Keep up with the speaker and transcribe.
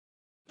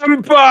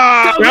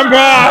Kanpai!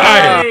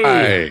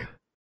 Kanpai!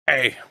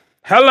 Hey,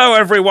 hello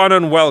everyone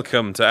and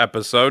welcome to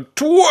episode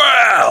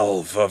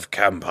 12 of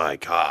Kanpai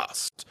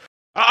Cast.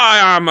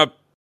 I am a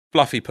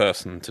fluffy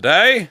person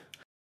today.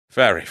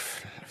 Very.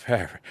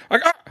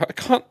 I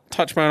can't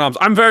touch my own arms.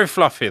 I'm very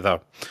fluffy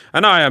though.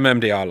 And I am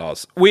MDR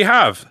Laws. We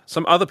have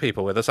some other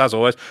people with us as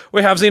always.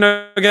 We have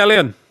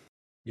Xenogellion.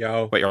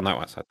 Yo. Wait, you're on that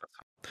one side.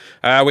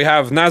 We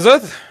have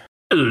Nazareth.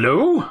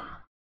 Hello?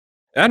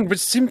 And we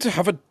seem to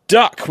have a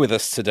duck with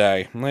us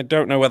today. I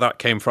don't know where that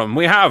came from.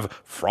 We have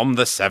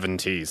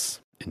FromThe70s.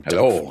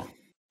 Hello.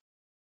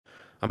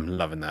 I'm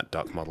loving that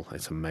duck model.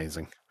 It's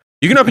amazing.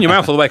 You can open your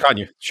mouth all the way, can't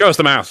you? Show us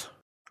the mouth.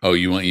 Oh,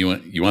 you want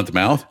the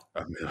mouth?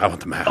 I want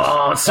the mouth.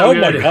 Oh, it's so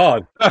good. My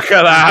god. Look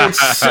at that.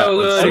 It's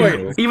so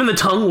good. Even the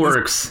tongue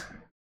works.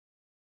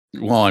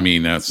 Well, I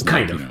mean, that's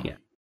Kind not, of, you know.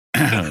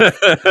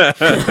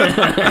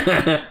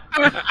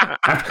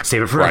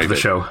 Save it for after the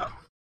show.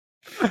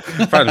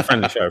 Friendly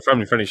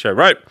show.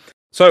 Right.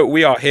 So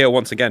we are here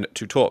once again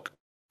to talk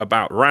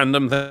about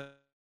random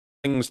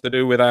things to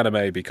do with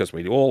anime because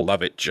we all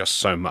love it just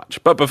so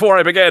much. But before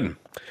I begin,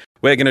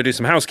 we're going to do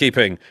some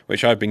housekeeping,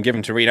 which I've been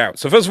given to read out.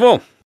 So first of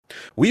all,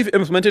 we've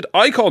implemented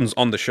icons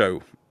on the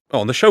show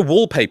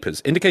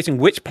wallpapers, indicating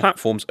which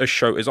platforms a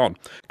show is on.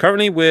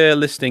 Currently, we're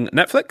listing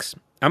Netflix,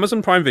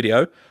 Amazon Prime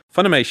Video,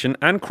 Funimation,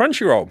 and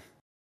Crunchyroll.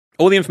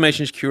 All the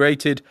information is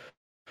curated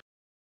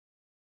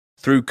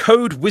through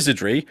code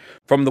wizardry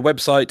from the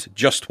website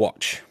Just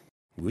Watch.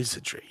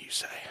 Wizardry, you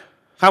say?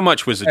 How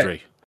much wizardry?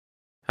 Hey.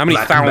 How many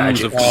Black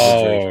thousands magic. of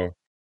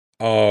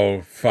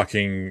wizardry?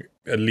 Fucking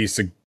at least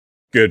a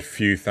good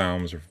few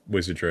thousands of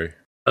wizardry.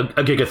 A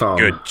gigathon.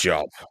 Good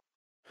job.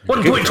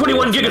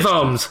 1.21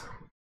 gigathoms.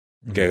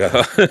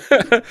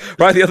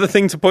 Right, the other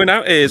thing to point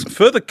out is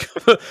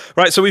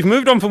right, so we've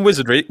moved on from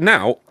wizardry.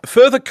 Now,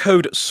 further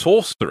code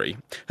sorcery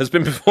has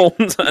been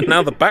performed, and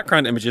now the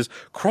background images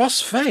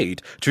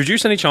cross-fade to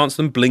reduce any chance of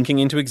them blinking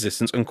into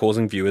existence and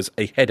causing viewers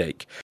a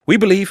headache. We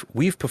believe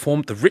we've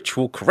performed the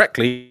ritual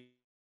correctly.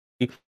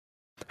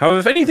 However,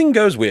 if anything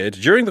goes weird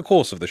during the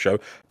course of the show,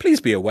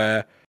 please be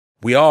aware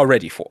we are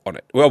ready on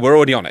it. Well, we're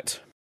already on it.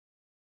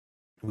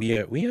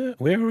 We're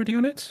already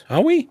on it?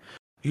 Are we?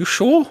 Are you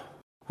sure?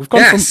 We've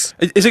gone Yes.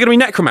 from... Is it going to be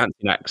necromancy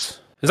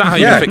next? Is that how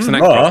you fix the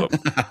next problem?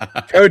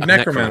 Code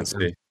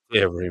necromancy.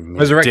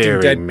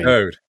 Resurrecting dead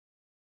code.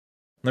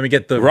 Let me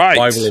get the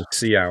Bible of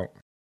C out.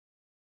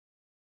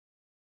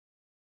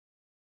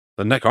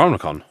 The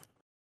Necronomicon.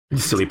 You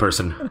silly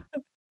person.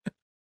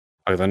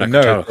 Oh, the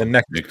No, the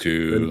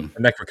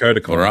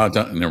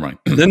Necrocodicon. Never mind.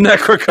 The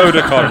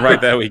Necrocodicon. Right,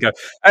 there we go.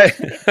 Hey.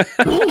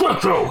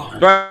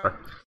 Right,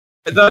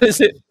 that is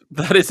it.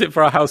 That is it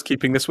for our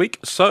housekeeping this week.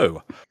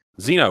 So,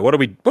 Zeno, what are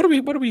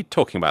we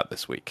talking about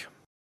this week?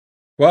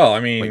 Well, I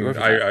mean,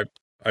 I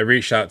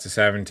reached out to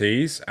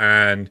 70s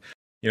and,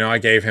 I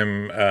gave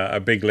him a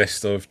big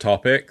list of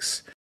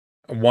topics,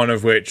 one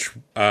of which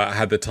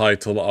had the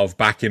title of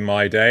Back in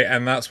My Day,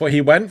 and that's what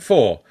he went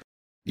for.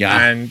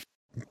 Yeah. And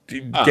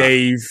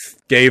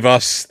gave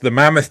us the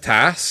mammoth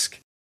task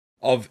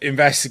of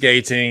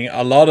investigating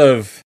a lot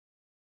of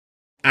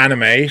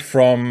anime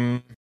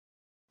from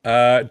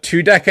 2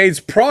 decades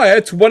prior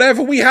to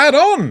whatever we had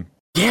on.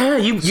 Yeah,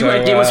 you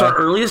gave us our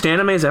earliest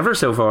animes ever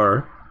so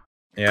far.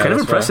 Yeah, kind of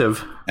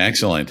impressive.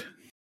 Excellent.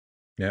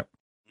 Yep.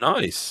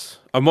 Nice.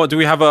 And what do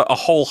we have? A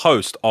whole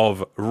host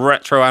of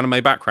retro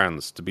anime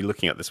backgrounds to be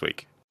looking at this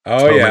week.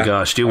 Oh yeah. My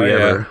gosh, do we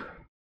ever?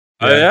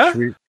 Oh yeah.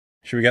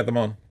 Should we get them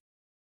on?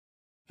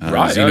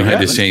 Right. Zeno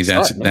had to say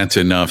that's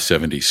enough.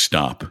 70s,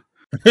 stop.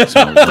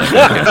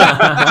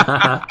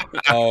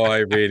 Oh,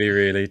 I really,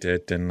 really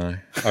did, didn't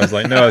I? I was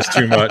like, no, it's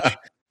too much.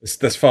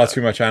 There's far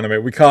too much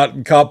anime. We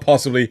can't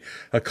possibly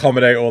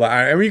accommodate all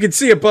that. And you can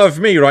see above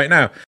me right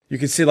now. You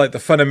can see like the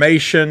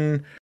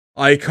Funimation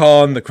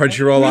icon, the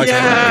Crunchyroll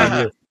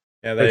icon.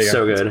 Yeah, there it's you go.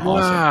 so good.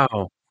 Wow.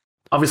 Awesome.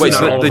 Obviously, Wait, not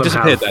so all they of them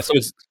disappeared have. there. So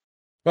it's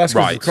Well, that's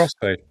right.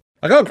 Crossfade.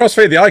 I can't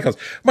crossfade the icons.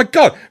 My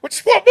God, what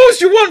else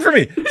do you want from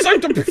me? It's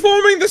like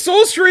performing the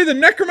sorcery, the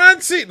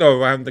necromancy.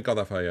 No, I haven't got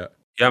that far yet.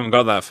 You haven't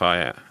got that far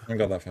yet.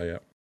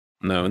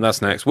 No, and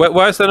that's next.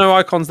 Why is there no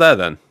icons there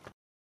then?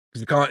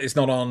 Because it's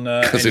not on.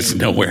 Because it's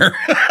nowhere.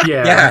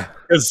 Yeah.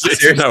 It's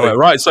nowhere.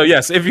 Right. So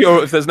yes, if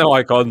there's no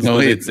icons, No,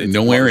 it's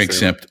nowhere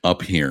except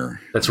up here.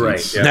 That's right.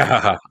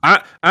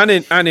 and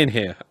in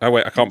here. Oh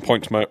wait, I can't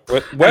point to my.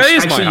 Where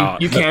is my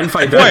heart? You can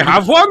find Do I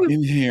have one?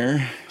 In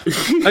here.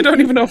 I don't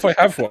even know if I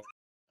have one.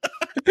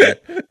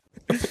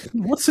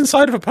 What's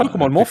inside of a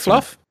Pokemon? More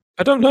fluff?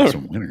 I don't know.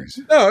 Some winners.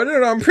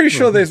 No. I'm pretty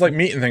sure there's like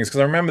meat and things because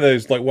I remember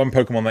there's like one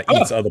Pokemon that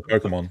eats other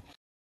Pokemon.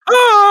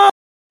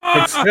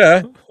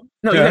 Yeah.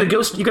 No, you got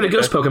a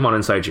ghost Pokemon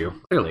inside you.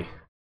 Clearly.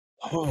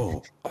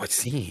 Oh, I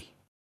see.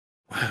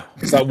 Wow.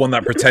 It's that one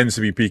that pretends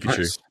to be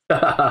Pikachu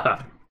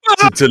Nice.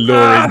 to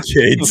lure in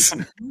kids.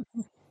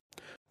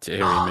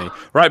 Deary me.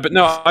 Right, but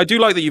no, I do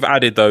like that you've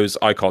added those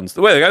icons.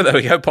 There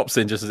we go. Pops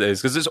in just as it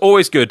is, because it's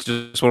always good.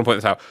 Just want to point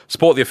this out.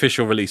 Support the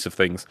official release of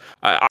things.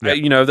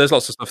 There's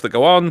lots of stuff that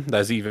go on.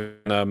 There's even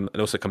it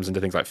also comes into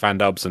things like fan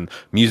dubs and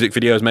music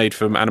videos made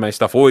from anime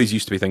stuff. Always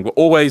used to be a thing, but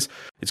always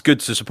it's good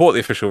to support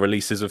the official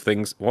releases of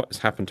things. What has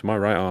happened to my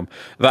right arm?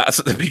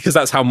 That's because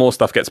that's how more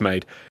stuff gets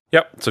made.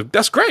 Yep. So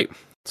that's great.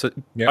 So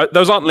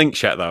those aren't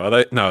links yet, though, are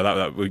they?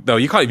 No,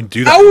 you can't even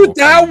do that. How would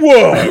that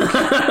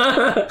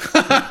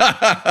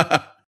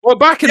work? Well,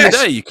 back in the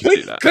day, you could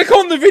do that. Click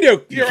on the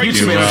video.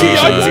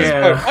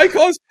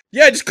 Icons.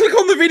 Yeah, just click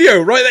on the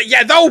video right there.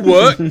 Yeah, that'll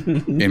work.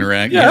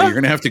 Interact. Yeah, you're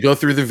going to have to go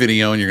through the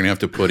video, and you're going to have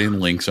to put in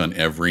links on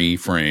every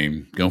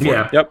frame. Go for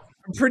it. Yep.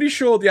 I'm pretty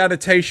sure the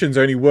annotations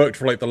only worked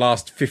for like the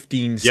last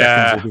 15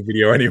 seconds of the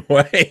video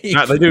anyway.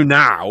 No, they do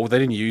now. They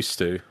didn't used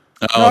to.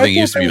 Oh, they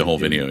used to be the whole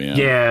video, yeah.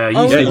 Yeah,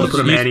 you can put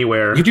them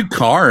anywhere. You do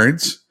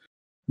cards.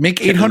 Make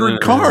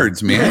 800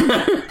 cards, man.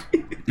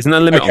 Isn't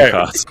there a limit on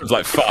cards? It's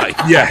like 5.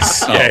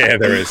 Yes. Yeah,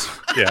 there is.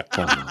 Yeah.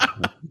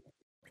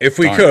 If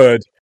we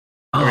could.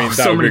 I mean,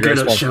 so many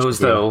good shows,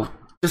 though.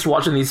 Just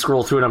watching these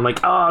scroll through, and I'm like,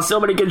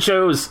 so many good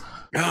shows.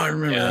 Oh, I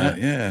remember that,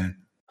 yeah.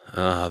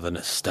 The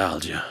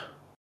nostalgia.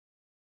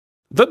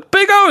 The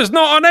Big O is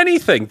not on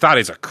anything. That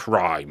is a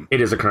crime.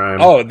 It is a crime.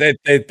 Oh,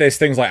 there's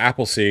things like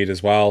Appleseed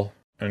as well.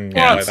 And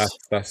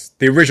that's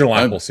the original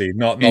Appleseed,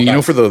 not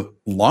for the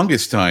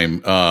longest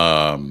time,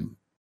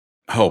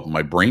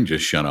 my brain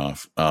just shut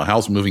off.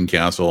 Howl's Moving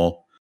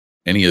Castle,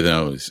 any of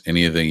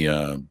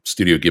the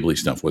Studio Ghibli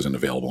stuff wasn't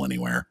available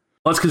anywhere.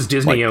 Well, that's because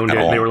Disney owned it.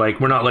 And they were like,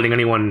 we're not letting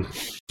anyone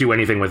do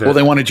anything with it. Well,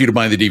 they wanted you to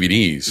buy the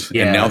DVDs.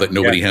 Yeah. And now that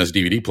nobody has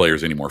DVD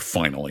players anymore,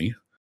 finally.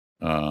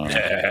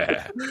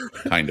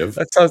 Kind of.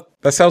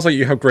 That sounds like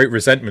you have great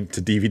resentment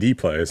to DVD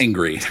players.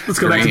 Angry. Let's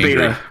go back to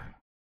beta.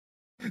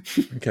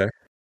 Okay.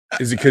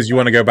 Is it because you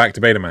want to go back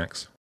to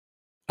Betamax?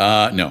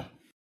 No.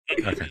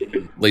 Okay.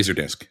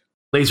 Laserdisc.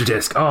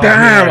 Oh,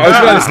 damn! Man. I was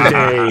about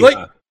to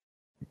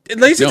say,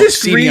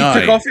 Laserdisc really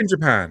took off in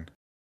Japan.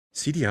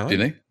 CDI? Did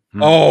they?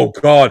 Oh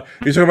God!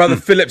 You're talking about the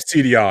Philips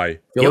CDI.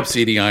 Philips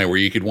CDI, where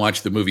you could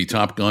watch the movie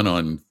Top Gun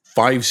on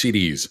 5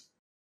 CDs.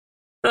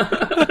 You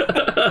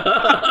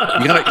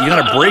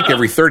got a break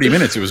every 30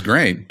 minutes. It was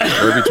great.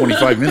 Or every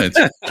 25 minutes.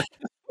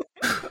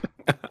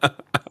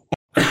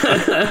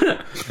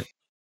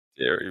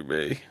 Deary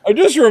me. I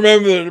just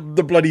remember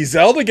the bloody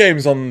Zelda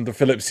games on the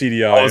Philips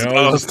CDI.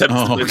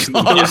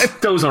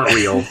 Those aren't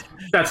real.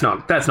 That's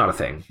not a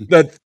thing.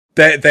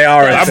 They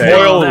are a thing.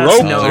 Royal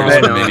Rope.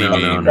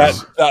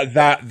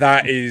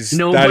 That is.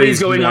 Nobody's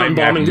going out and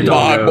bombing the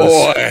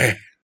dogs.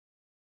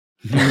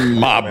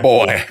 My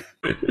boy.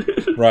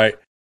 Right.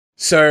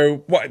 So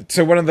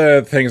one of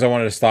the things I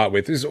wanted to start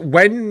with is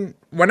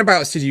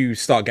whenabouts did you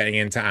start getting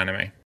into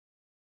anime?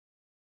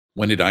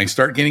 When did I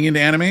start getting into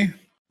anime?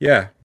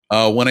 Yeah.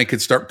 When I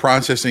could start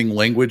processing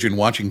language and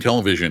watching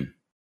television.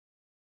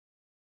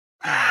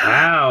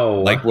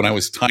 Wow. Like when I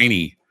was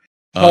tiny.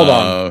 Hold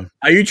on.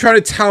 Are you trying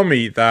to tell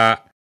me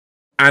that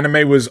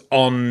anime was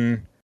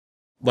on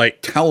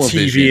like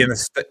television TV in the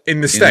States?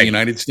 In the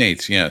United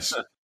States, yes.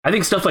 I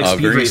think stuff like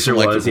Speed Racer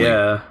was,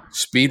 yeah.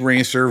 Speed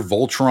Racer,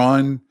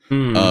 Voltron,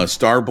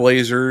 Star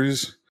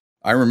Blazers.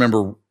 I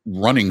remember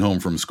running home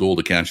from school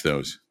to catch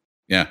those.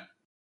 Yeah.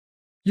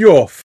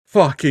 You're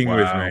fucking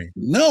with me.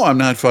 No, I'm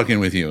not fucking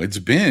with you. It's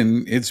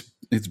been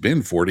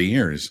 40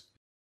 years.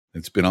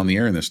 It's been on the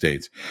air in the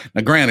States.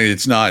 Now, granted,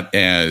 it's not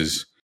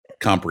as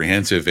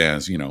comprehensive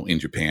as, in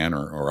Japan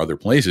or other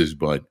places,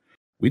 but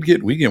we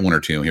get one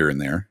or two here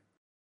and there.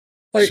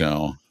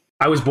 So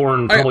I was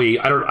born probably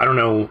I don't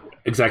know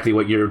exactly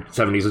what year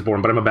 70s was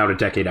born, but I'm about a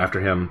decade after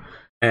him.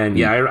 And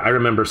I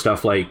remember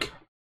stuff like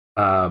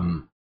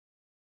Sailor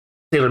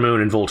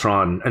Moon and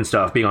Voltron and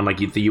stuff being on like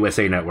the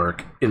USA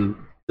Network in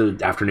the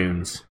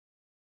afternoons.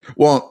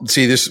 Well,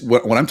 see,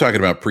 what I'm talking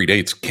about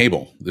predates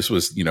cable. This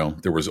was,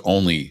 there was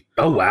only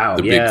the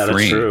big 3.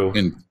 That's true.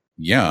 And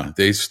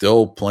they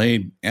still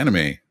played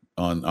anime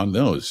on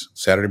those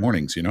Saturday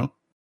mornings,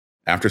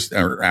 after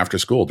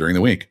school during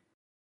the week.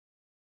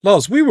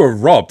 Lars, we were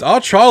robbed.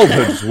 Our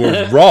childhoods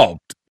were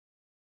robbed.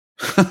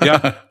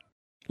 Yeah.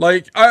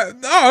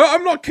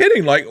 I'm not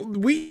kidding. Like,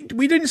 we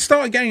didn't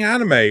start getting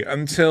anime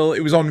until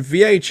it was on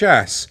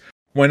VHS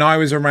when I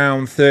was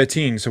around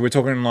 13. So we're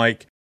talking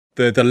like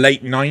the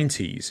late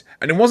 90s.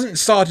 And it wasn't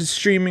started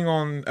streaming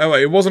on... Oh,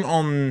 it wasn't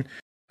on...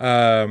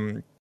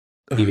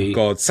 TV. Oh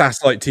God,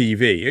 satellite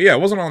TV. Yeah,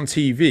 it wasn't on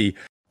TV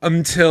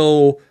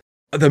until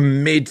the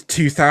mid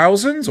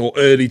 2000s or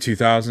early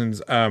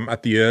 2000s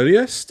at the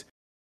earliest.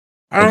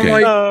 I'm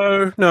like,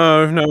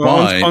 no.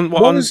 Why?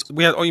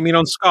 You mean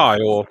on Sky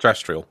or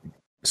terrestrial?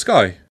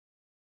 Sky.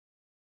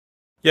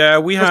 Yeah,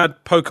 we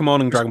had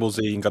Pokemon and Dragon Ball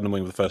Z and Gundam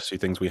Wing were the first 2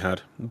 things we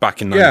had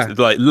back in late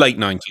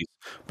 90s.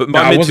 But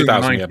by mid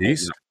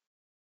 2000s,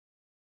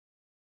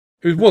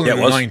 it wasn't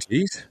the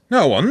 90s.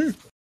 No, it wasn't.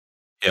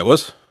 Yeah, it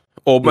was.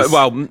 Or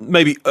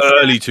maybe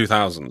early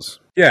 2000s.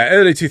 Yeah,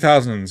 early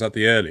 2000s at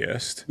the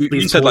earliest.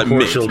 You said like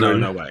mid.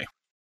 No way.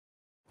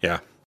 Yeah.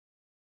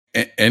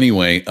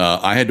 Anyway,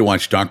 I had to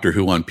watch Doctor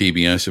Who on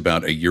PBS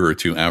about a year or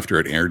two after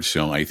it aired,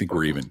 so I think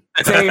we're even.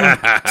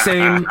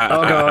 Same.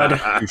 Oh god.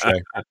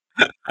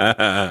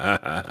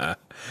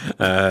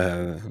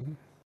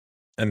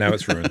 And now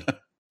it's ruined.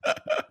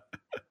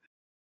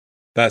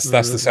 That's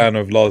the sound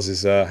of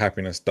Loz's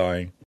happiness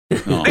dying.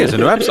 Oh. There's a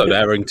new episode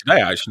airing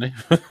today, actually.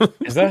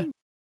 Is there?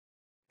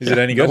 Is it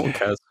any good? No one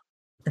cares.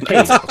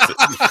 Hey,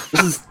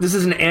 this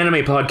is an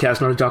anime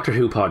podcast, not a Doctor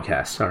Who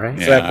podcast. All right.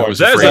 Yeah, Fair I point. was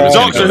There's afraid a it was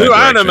gonna Doctor go Who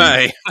that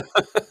direction.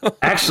 anime.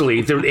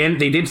 Actually,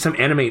 they did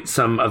animate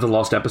some of the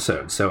lost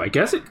episodes, so I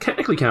guess it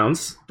technically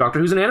counts. Doctor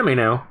Who's an anime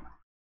now.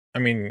 I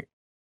mean,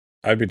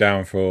 I'd be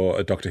down for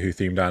a Doctor Who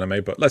themed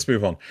anime, but let's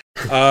move on.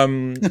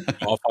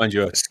 I'll find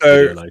you a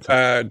So, video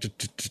later.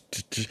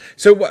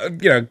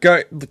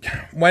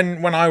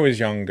 when I was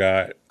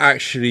younger,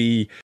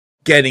 actually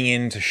getting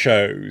into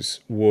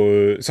shows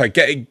was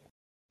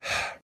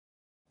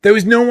there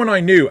was no one I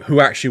knew who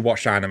actually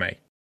watched anime,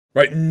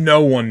 right?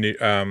 No one knew,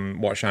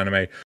 watched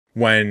anime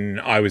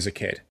when I was a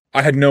kid.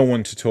 I had no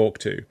one to talk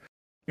to.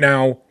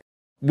 Now,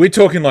 we're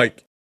talking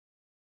like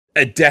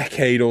a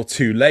decade or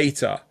two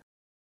later.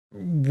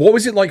 What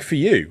was it like for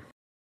you?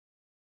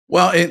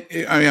 Well, I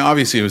mean,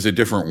 obviously, it was a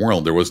different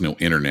world. There was no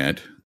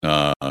internet,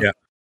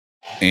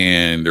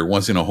 and there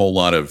wasn't a whole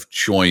lot of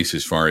choice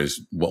as far as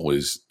what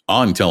was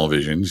on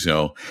television.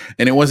 So,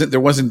 and there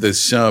wasn't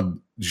this sub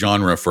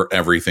genre for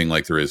everything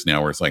like there is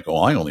now, where it's like, oh,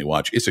 I only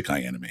watch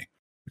isekai anime.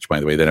 Which, by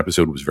the way, that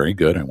episode was very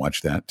good. I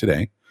watched that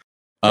today.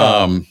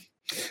 I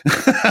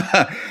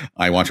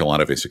watch a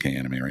lot of isekai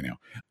anime right now.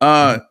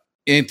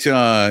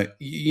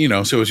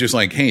 So it was just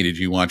like, hey, did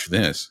you watch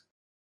this?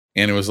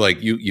 And it was like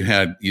you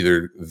had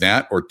either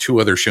that or two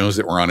other shows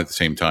that were on at the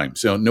same time.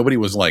 So nobody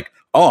was like,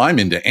 oh, I'm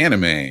into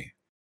anime.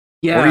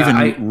 Yeah, or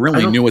even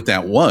really knew what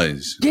that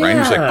was. Yeah. Right? It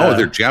was like, oh,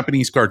 they're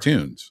Japanese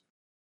cartoons.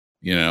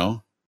 You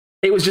know?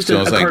 It was just So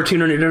a it's like-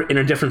 cartoon in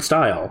a different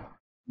style.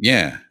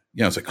 Yeah.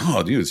 Yeah. It's like,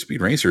 oh, dude,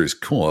 Speed Racer is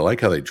cool. I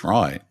like how they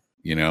draw it.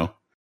 You know?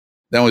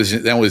 That was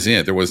it.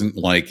 There wasn't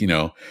like,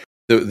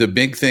 the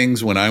big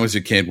things when I was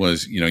a kid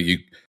was,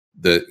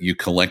 you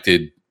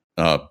collected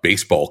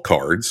baseball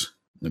cards,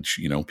 which,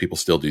 people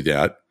still do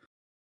that.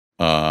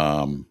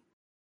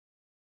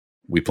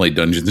 We played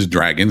Dungeons and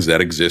Dragons,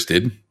 that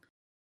existed.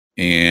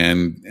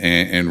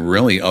 And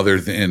really, other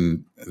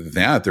than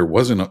that, there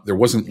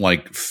wasn't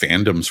like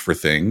fandoms for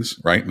things,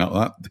 right?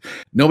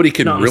 Nobody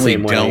could Not in the really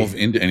same way. delve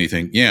into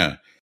anything. Yeah.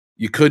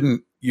 You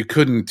couldn't, you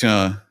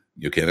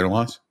okay there,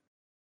 Loss?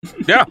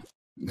 Yeah.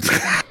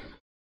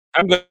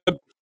 I'm good.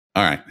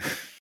 All right.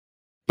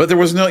 But there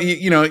was no,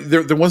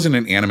 there wasn't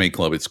an anime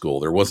club at school.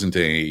 There wasn't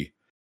a,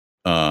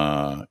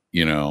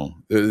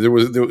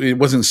 it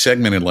wasn't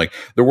segmented like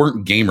there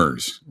weren't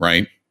gamers,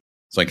 right?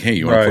 It's like, hey,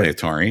 you want to play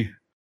Atari?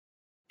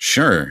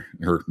 Sure.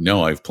 Or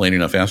no, I've played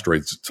enough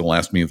Asteroids to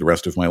last me the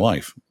rest of my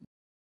life.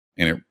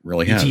 And it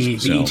really has.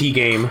 The ET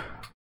game.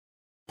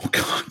 Oh,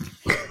 God.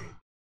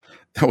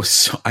 That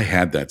was I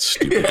had that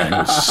stupid thing. It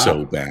was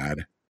so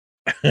bad.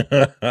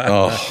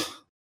 Oh.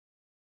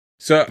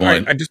 So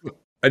I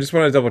just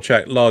want to double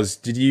check, Loz.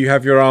 Did you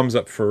have your arms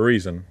up for a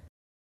reason?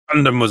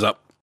 Gundam was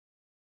up.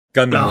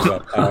 Gundam was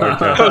up. Oh,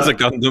 okay. That was a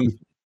Gundam.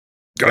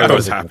 I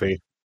was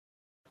happy.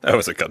 That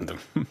was a Gundam.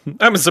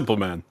 I'm a simple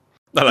man.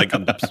 I like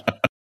Gundams.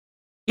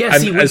 Yeah,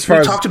 And see, as we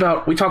far as- talked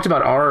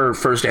about our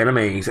first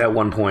animes at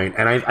one point,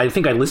 and I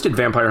think I listed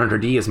Vampire Hunter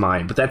D as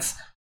mine, but that's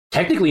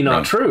technically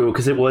not true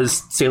because it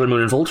was Sailor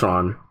Moon and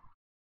Voltron.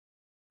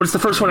 But it's the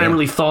first one I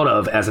really thought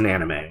of as an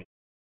anime.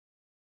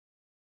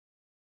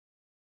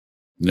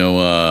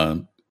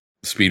 No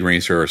Speed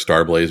Racer or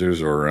Star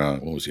Blazers or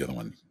what was the other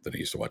one that I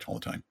used to watch all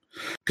the time?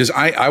 Because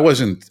I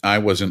wasn't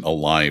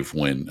alive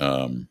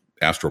when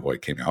Astro Boy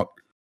came out.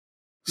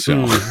 So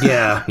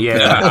Yeah.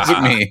 that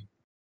wasn't me.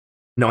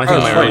 No, I think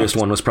my right. earliest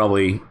one was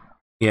probably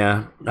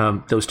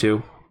those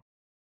two.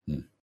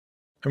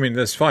 I mean,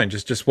 that's fine.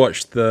 Just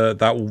watch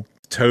that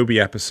Toby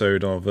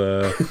episode of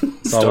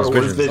Star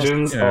Wars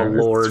Visions. Yeah, Oh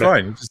Lord! it's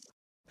fine.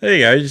 There you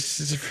go. Just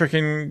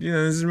freaking,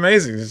 this is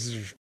amazing. This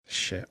is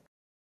shit.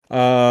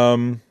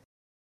 So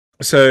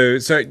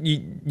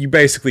you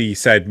basically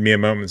said mere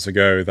moments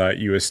ago that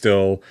you were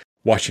still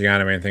watching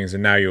anime and things,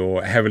 and now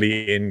you're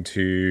heavily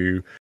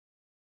into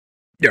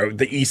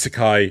the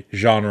isekai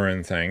genre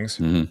and things.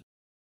 Mm-hmm.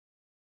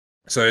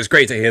 So it's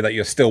great to hear that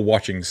you're still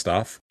watching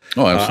stuff.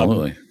 Oh,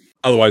 absolutely.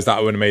 Otherwise,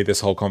 that would have made this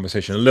whole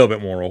conversation a little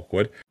bit more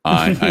awkward.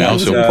 I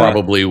also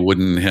probably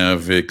wouldn't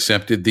have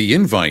accepted the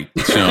invite.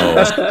 So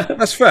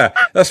That's fair.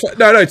 That's fair.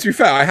 No. To be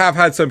fair, I have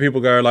had some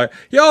people go like,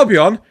 "Yeah, I'll be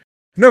on."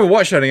 I've never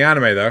watched any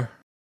anime though.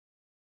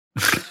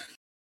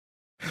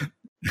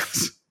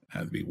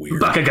 that'd be weird.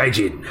 Baka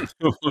Gaijin.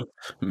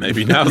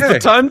 Maybe now's the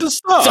time to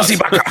start. Saucy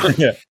Baka.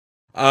 Yeah.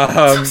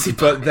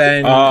 But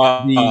then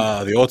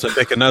the auto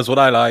picker knows what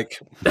I like.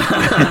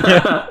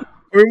 I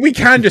mean, we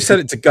can just set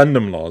it to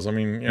Gundam laws. I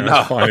mean, it's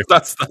No, fine.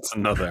 that's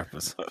another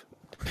episode.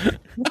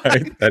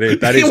 Right? That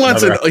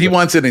is He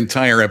wants an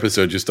entire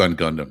episode just on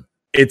Gundam.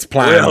 It's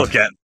planned. We'll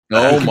get.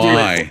 Oh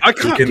my! I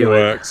can't It do it.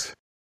 works.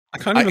 I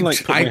can't even like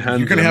put my hand.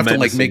 You're gonna have to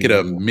like make it a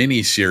anymore.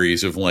 mini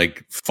series of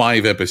like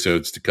 5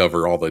 episodes to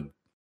cover all the.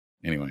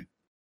 Anyway,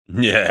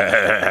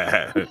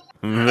 Yeah.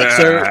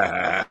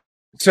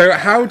 So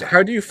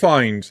how do you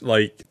find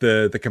like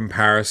the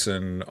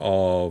comparison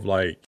of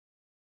like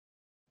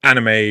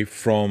anime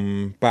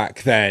from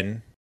back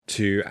then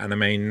to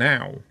anime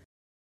now?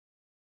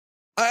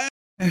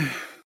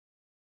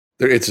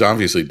 It's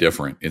obviously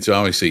different. It's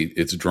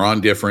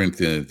drawn different.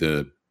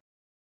 The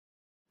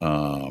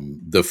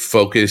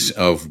focus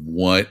of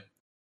what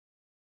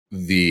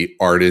the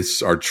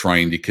artists are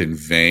trying to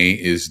convey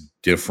is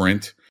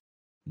different.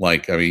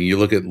 Like, I mean, you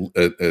look at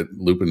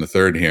Lupin the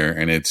Third here,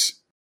 and it's,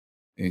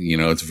 you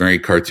know, it's very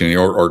cartoony,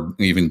 or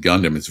even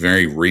Gundam. It's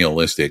very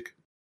realistic,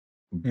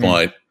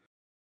 but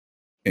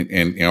and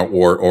you know,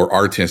 or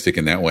artistic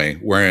in that way.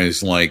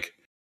 Whereas like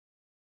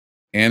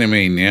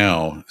anime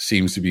now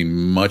seems to be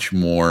much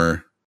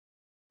more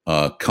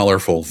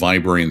colorful,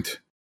 vibrant,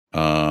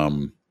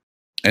 and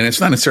it's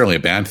not necessarily a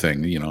bad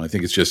thing. You know, I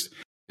think it's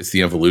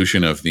the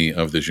evolution of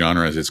the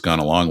genre as it's gone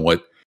along.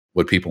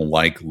 What people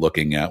like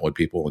looking at, what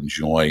people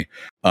enjoy.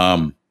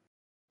 The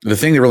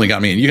thing that really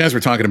got me, and you guys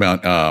were talking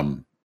about,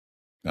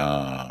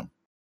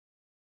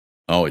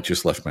 it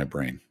just left my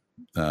brain.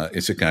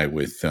 It's a guy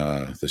with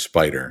the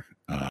spider.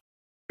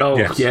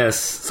 Yes.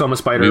 Soma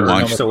Spider. We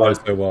watched so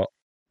what?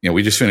 Yeah,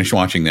 we just finished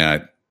watching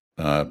that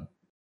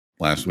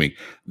last week.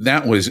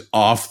 That was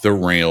off the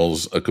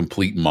rails, a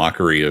complete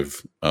mockery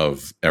of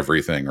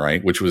everything,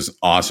 right? Which was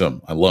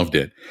awesome. I loved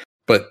it.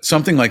 But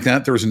something like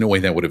that, there was no way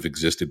that would have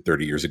existed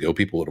 30 years ago.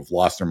 People would have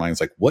lost their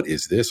minds. Like, what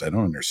is this? I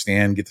don't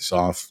understand. Get this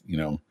off. You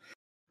know.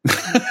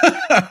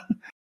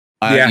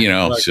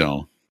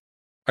 So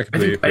I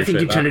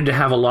think you tended to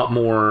have a lot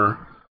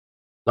more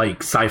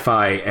like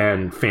sci-fi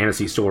and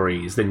fantasy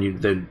stories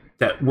than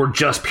that were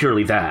just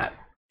purely that.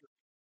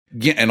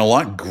 Yeah, and a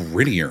lot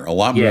grittier, a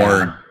lot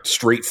more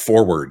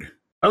straightforward.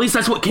 At least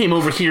that's what came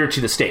over here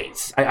to the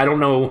States. I don't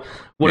know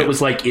what it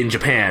was like in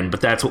Japan, but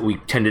that's what we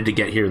tended to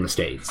get here in the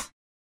States.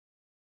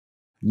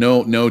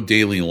 No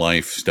daily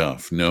life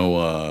stuff.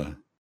 No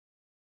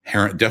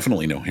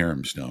definitely no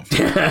harem stuff.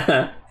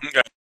 None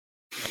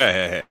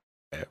of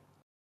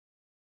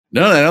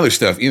that other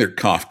stuff either.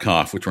 Cough,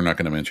 cough, which we're not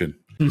going to mention.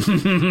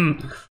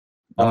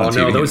 Oh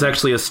no, there was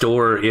actually a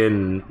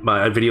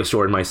video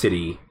store in my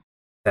city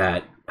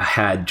that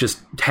had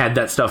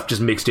that stuff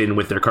just mixed in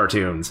with their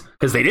cartoons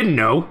because they didn't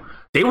know.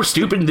 They were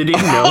stupid and they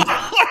didn't know.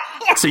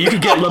 So you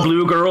could get La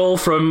Blue Girl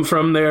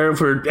from there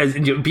be a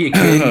kid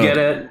and get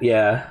it.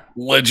 Yeah.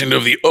 Legend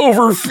of the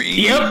Overfeed.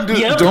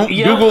 Yep, Don't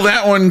Google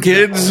that one,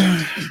 kids.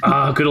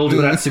 Good old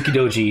Uratsuki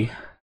Doji.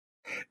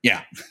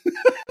 Yeah.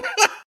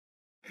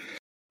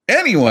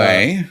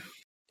 Anyway.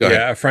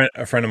 A friend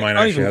of mine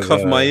I actually even has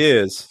cover my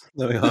ears.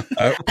 There we are.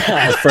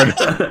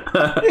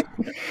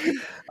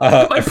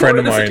 A friend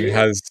of mine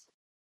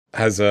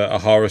has a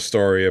horror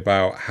story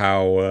about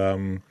how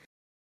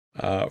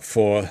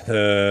for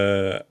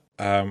her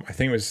I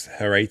think it was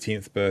her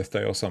 18th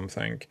birthday or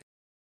something,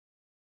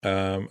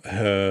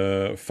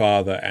 her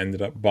father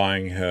ended up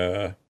buying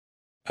her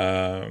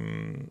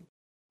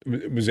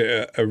was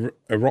it a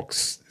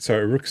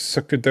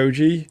Urotsuki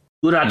Doji?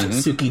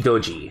 Uratsuki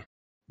Doji.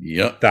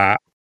 Yep. That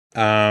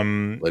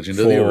Legend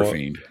of the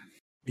Overfiend.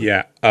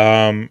 Yeah.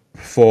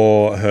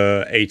 For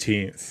her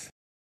 18th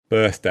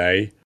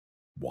birthday.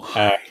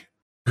 Why?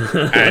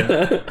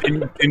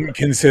 And didn't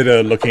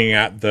consider looking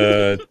at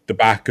the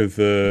back of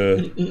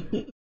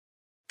the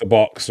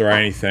box or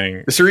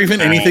anything. Is there even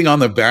anything on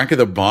the back of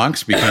the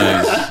box?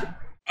 Because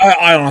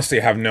I honestly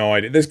have no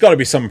idea. There's got to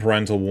be some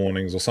parental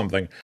warnings or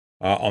something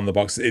on the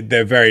box.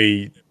 They're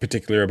very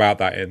particular about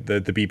that.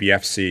 The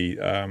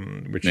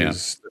BBFC, which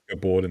is a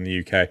board in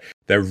the UK,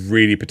 they're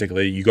really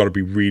particular. You got to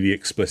be really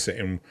explicit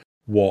in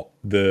what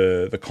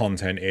the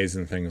content is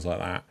and things like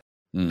that.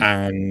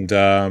 And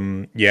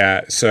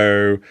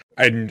so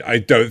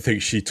I don't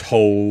think she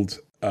told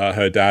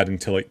her dad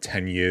until like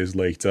 10 years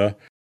later,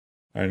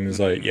 and was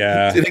like,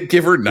 did it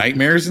give her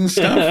nightmares and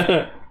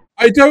stuff?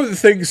 I don't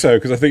think so,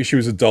 because I think she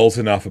was adult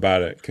enough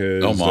about it.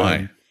 Oh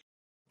my!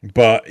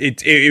 But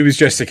it was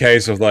just a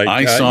case of like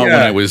I saw it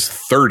when I was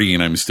 30,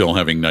 and I'm still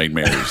having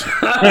nightmares.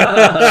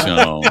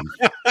 So,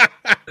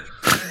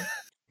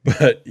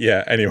 but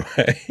yeah,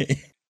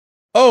 anyway.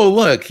 Oh,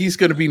 look, he's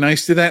going to be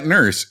nice to that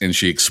nurse. And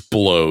she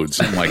explodes.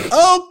 I'm like,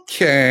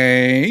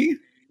 okay.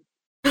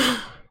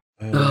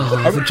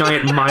 The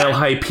giant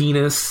mile-high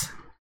penis.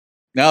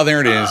 Now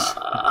there it is.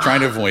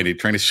 Trying to avoid it.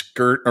 Trying to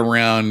skirt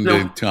around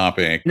the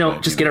topic. No,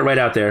 just get it right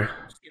out there.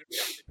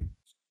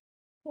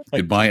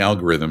 Goodbye,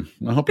 algorithm.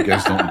 I hope you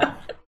guys don't.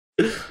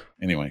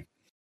 Anyway.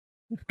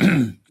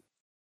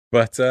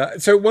 But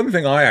so one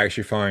thing I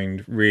actually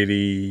find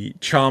really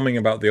charming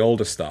about the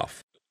older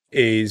stuff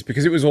is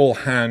because it was all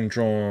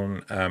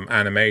hand-drawn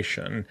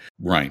animation.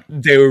 Right.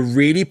 They were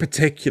really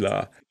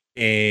particular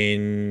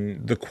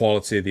in the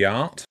quality of the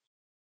art.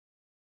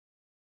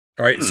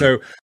 Right? So,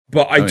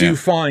 but I do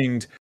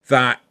find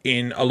that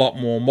in a lot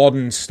more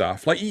modern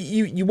stuff, like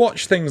you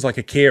watch things like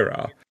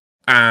Akira,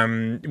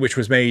 which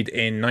was made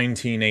in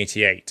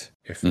 1988.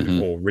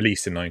 or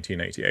released in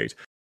 1988.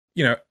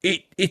 You know,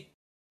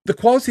 the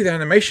quality of the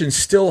animation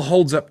still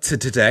holds up to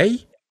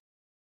today.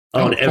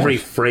 And every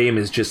frame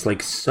is just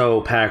like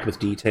so packed with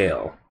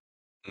detail.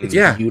 It's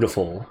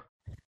beautiful.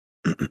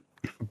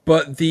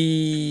 But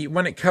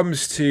when it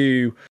comes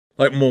to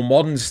like more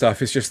modern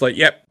stuff, it's just like,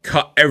 yep,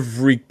 cut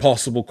every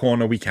possible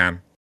corner we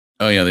can.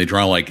 Oh yeah, they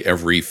draw like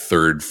every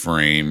third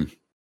frame.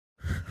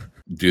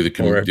 Do the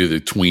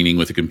tweening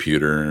with the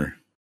computer.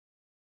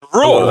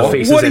 Raw?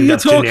 What are you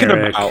talking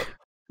about?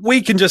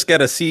 We can just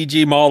get a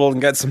CG model and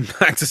get some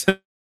actors in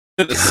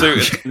a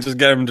suit and just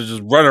get them to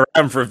just run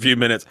around for a few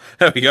minutes.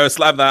 There we go.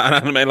 Slap that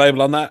anime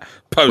label on that.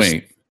 Post.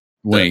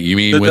 Wait. You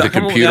mean with a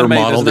computer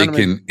model they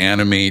can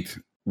animate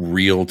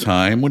real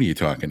time? What are you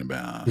talking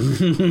about?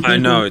 I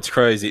know, it's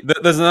crazy.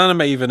 There's an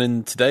anime even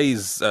in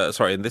today's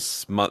in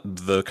this month,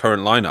 the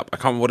current lineup. I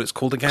can't remember what it's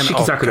called again.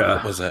 Shikizakura.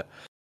 What was it?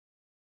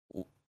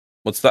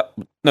 What's that?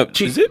 No,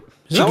 is it?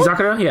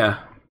 Shikizakura? Yeah.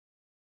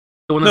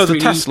 The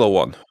Tesla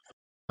one.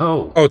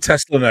 Oh,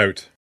 Tesla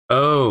Note.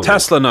 Oh.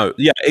 Tesla Note.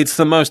 Yeah, it's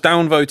the most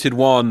downvoted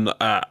one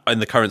in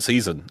the current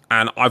season.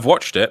 And I've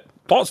watched it.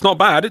 Plot's not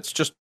bad. It's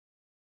just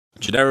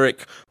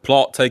generic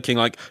plot taking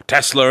like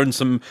Tesla and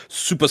some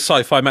super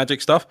sci-fi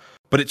magic stuff.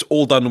 But it's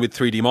all done with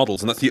 3D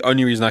models. And that's the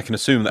only reason I can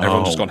assume that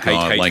everyone's just gone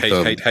hate. Like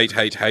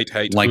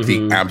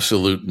the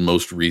absolute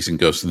most recent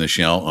Ghost in the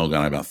Shell. Oh,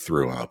 God, I about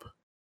threw up.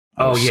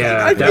 Oh,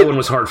 yeah. That one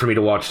was hard for me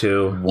to watch,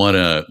 too.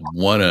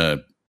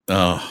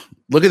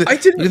 Look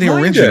at the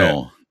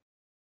original.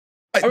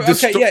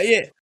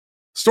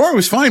 Story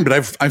was fine,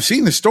 but I've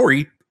seen the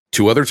story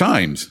 2 other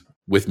times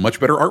with much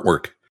better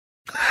artwork.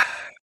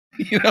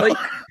 You know,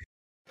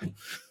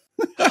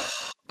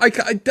 I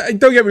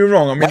don't get me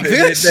wrong. I mean,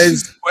 there's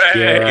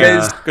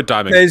good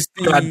timing. There's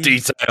that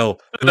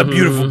detail, the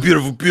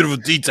beautiful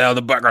detail in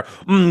the background.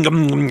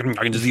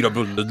 I can just eat up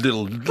the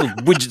little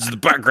widgets in the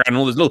background.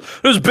 All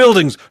those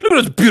buildings. Look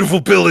at those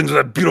beautiful buildings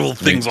with beautiful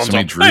things on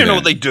top. I don't know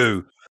what they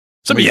do.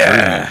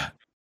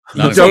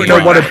 You don't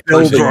know what a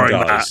building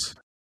does.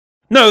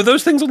 No,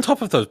 those things on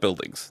top of those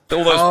buildings.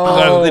 All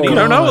those, you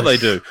don't know what they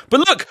do.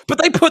 But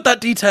they put that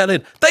detail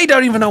in. They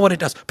don't even know what it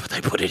does, but they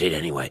put it in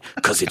anyway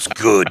because it's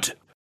good.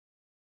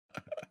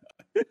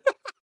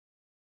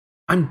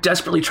 I'm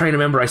desperately trying to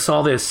remember. I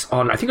saw this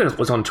I think it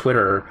was on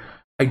Twitter.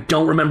 I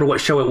don't remember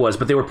what show it was,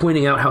 but they were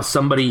pointing out how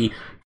somebody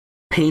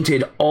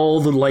painted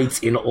all the lights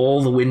in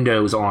all the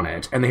windows on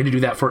it, and they had to do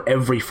that for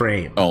every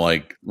frame. Oh,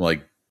 like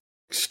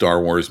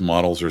Star Wars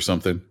models or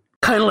something?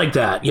 Kind of like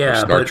that,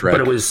 yeah. Star Trek.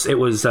 But it was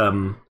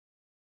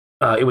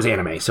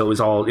anime, so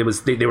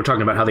they were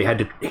talking about how they had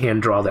to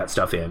hand draw that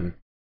stuff in.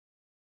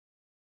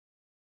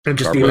 And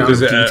just the amount of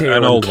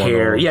detail and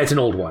care. Yeah, it's an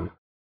old one.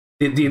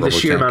 The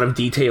sheer amount of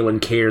detail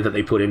and care that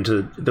they put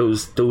into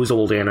those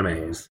old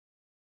animes.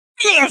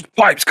 There's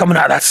pipes coming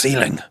out of that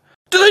ceiling.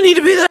 Do they need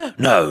to be there?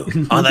 No.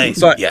 Are they?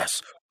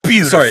 Yes.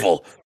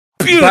 Beautiful.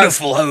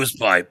 Beautiful hose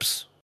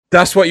pipes.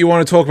 That's what you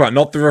want to talk about,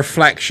 not the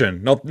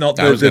reflection. Not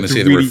I was going to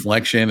say the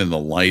reflection and the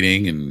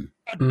lighting and...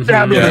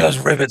 Damn, look at those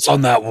rivets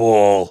on that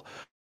wall.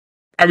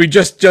 I mean,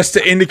 just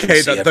to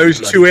indicate that those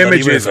two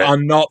images are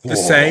not the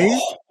same.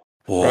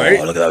 Whoa, right?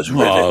 Look at those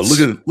rivets.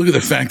 Look at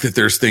the fact that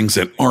there's things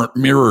that aren't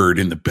mirrored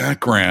in the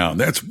background.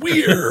 That's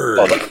weird.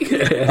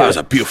 That was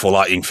a beautiful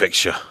lighting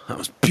fixture. That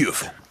was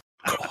beautiful.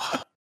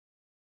 Oh.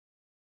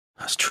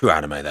 That's true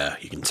anime there.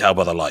 You can tell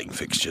by the lighting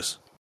fixtures.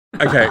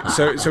 Okay,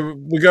 so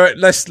we go.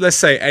 Let's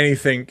say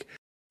anything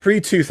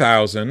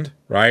pre-2000,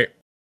 right?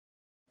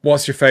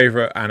 What's your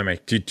favorite anime?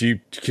 Could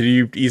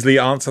you easily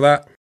answer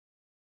that?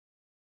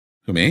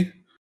 Who, me?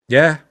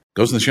 Yeah.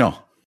 Ghost in the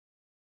Shell.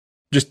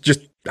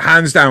 Just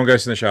hands down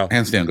Ghost in the Shell.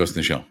 Hands down Ghost in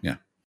the Shell, yeah.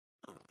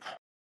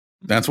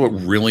 That's what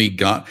really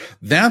got...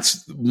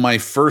 That's my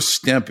first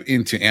step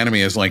into anime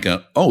as like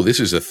this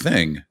is a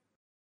thing.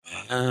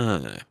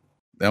 That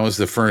was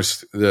the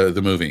first,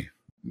 the movie,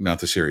 not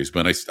the series.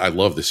 But I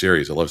love the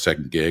series. I love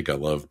Second Gig. I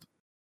loved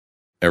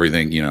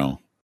everything, you know.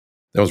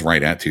 That was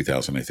right at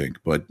 2000, I think.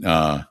 But,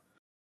 yeah,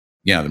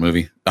 the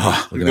movie.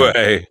 Oh, look at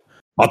that.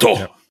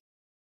 Yep.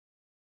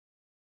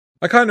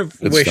 I kind of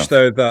wish,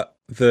 though, that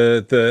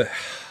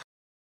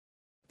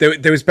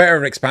there was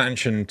better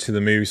expansion to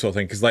the movie sort of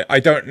thing. Because, like, I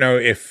don't know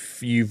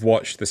if you've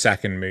watched the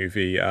second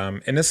movie,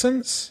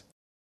 Innocence.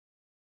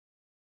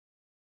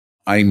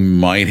 I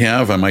might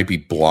have. I might be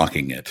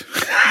blocking it.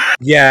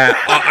 Yeah,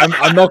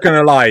 I'm not going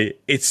to lie.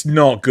 It's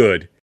not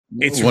good.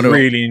 It's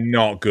really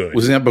not good.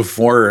 Was that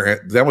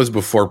before? That was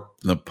before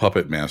the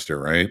Puppet Master,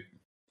 right?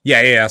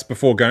 Yeah. That's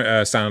before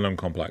Standalone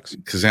Complex.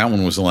 Because that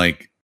one was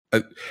like...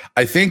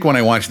 I think when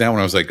I watched that one,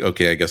 I was like,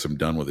 okay, I guess I'm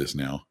done with this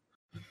now.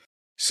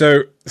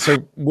 So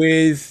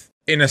with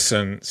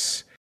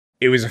Innocence,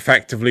 it was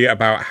effectively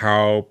about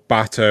how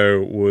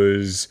Bato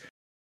was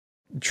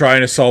trying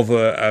to solve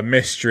a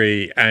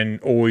mystery and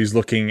always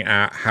looking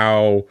at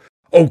how,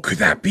 could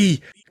that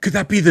be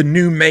the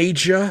new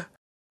Major?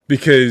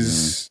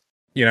 Because,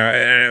 you know,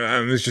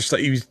 and it was just like,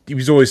 he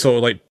was always sort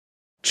of like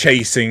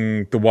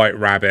chasing the White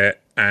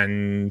Rabbit,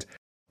 and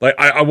Like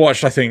I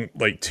watched, I think,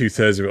 like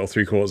 2/3 of it or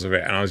 3/4 of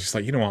it, and I was just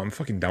like, you know what, I'm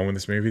fucking done with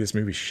this movie. This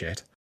movie's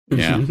shit.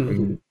 Yeah.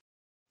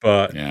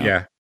 But Yeah.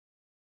 yeah.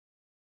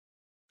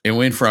 It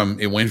went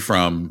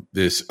from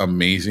this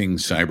amazing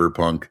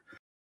cyberpunk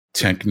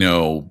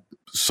techno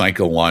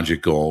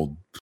psychological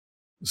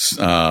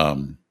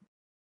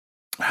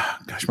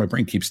gosh, my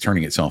brain keeps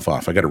turning itself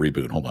off. I got to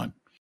reboot. Hold on.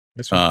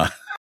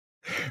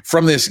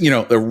 From this,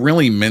 the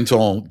really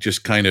mental,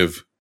 just kind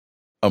of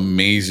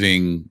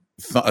amazing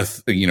a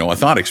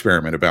thought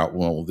experiment about,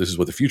 well, this is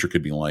what the future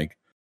could be like,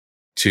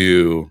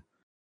 to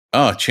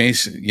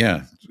chase,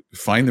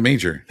 find the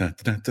major.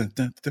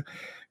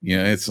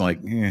 It's like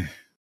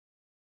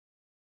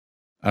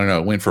I don't know,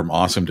 it went from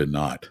awesome to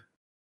not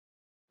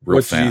real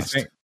what fast. Do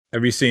you think?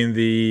 Have you seen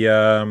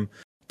the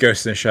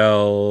Ghost in the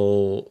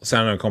Shell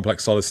Sound and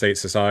Complex Solid State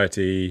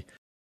Society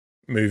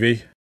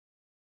movie?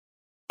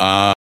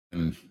 I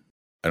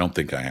don't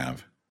think I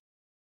have.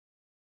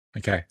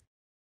 Okay.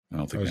 I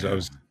don't think I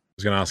was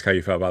going to ask how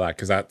you felt about that,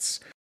 because that's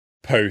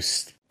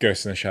post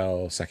Ghost in the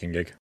Shell second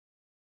gig.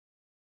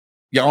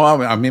 Yeah,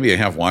 well, maybe I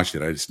have watched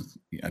it. I just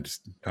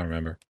Can't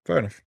remember. Fair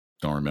enough.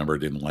 don't remember.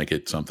 Didn't like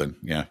it. Something.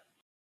 Yeah.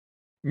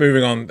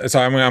 Moving on. So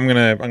I'm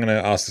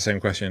gonna ask the same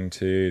question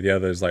to the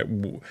others. Like,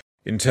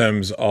 in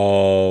terms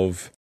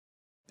of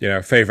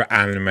favorite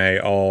anime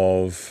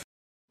of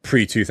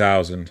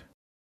pre-2000.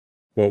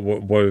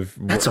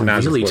 That's a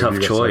really tough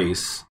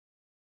choice.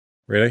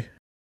 Really?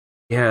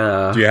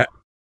 Yeah. Do you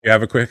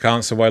have a quick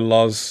answer why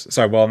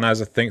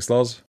Nazza thinks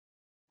Loz?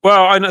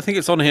 Well, I don't think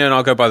it's on here, and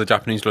I'll go by the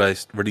Japanese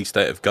release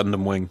date of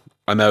Gundam Wing.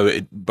 I know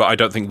it, but I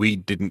don't think we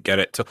didn't get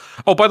it.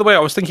 Oh, by the way, I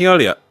was thinking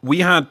earlier, we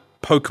had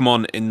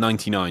Pokemon in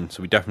 99,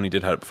 so we definitely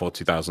did have it before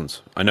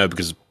 2000s. I know,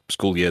 because of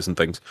school years and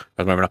things.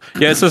 I remember now.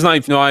 Yeah, it says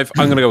 95.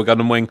 I'm going to go with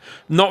Gundam Wing.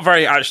 Not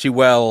very actually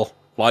well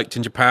liked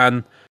in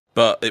Japan,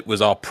 but it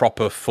was our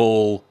proper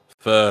full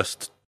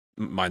first,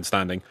 my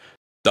understanding,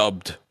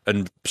 dubbed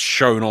and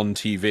shown on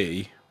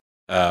TV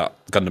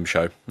Gundam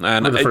show.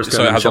 And the first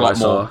so it has a lot I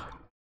saw. more.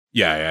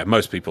 Yeah,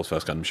 most people's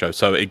first Gundam show.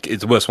 So it's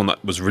the worst one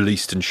that was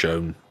released and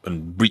shown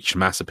and reached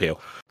mass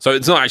appeal. So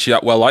it's not actually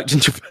that well liked in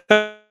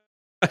Japan.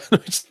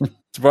 It's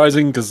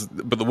surprising,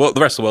 but the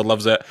rest of the world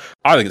loves it.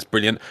 I think it's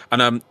brilliant.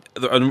 And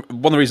one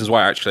of the reasons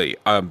why, actually,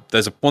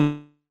 there's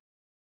one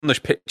of the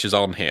pictures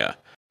on here,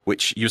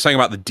 which you were saying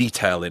about the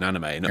detail in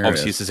anime, and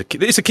obviously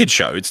it's a kid's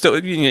show. It's still,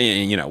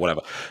 whatever.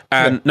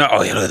 And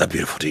that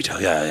beautiful detail.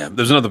 Yeah.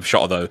 There's another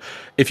shot, though.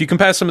 If you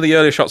compare some of the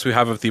earlier shots we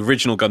have of the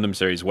original Gundam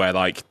series, where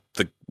like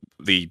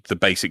the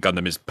basic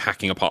Gundam is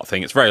packing apart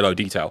thing, it's very low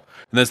detail.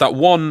 And there's that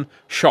one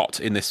shot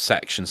in this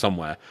section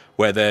somewhere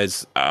where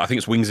there's, I think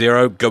it's Wing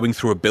Zero going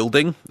through a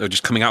building, or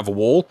just coming out of a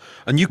wall,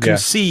 and you can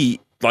see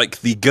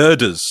like the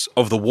girders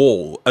of the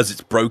wall as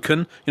it's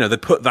broken. They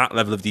put that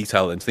level of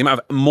detail into the amount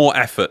of more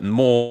effort and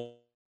more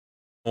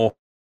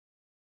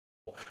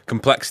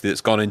complexity that's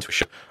gone into a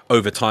show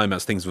over time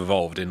as things have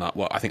evolved in like,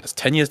 I think that's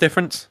 10 years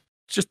difference.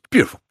 It's just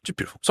beautiful.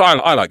 So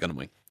I like Gundam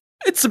Wing.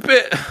 It's a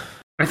bit...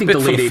 I think the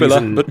late 80s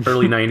and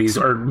early 90s,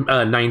 or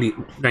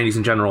 90s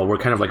in general, were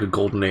kind of like a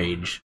golden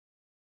age.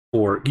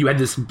 Or you had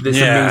this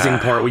amazing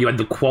part where you had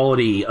the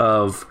quality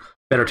of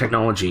better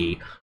technology,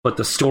 but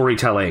the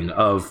storytelling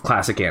of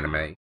classic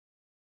anime.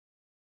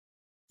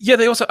 Yeah,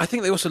 I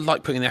think they also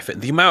like putting the effort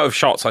in. The amount of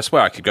shots, I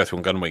swear I could go through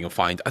on Gundam Wing and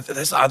find.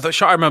 The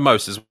shot I remember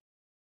most is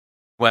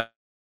when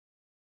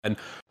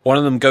one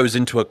of them goes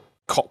into a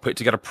cockpit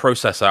to get a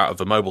processor out of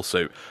the mobile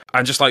suit,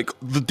 and just like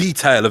the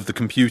detail of the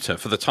computer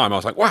for the time, I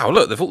was like, wow,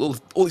 look, they've all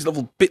these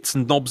little bits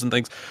and knobs and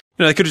things.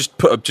 They could have just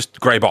put just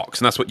grey box,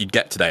 and that's what you'd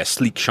get today, a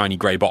sleek, shiny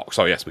grey box.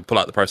 Oh yes, we pull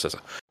out the processor,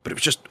 but it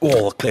was just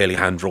all clearly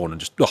hand drawn and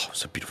just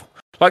so beautiful.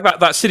 Like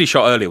that city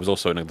shot earlier was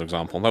also another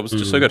example. That was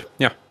just so good.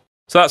 Yeah.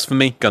 So that's for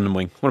me, Gundam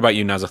Wing. What about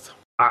you, Nazareth?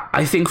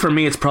 I think for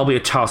me, it's probably a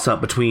toss up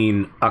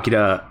between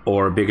Akira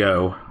or Big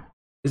O.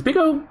 Is Big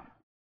O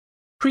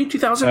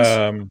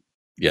pre-2000s?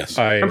 Yes,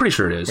 I'm pretty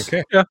sure it is.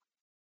 Okay.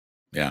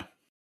 Yeah.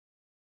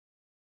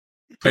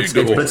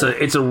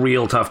 It's a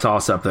real tough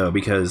toss up though,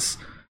 because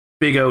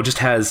Big O just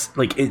has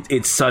like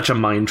it's such a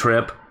mind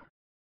trip,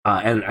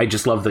 and I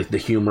just love the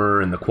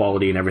humor and the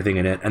quality and everything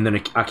in it. And then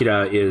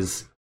Akira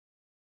is,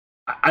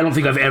 I don't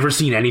think I've ever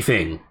seen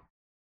anything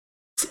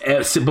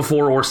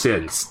before or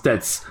since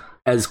that's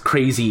as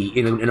crazy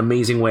in an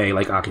amazing way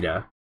like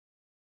Akira.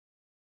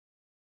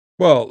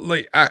 Well,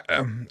 like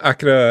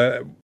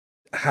Akira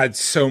had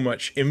so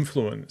much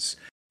influence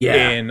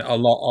in a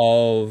lot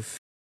of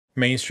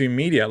mainstream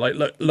media. Like,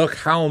 look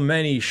how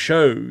many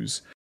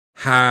shows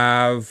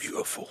have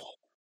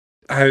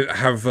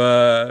have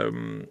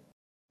done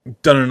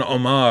an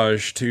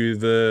homage to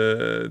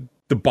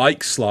the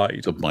bike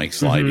slide. The bike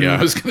slide, yeah.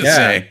 I was going to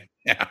say,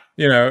 yeah.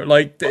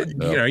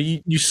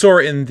 You saw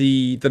it in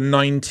the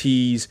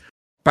 90s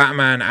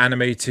Batman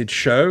animated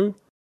show.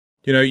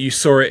 You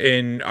saw it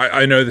in.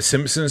 I know The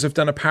Simpsons have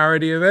done a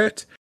parody of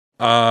it.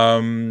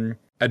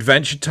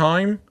 Adventure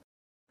Time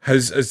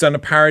has done a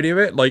parody of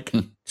it. Like,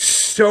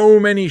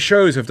 so many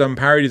shows have done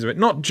parodies of it,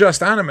 not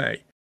just anime,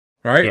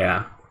 right?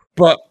 Yeah.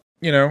 But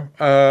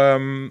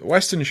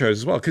Western shows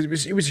as well,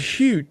 because it was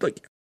huge.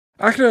 Like,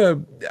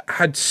 Akira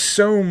had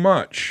so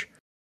much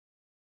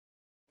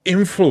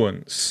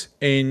influence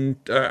in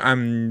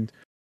and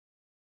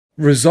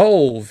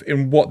resolve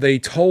in what they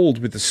told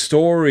with the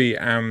story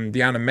and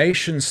the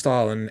animation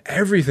style and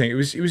everything. It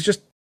was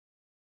just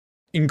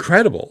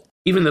incredible.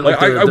 Even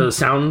the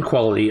sound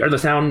quality, or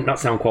not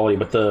sound quality,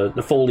 but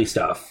the Foley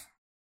stuff,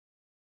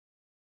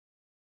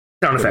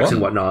 sound effects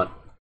and whatnot.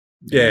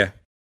 Yeah.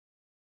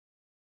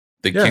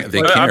 They cared.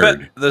 I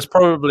bet there's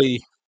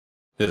probably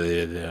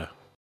But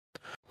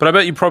I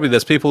bet you probably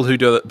there's people who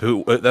do that.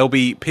 There'll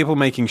be people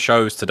making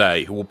shows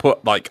today who will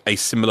put like a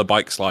similar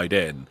bike slide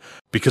in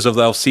because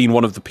they'll seen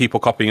one of the people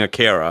copying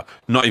Akira,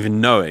 not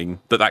even knowing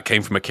that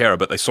came from Akira,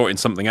 but they saw it in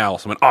something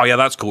else and went, "Oh yeah,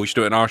 that's cool. We should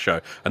do it in our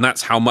show." And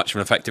that's how much of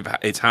an effect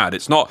it's had.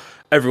 It's not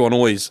everyone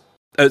always.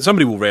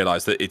 Somebody will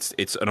realize that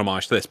it's an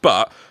homage to this,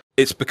 but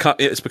it's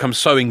become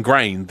so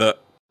ingrained that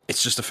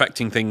it's just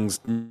affecting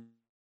things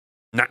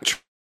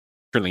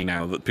naturally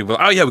now that people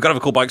are, oh yeah, we've got to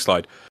have a cool bike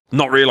slide,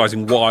 not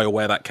realizing why or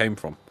where that came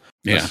from.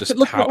 Yeah, that's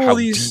just how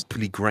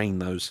deeply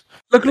grained those.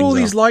 Look at all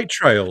these light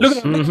trails. Look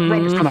at the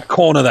rubbish on that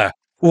corner there.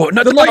 Look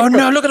at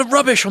the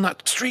rubbish on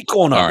that street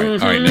corner. All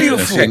right.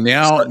 Beautiful.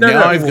 Now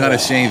I've got to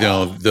say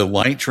though, the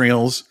light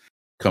trails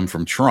come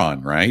from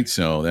Tron, right?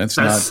 So that's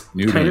not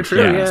new. Kind of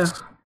true, yeah.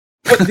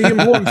 But the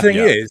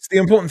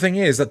important thing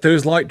is that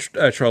those light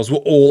trails were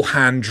all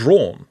hand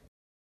drawn.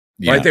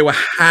 Yeah. Right? They were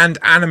hand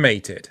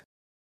animated.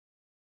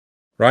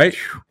 Right?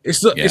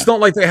 It's not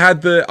like they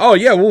had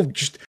we'll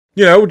just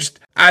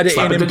add it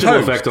in post.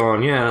 Effect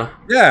on, yeah.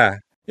 Yeah.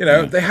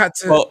 They had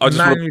to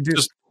manually do.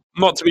 Just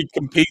not to be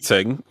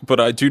competing,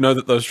 but I do know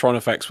that those Tron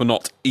effects were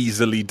not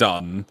easily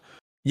done.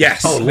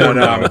 Yes. Oh, no.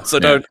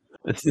 Don't.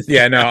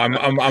 Yeah, no,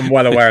 I'm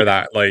well aware of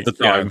that. Like the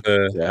time.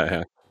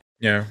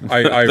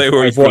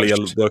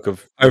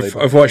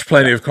 I've watched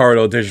plenty of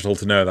Corridor Digital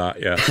to know that.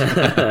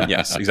 Yeah.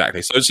 Yes,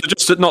 exactly. So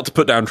just not to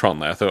put down Tron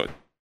there. I thought.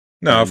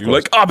 No, of course.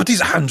 Like, but these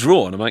are hand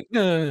drawn. I'm like,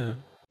 yeah.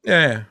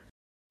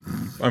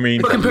 I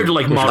mean, but compared to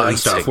like modern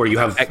stuff where you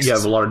have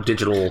a lot of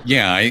digital.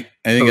 Yeah, I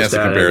think that's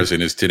the comparison.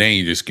 Is today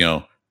you just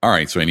go, all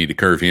right, so I need a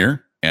curve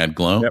here, add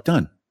glow,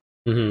 done.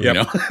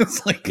 Mm-hmm.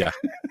 It's like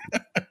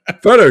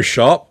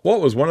Photoshop.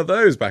 What was one of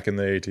those back in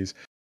the 80s?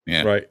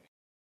 Yeah,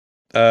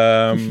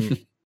 right.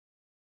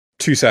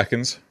 2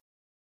 seconds.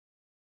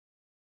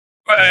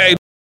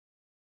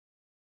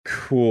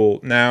 Cool.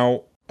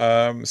 Now,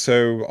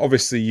 so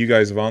obviously you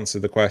guys have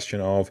answered the question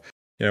of,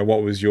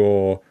 what was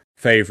your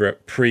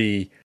favorite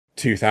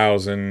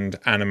pre-2000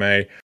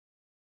 anime?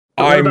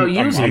 What about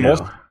you,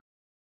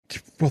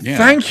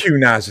 Thank you,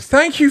 Naz.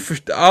 Thank you for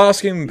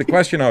asking the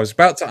question I was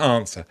about to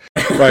answer.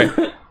 Right.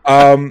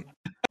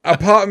 A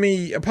part of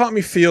me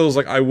feels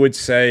like I would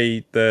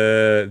say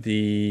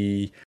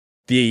the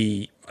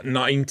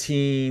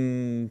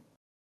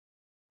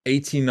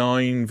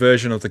 1989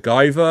 version of the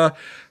Guyver.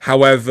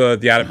 However,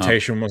 the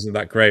adaptation wasn't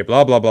that great.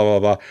 Blah blah blah blah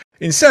blah.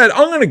 Instead,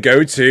 I'm going to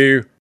go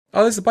to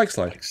there's the bike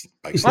slide.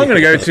 I'm going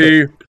to go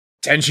to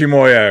Tenchi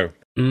Muyo.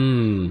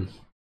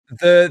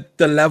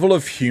 The level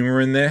of humor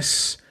in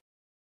this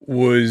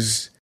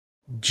was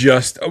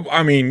just,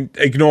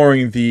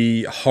 ignoring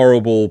the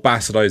horrible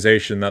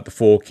bastardization that the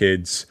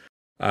 4Kids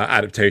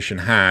adaptation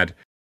had,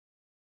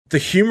 the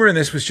humor in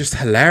this was just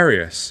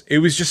hilarious. It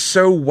was just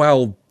so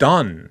well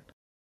done.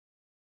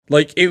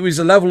 Like, it was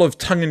a level of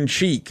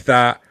tongue-in-cheek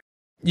that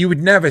you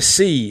would never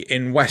see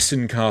in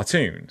Western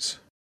cartoons.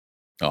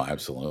 Oh,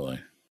 absolutely.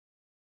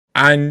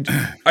 And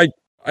I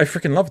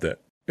freaking loved it.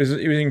 It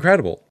was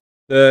incredible.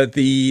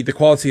 The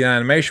quality of the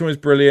animation was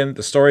brilliant.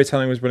 The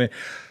storytelling was brilliant.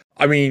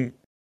 I mean,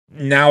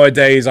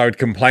 nowadays I would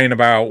complain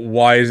about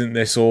why isn't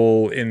this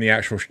all in the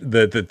actual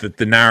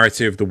the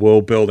narrative, the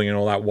world building, and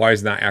all that. Why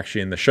isn't that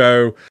actually in the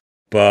show?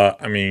 But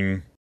I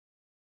mean,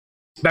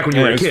 back when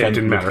you were a kid, it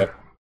didn't matter.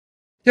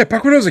 Yeah,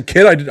 back when I was a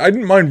kid, I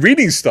didn't mind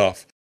reading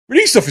stuff.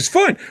 Reading stuff is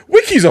fine.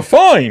 Wikis are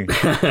fine,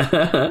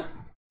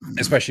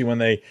 especially when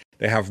they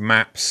have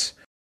maps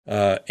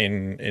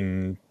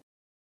in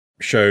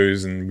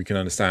shows and we can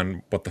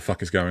understand what the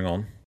fuck is going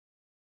on.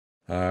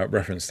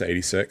 Reference to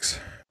 86.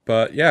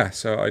 But yeah,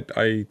 so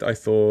I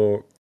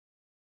thought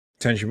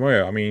Tenchi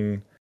Muyo,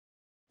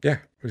 it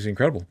was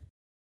incredible.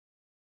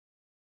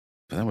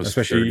 But that was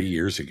especially 30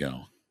 years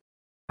ago.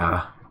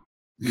 Oh,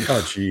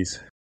 jeez.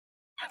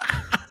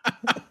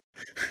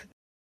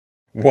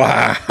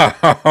 Wow.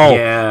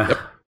 Yeah.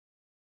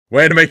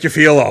 Way to make you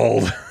feel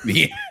old.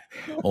 Yeah.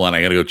 Hold on,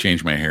 I gotta go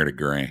change my hair to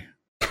gray.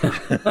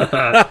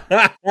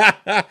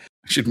 I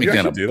should make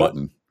that a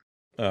button.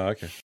 Oh,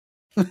 okay.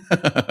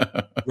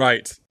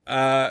 Right.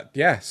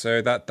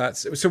 So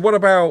that's so what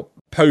about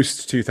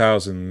post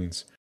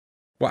 2000s?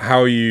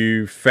 How are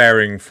you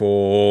faring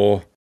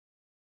for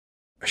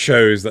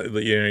shows that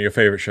your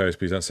favorite shows?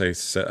 Please don't say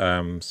Sword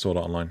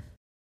Art Online.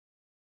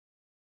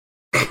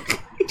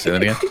 Say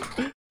that again.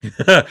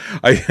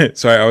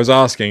 I was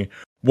asking,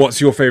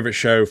 what's your favorite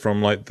show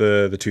from like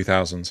the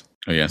 2000s?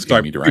 Oh yeah,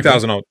 sorry, me directly.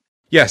 2000 old.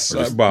 Yes.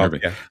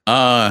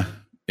 Yeah.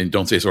 And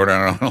don't say Sword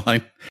Art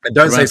Online. And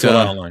don't say Sword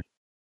Art Online.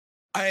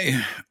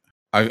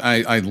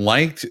 I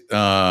liked.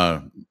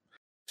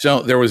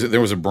 So there was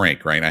a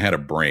break, right? I had a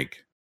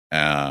break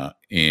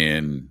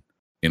in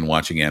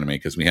watching anime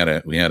because me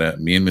and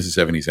Mrs.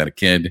 70s had a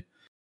kid,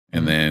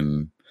 and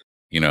then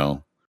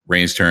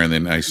raised her, and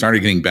then I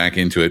started getting back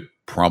into it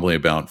probably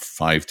about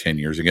 5-10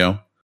 years ago.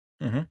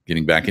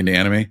 Getting back into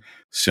anime,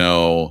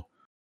 so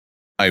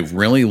I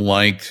really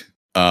liked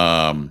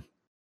My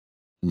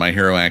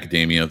Hero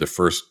Academia, the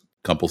first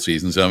couple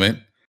seasons of it,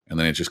 and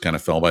then it just kind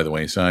of fell by the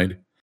wayside.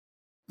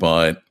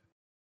 But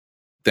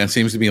that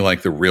seems to be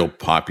like the real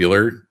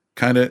popular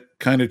kind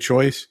of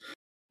choice.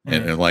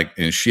 And like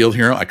in Shield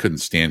Hero, I couldn't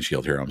stand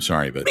Shield Hero. I'm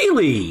sorry, but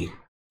Really?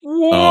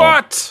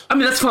 What? I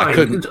mean, that's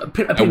fine.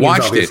 I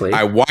watched it.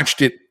 I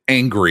watched it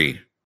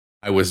angry.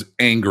 I was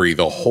angry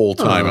the whole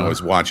time I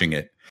was watching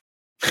it.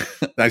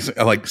 I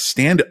like,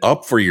 stand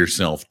up for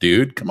yourself,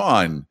 dude. Come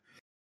on.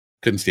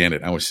 Couldn't stand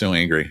it. I was so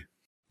angry.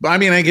 But I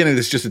mean, again,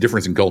 it's just a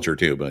difference in culture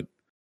too. But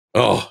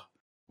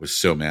was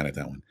so mad at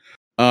that one.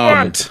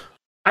 What?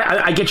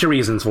 I get your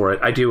reasons for it.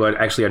 I do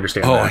actually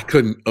understand. I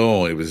couldn't.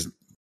 It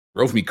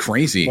drove me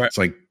crazy. Right. It's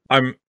like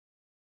I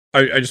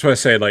just want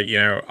to say, like,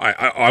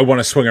 I want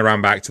to swing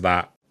around back to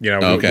that.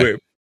 Okay.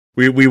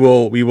 We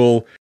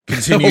will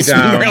continue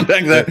down.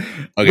 Okay.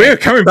 We're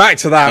coming back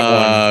to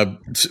that one.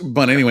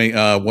 But anyway,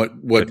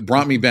 what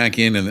brought me back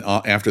in and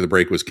after the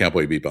break was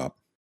Cowboy Bebop.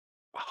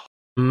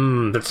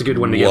 That's a good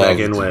one to get back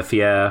in with.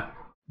 Yeah,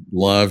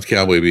 loved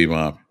Cowboy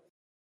Bebop.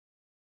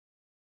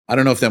 I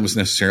don't know if that was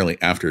necessarily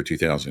after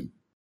 2000.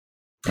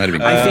 Might have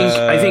been.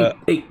 I think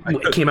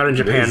it came out in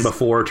Japan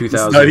before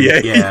 2000.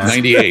 98. Yeah,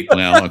 98.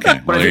 Well, okay.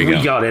 But I think we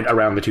we got it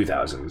around the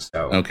 2000s.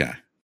 So. Okay.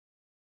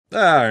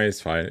 It's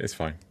fine. It's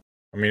fine.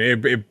 I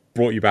mean, it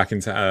brought you back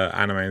into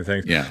anime and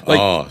things. Yeah.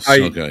 Like,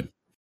 so good.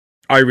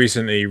 I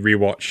recently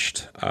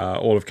rewatched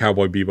all of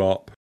Cowboy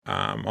Bebop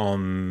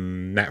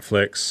on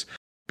Netflix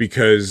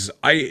because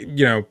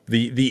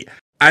the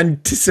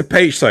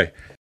anticipation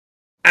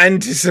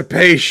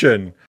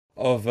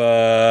of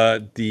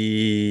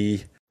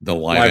the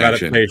live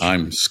action. Adaptation.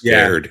 I'm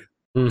scared.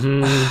 Yeah.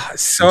 Mm-hmm.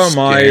 So am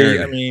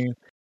I. I mean,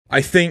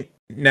 I think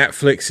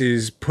Netflix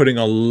is putting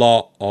a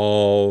lot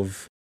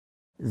of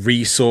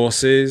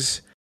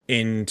resources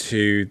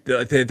into.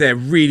 They're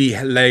really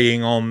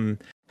laying on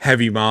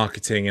heavy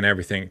marketing and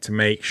everything to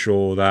make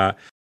sure that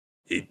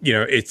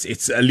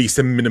it's at least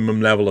a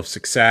minimum level of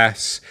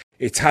success.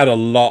 It's had a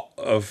lot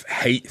of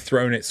hate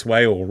thrown its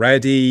way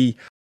already.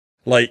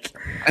 Like,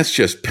 that's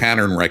just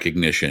pattern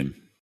recognition.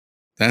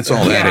 That's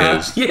all that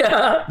is.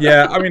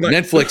 Yeah. I mean, like,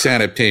 Netflix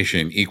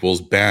adaptation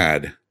equals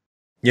bad.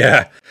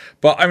 Yeah,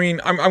 but I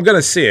mean, I'm going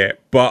to see it,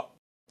 but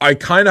I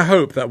kind of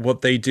hope that what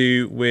they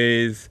do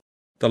with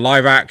the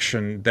live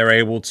action, they're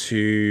able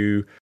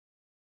to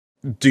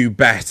do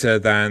better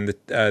than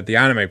the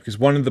anime. Because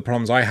one of the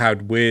problems I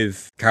had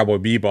with Cowboy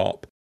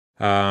Bebop,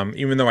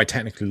 even though I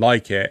technically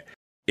like it,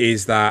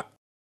 is that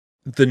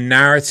the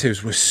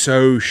narratives were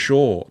so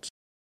short.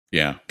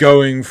 Yeah,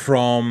 going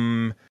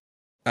from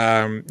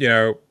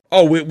we're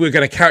going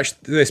to catch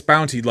this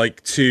bounty,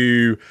 like,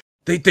 to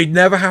they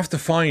never have to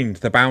find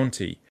the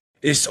bounty.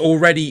 It's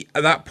already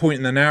at that point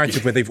in the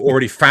narrative where they've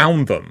already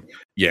found them.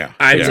 Yeah,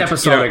 and, it's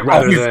episodic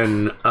rather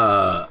than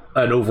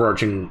an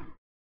overarching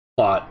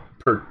plot.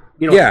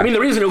 Yeah. I mean,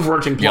 there is an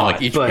overarching plot. Yeah,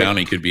 like each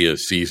bounty could be a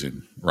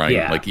season, right?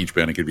 Yeah. Like each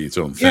bounty could be its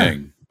own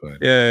thing. But.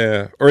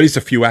 Yeah, or at least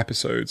a few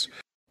episodes.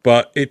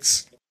 But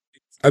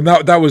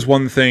that was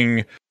one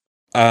thing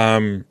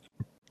I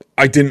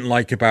didn't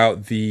like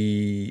about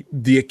the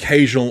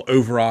occasional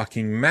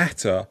overarching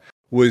meta,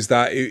 was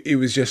that it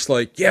was just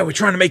like, yeah, we're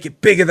trying to make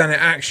it bigger than it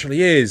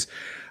actually is.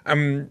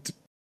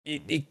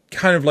 It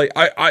kind of like,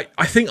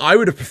 I think I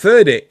would have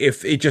preferred it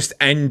if it just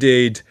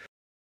ended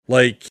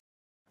like,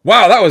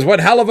 wow, that was one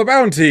hell of a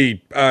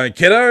bounty,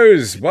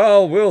 kiddos.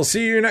 Well, we'll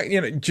see you next.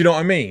 Do you know what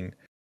I mean?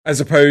 As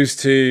opposed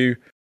to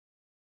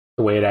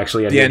the way it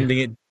actually ended. The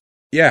ending,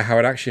 how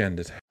it actually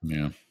ended.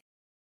 Yeah.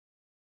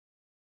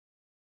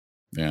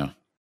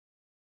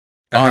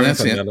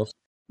 That's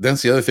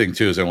the other thing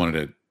too. Is I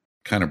wanted to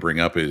kind of bring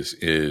up is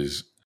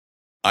if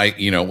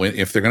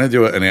they're going to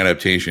do an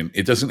adaptation,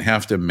 it doesn't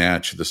have to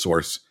match the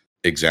source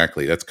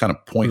exactly. That's kind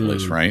of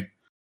pointless, right?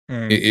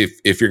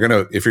 If you're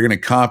gonna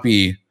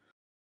copy,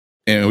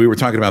 and we were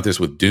talking about this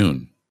with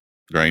Dune,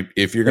 right?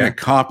 If you're going to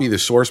copy the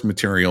source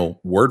material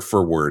word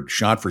for word,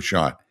 shot for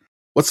shot,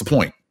 what's the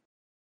point?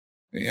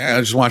 Yeah,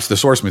 just watch the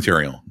source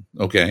material.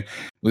 Okay,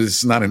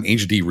 it's not an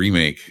HD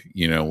remake,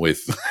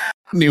 with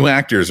new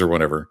actors or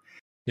whatever.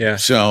 Yeah.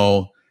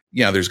 So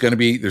there's going to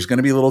be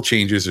little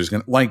changes. There's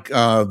going to, like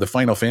the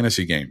Final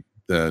Fantasy game,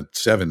 the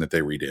 7 that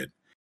they redid,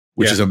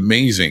 which is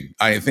amazing.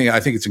 I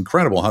think it's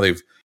incredible how they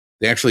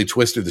actually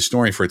twisted the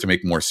story for it to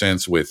make more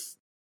sense with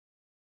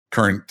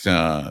current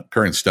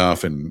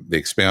stuff, and they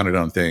expounded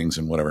on things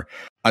and whatever.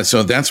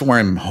 So that's where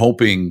I'm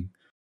hoping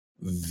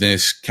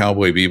this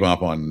Cowboy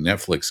Bebop on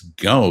Netflix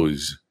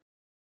goes,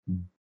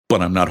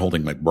 but I'm not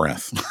holding my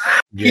breath.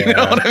 You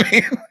know what I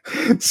mean?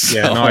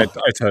 So, I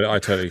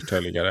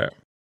totally get it.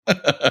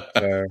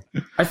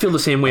 I feel the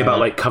same way about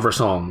like cover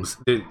songs.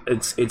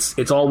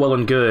 It's all well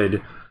and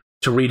good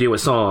to redo a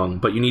song,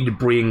 but you need to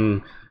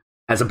bring,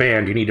 as a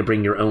band, you need to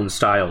bring your own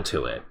style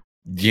to it.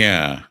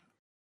 Yeah.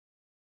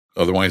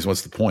 Otherwise,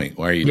 what's the point?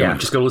 Why are you doing it?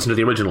 Just go listen to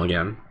the original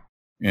again.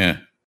 Yeah.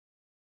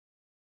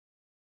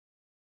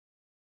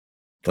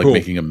 It's like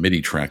making a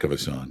MIDI track of a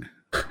song.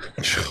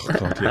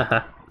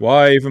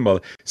 Why even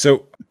bother?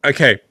 So,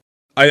 okay.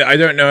 I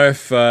don't know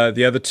if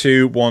the other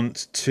two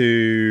want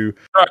to...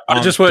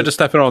 I just wanted to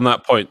step in on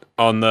that point,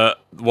 on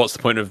what's the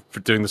point of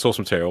doing the source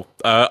material.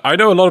 I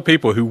know a lot of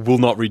people who will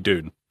not read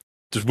Dune.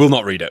 Just will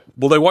not read it.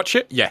 Will they watch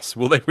it? Yes.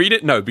 Will they read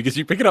it? No, because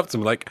you pick it up to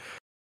them like...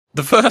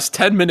 The first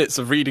 10 minutes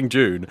of reading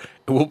Dune,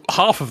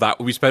 half of that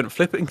will be spent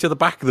flipping to the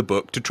back of the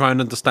book to try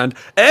and understand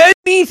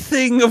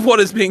anything of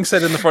what is being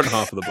said in the front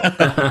half of the book.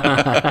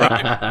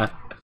 Right?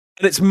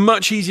 And it's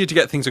much easier to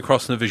get things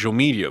across in a visual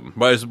medium.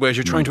 Whereas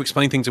you're trying to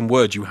explain things in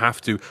words, you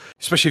have to,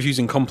 especially if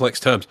using complex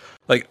terms.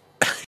 Like,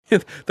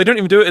 they don't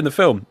even do it in the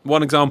film.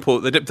 One example,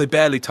 they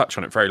barely touch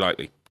on it very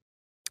lightly.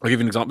 I'll give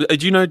you an example.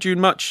 Do you know Dune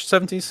much,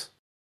 70s?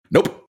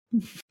 Nope.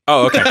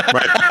 Oh, okay,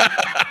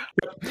 right.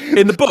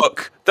 In the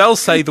book, they'll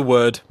say the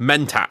word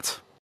mentat.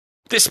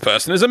 This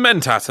person is a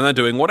mentat, and they're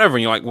doing whatever.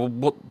 And you're like, well,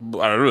 what?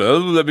 I don't know.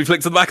 Let me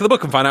flick to the back of the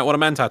book and find out what a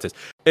mentat is.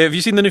 Have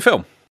you seen the new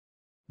film?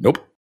 Nope.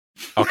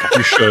 Okay,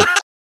 you should.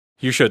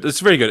 You should. It's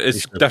very good.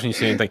 It's definitely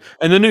seen anything.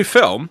 In the new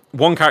film,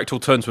 one character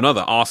will turn to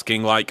another,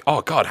 asking, like,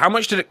 "Oh God, how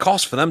much did it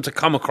cost for them to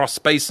come across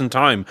space and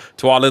time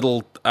to our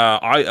little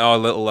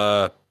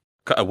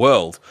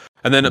world?"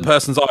 And then a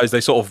person's eyes, they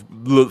sort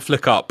of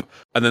flick up,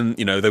 and then,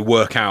 you know, they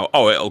work out,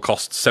 oh, it'll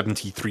cost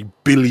 73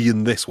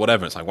 billion this,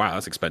 whatever. It's like, wow,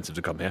 that's expensive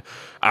to come here.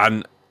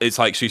 And it's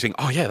like, so you think,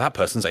 oh, yeah, that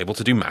person's able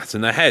to do maths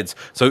in their heads.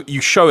 So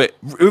you show it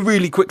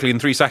really quickly in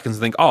 3 seconds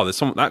and think, oh,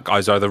 that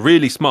guy's either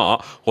really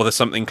smart or there's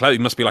something clever. He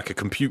must be like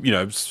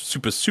a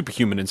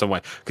superhuman in some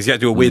way, because he had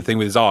to do a weird thing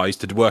with his eyes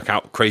to work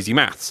out crazy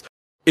maths.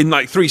 In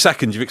like 3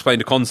 seconds, you've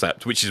explained a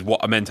concept, which is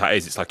what a mentat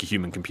is. It's like a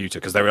human computer,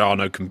 because there are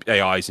no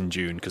AIs in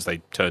Dune because they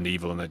turned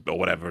evil or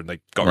whatever, and they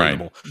got rid of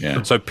them all.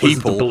 Yeah. So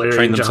people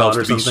train themselves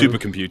to be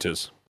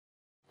supercomputers.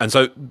 And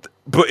so,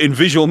 but in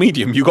visual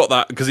medium, you got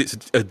that because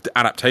it's an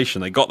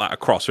adaptation. They got that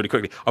across really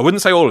quickly. I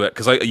wouldn't say all of it,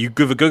 because you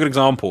give a good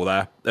example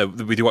there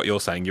with what you're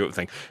saying. Your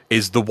thing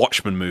is the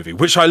Watchmen movie,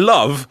 which I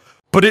love,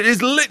 but it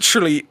is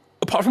literally,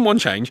 apart from one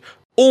change,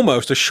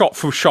 almost a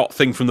shot-for-shot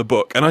thing from the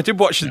book. And I did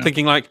watch it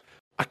thinking like,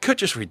 I could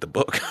just read the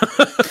book.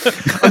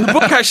 And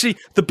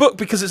the book,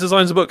 because it's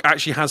designed as a book,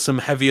 actually has some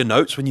heavier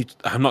notes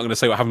I'm not going to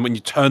say what happened, when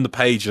you turn the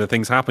page and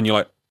things happen, you're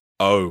like,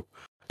 oh.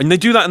 And they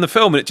do that in the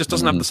film, and it just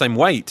doesn't have the same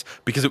weight,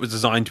 because it was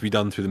designed to be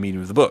done through the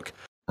medium of the book.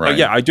 Right. But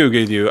yeah, I do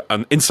agree with you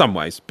in some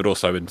ways, but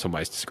also in some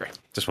ways disagree.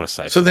 Just want to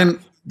say. So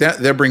then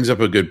that brings up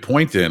a good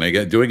point then.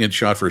 Doing it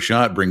shot for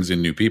shot brings in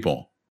new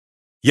people.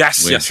 Yes.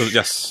 So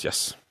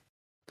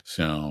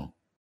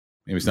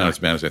maybe it's not as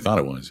bad as I thought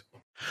it was.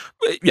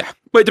 Yeah,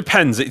 well, it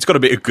depends. It's got to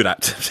be a good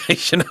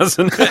adaptation,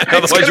 hasn't it?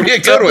 Otherwise, it's got to be a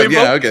good one.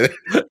 Yeah, okay.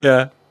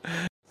 Yeah.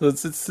 So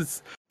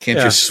it's can't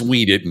just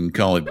sweet it and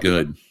call it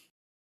good.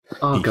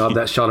 Oh God,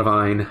 that shot of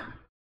Ein.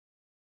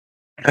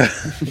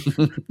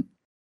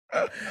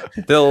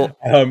 Still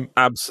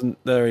absent.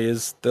 There he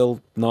is. Still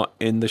not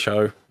in the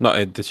show. Not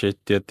in the shit.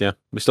 Yeah.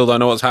 We still don't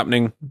know what's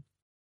happening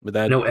with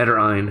Ed. No Ed or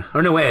Ein.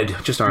 Or no Ed,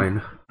 just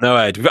Ein. No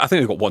Ed. I think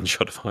we've got one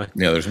shot of Ein.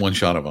 Yeah, there's one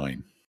shot of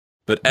Ein.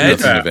 But Ed,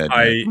 Nothing of Ed.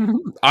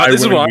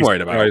 This is what I'm worried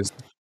about.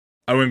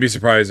 I wouldn't be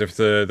surprised if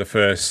the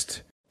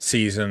first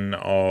season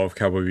of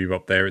Cowboy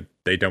Bebop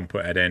they don't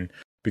put Ed in,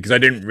 because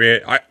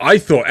I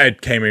thought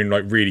Ed came in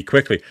like really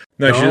quickly.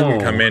 No, she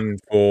doesn't come in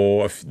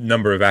for a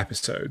number of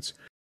episodes.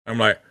 I'm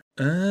like,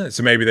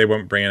 so maybe they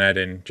won't bring an Ed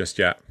in just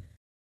yet.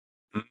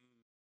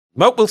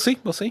 Well, we'll see.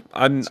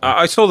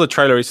 I saw the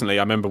trailer recently.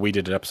 I remember we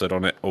did an episode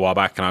on it a while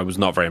back, and I was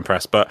not very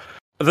impressed. But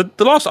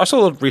I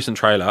saw the recent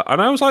trailer,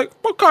 and I was like,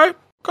 okay,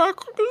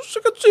 see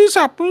this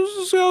happen,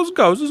 see how it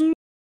goes.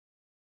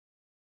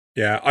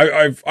 Yeah,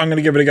 I'm going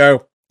to give it a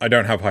go. I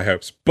don't have high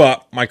hopes,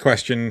 but my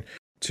question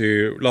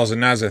to Loz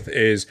and Nazeth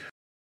is: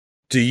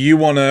 do you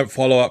want to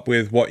follow up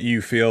with what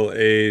you feel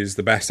is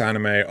the best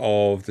anime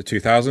of the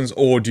 2000s,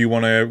 or do you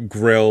want to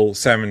grill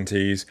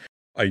 70s?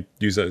 I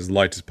use that as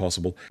light as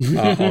possible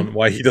on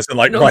why he doesn't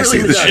like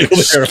Rising the Shield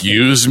Hero.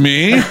 Excuse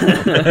me?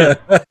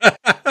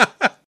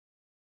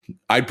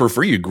 I'd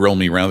prefer you grill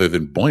me rather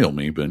than boil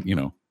me, but you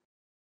know.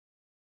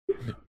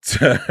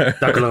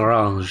 Duck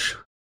orange.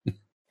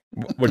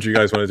 What do you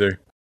guys want to do?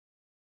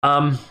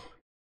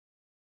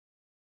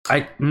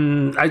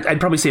 I'd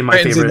probably say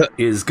my favorite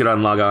is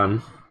Gurren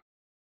Lagann.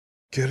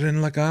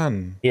 Gurren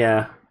Lagann.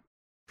 Yeah.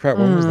 Crap,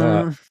 when was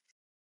that?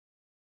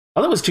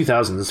 Oh, that was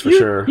 2000s for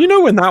sure. You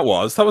know when that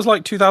was? That was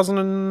like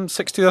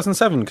 2006,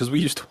 2007, because we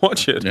used to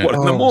watch it in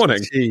the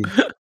morning.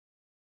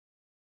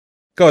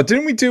 God,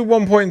 didn't we do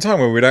one point in time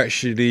where we'd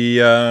actually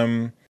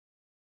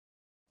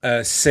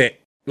sit?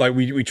 Like,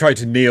 we tried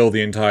to kneel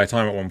the entire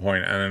time at one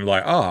point, and then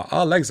like,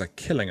 our legs are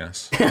killing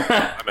us.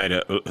 I made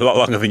it a lot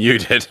longer than you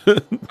did.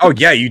 Oh,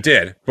 yeah, you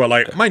did. But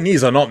like, my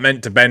knees are not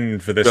meant to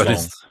bend for this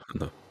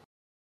long.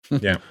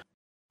 Yeah.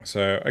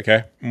 So,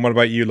 okay. And what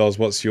about you, Loz?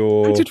 What's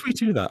your... How did we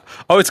do that?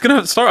 Oh, it's going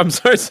to... Sorry, I'm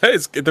sorry to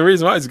say. The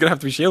reason why is going to have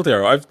to be Shield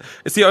Hero.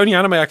 It's the only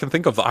anime I can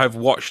think of that I've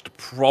watched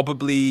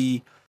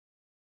probably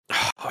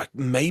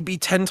maybe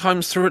 10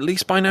 times through at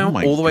least by now,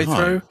 all the way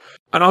through.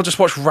 And I'll just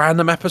watch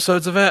random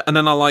episodes of it, and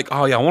then I'll like,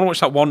 oh yeah, I want to watch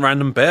that one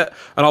random bit,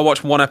 and I'll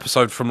watch one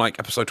episode from like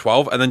episode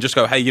 12, and then just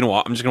go, hey, you know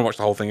what? I'm just going to watch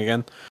the whole thing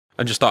again.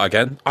 And just start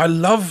again. I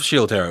love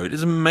Shield Hero. It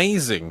is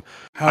amazing.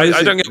 How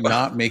does it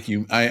not make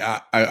you...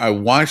 I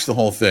watched the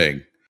whole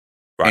thing.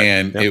 Right.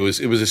 And it was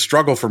a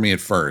struggle for me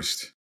at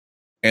first.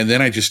 And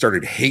then I just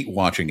started hate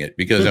watching it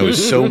because I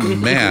was so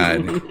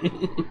mad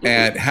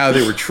at how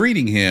they were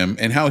treating him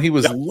and how he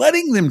was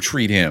letting them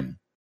treat him.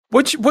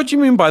 What do you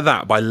mean by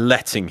that? By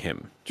letting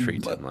him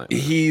treat him like that?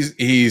 He's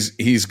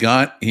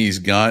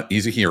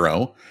a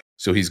hero.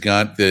 So he's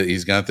got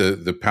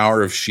the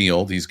power of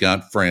shield. He's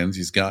got friends.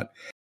 He's got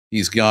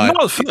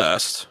not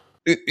first.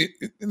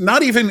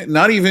 Not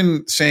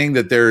even saying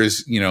that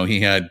there's,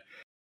 he had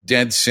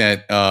dead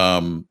set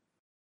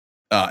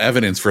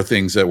evidence for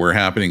things that were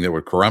happening that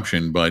were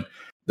corruption, but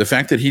the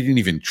fact that he didn't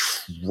even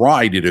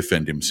try to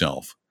defend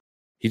himself,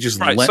 he just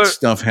let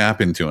stuff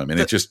happen to him, and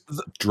it just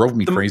drove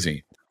me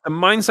crazy. The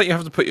mindset you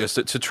have to put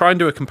yourself to try and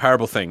do a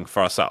comparable thing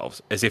for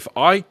ourselves is if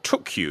I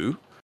took you,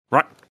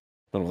 right? I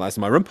don't know why that's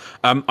in my room.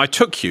 I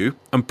took you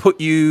and put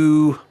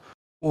you,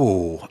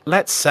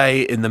 let's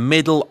say in the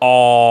middle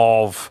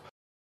of,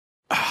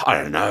 I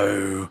don't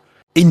know,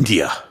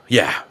 India.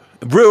 Yeah.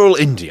 Rural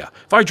India.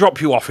 If I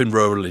drop you off in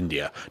rural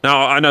India.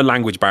 Now, I know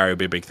language barrier would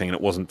be a big thing, and it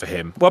wasn't for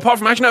him. Well, apart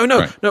from, actually,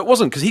 no, it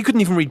wasn't, because he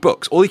couldn't even read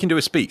books. All he can do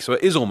is speak, so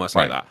it is almost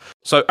like that.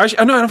 So,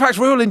 actually, no, in fact,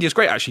 rural India is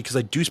great, actually, because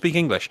they do speak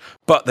English,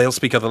 but they'll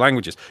speak other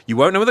languages. You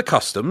won't know the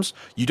customs.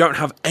 You don't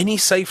have any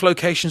safe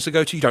locations to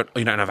go to. You don't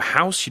have a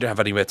house. You don't have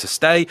anywhere to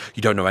stay.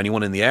 You don't know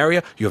anyone in the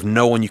area. You have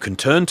no one you can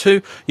turn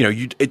to.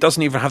 It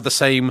doesn't even have the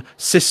same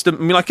system. I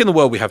mean, like in the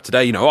world we have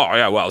today,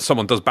 if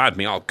someone does bad to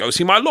me, I'll go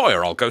see my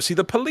lawyer. I'll go see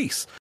the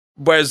police.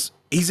 Whereas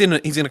he's in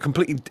a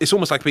completely... It's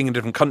almost like being in a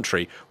different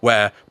country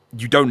where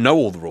you don't know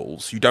all the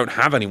rules, you don't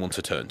have anyone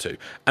to turn to.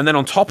 And then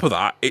on top of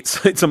that,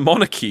 it's a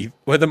monarchy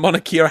where the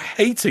monarchy are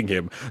hating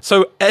him.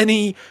 So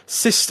any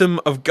system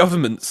of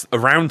governments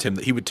around him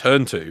that he would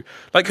turn to,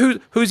 like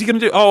who's he going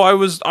to do?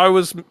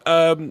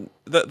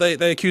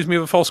 They accused me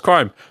of a false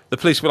crime. The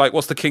police were like,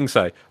 what's the king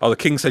say? Oh, the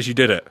king says you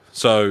did it.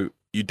 So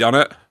you done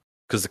it?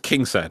 Because the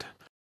king said.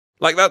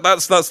 Like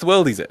that's the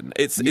world he's in.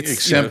 It's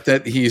except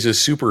that he's a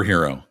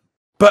superhero.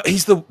 But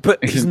he's not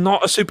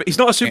a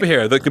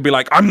superhero that could be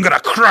like, I'm gonna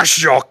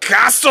crush your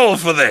castle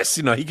for this.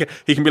 He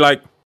can be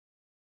like,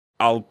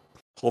 I'll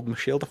hold my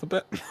shield up a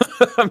bit.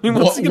 I mean,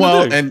 what's he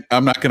gonna do? And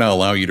I'm not gonna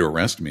allow you to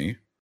arrest me.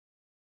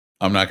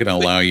 I'm not gonna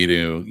allow you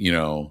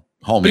to,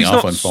 haul me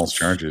off on false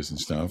charges and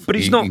stuff. But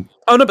he's not.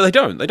 Oh no, but they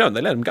don't. They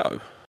let him go.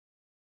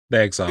 They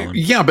exile him.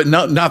 Yeah, but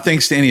not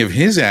thanks to any of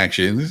his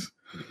actions.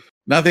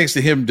 Not thanks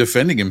to him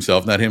defending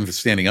himself. Not him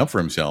standing up for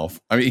himself.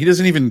 I mean, he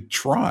doesn't even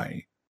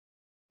try.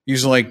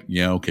 He's like,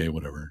 yeah, okay,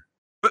 whatever.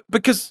 But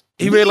because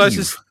he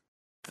realizes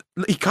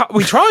he can't.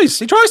 He tries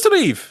to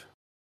leave.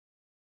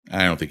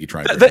 I don't think he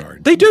tried very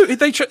hard. They do.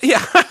 They do.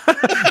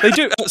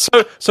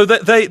 So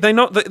they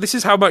not. This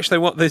is how much they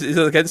want. This is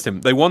against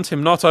him. They want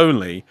him not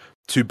only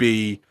to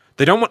be.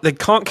 They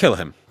can't kill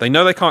him. They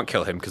know they can't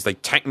kill him because they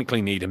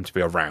technically need him to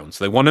be around.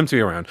 So they want him to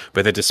be around,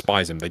 but they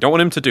despise him. They don't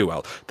want him to do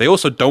well. They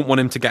also don't want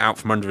him to get out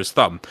from under his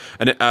thumb.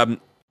 And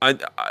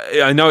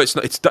I know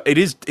it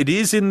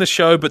is in the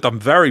show, but done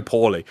very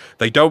poorly.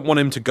 They don't want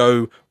him to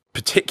go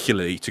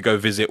particularly to go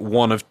visit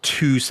one of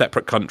two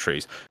separate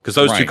countries because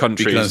those two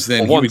countries. Because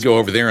then he would go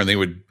over there and they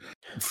would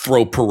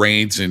throw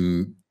parades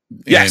and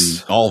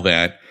all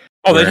that.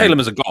 Oh, they'd hail him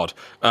as a god.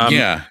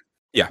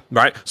 Yeah,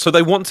 right. So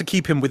they want to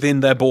keep him within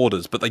their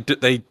borders, but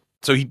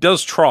so he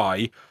does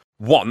try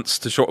once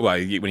to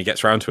when he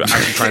gets around to it,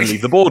 actually try and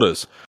leave the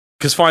borders.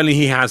 Because finally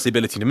he has the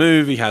ability to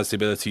move, he has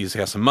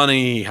some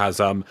money,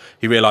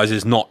 he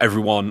realizes not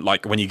everyone,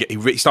 like when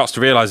he starts to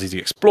realize as he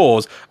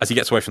explores, as he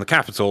gets away from the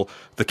capital,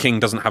 the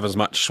king doesn't have as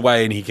much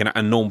sway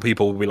and normal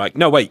people will be like,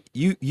 no, wait,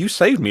 you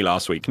saved me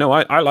last week. No,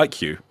 I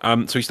like you.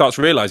 So he starts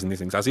realizing these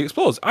things as he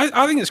explores.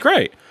 I think it's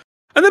great.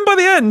 And then by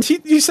the end,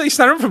 he's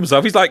standing up for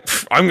himself. He's like,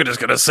 I'm just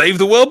going to save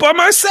the world by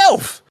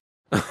myself.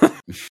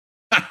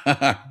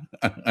 I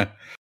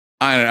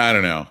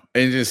don't know.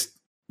 It just...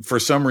 For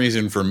some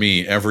reason, for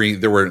me,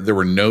 there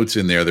were notes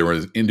in there. There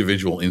were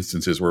individual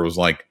instances where it was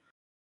like,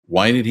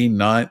 why did he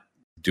not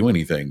do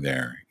anything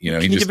there?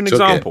 Can you give an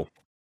example?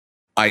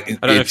 I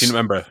don't know if you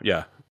remember.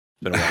 Yeah,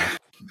 been a while.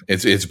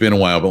 It's been a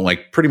while, but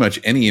like pretty much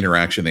any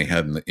interaction they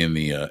had in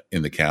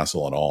the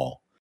castle at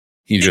all,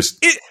 he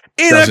just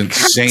doesn't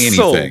say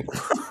anything.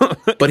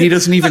 But he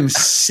doesn't even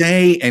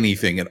say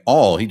anything at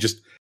all. He just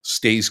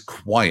stays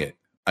quiet.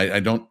 I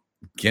don't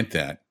get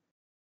that.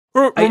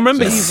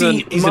 Remember,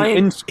 he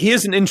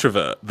is an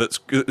introvert that's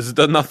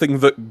done nothing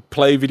but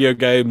play video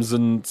games,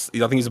 and I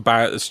think he's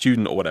a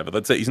student or whatever.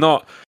 That's it.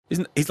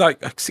 He's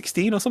like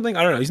 16 or something.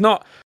 I don't know. He's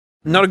not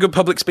a good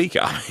public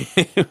speaker.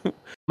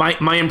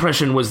 My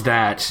impression was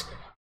that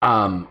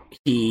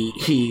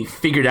he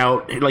figured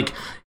out, like,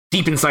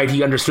 deep inside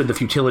he understood the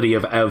futility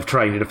of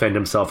trying to defend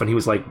himself, and he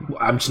was like,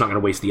 I'm just not going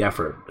to waste the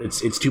effort.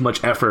 It's too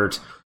much effort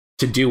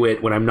to do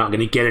it when I'm not going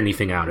to get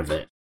anything out of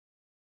it.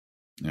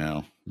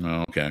 No,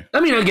 okay. I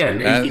mean, again,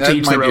 that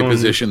might be a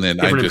position that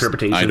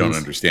I don't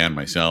understand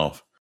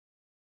myself.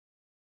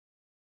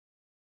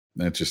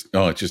 It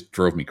just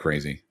drove me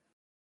crazy.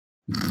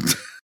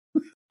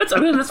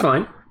 That's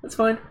fine. That's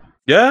fine.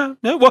 Yeah.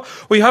 Well,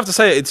 you have to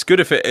say it's good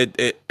if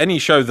it any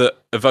show that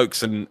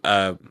evokes an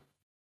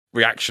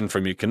reaction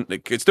from you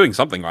it's doing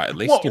something right, at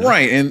least. Well,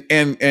 right,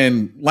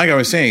 and like I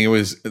was saying, it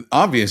was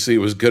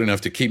good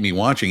enough to keep me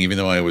watching, even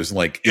though I was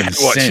like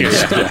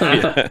incensed.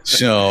 Yeah.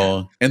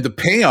 So, and the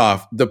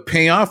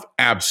payoff,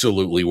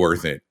 absolutely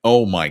worth it.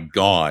 Oh my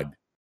god,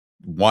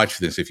 watch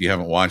this if you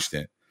haven't watched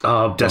it.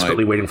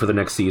 Desperately waiting for the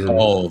next season.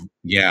 Oh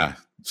yeah,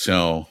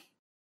 so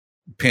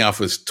payoff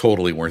was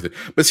totally worth it.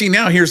 But see,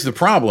 now here's the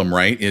problem,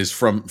 right? Is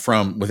from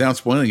without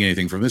spoiling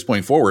anything, from this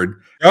point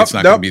forward, it's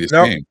not going to be the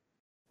same.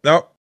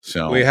 Nope.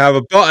 So we have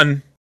a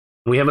button.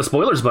 We have a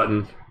spoilers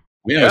button.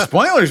 We have a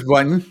spoilers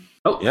button.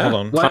 Oh, yeah.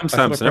 Hold on.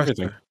 Timestamps and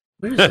everything.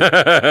 Where is it?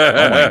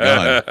 Oh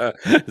my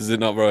god. Is it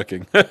not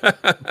working?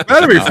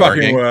 Better be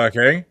fucking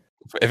working.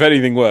 If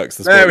anything works,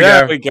 There we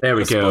go. There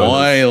we go.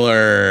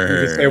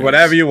 Spoiler. You can say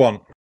whatever you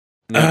want.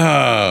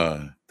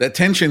 That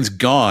tension's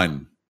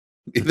gone.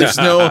 There's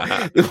no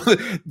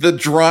the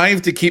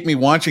drive to keep me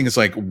watching. Is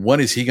like, what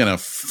is he gonna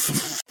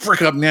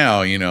frick up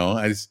now? You know,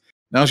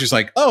 now it's just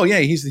like, oh yeah,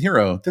 he's the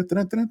hero. Da,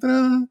 da, da, da,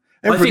 da.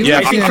 I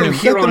think from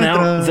here on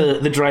out,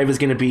 the drive is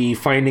going to be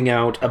finding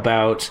out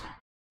about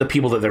the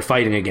people that they're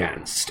fighting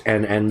against,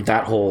 and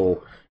that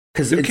whole.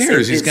 Who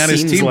cares? He's got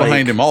his team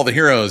behind him. All the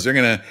heroes. They're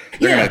gonna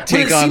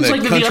take on the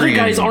country. The other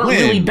guys aren't win.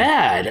 really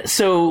bad,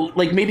 so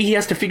like maybe he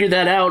has to figure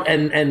that out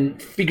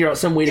and figure out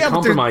some way to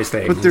compromise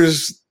things. But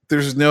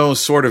there's no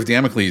sort of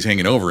Damocles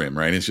hanging over him,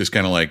 right? It's just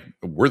kind of like,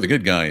 we're the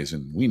good guys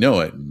and we know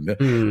it.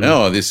 And,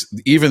 no, this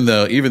even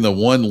the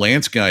one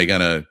Lance guy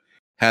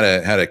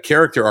had a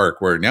character arc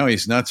where now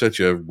he's not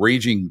such a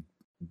raging.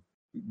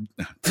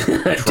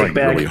 Trying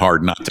really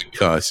hard not to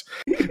cuss.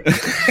 Raging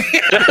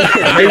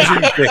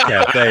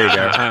dickhead. There you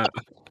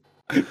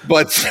go.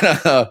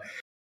 But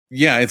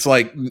yeah, it's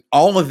like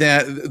all of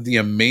that, the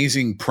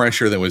amazing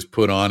pressure that was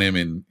put on him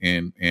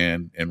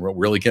and what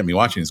really kept me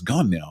watching is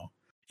gone now.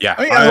 Yeah,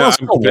 I mean, I'll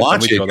still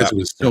watch it because it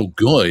was so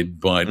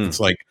good, but it's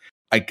like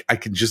I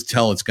can just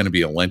tell it's going to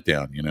be a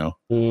letdown. You know,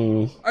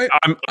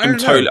 I'm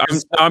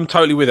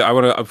totally with it. I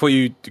want to before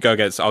you go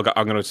against. I'm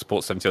going to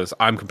support 70 on this.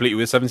 I'm completely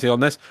with 70 on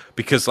this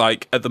because,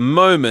 like, at the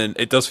moment,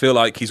 it does feel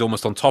like he's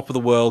almost on top of the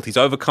world. He's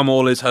overcome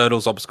all his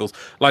hurdles, obstacles.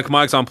 Like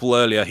my example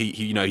earlier,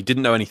 he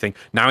didn't know anything.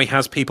 Now he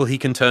has people he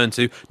can turn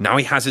to. Now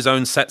he has his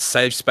own set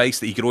safe space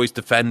that he could always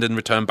defend and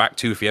return back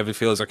to if he ever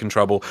feels like in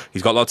trouble.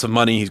 He's got lots of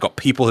money. He's got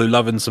people who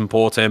love and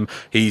support him.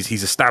 He's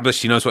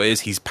established. He knows what it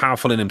is. He's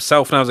powerful in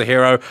himself now as a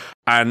hero.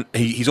 And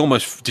he's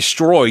almost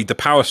destroyed the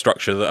power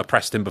structure that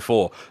oppressed him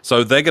before.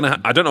 So they're going to...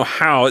 I don't know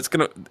how it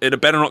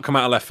better not come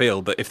out of left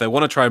field, but if they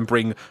want to try and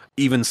bring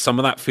even some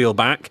of that feel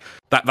back,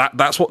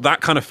 that's what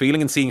that kind of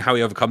feeling and seeing how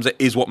he overcomes it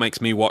is what makes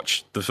me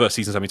watch the first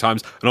season so many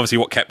times. And obviously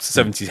what kept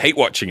 70s hate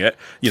watching it.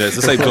 You know, it's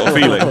the same sort of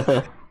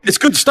feeling. It's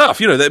good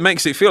stuff, you know, that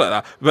makes it feel like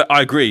that. But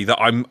I agree that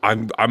I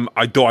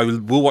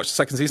will watch the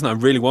second season. I'm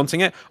really wanting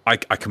it. I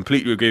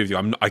completely agree with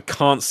you. I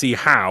can't see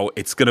how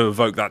it's going to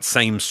evoke that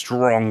same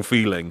strong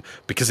feeling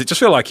because it just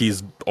feels like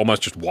he's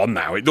almost just won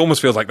now. It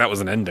almost feels like that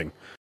was an ending.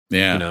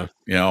 Yeah, you know?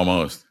 Yeah,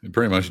 almost. It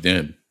pretty much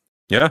did.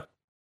 Yeah.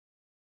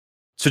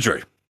 So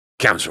Drew,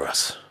 counter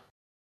us.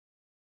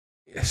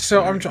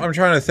 So I'm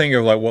trying to think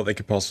of like what they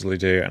could possibly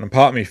do, and a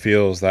part of me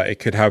feels that it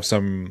could have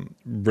some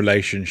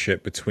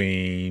relationship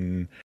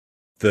between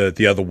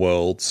the other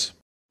worlds,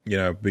 you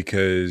know,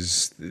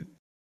 because,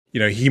 you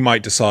know, he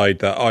might decide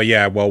that, oh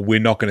yeah, well, we're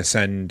not going to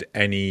send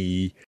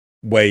any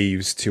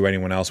waves to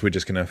anyone else. We're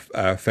just going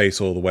to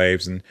face all the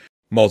waves, and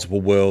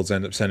multiple worlds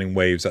end up sending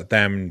waves at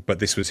them. But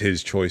this was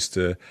his choice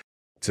to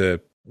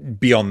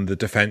be on the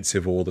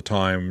defensive all the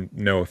time,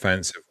 no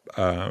offensive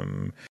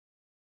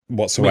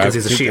whatsoever. Because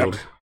he's a shield.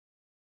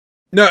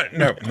 No,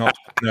 not no,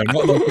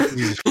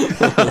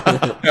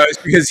 it's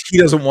because he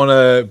doesn't want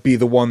to be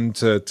the one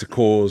to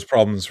cause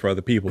problems for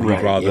other people. He'd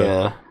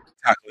rather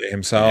tackle it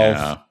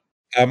himself.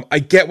 Yeah. I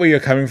get where you're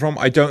coming from.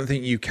 I don't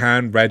think you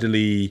can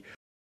readily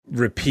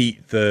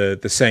repeat the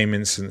same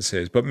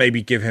instances, but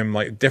maybe give him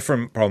like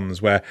different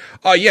problems where,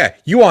 oh yeah,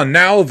 you are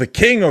now the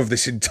king of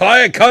this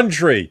entire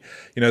country.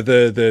 You know,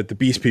 the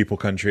Beast People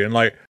country, and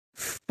like,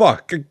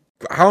 fuck,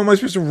 how am I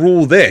supposed to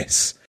rule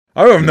this?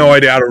 I have no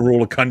idea how to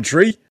rule a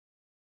country.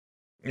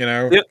 You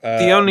know,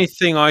 the only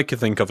thing I could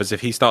think of is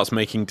if he starts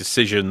making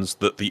decisions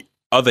that the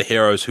other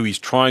heroes who he's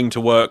trying to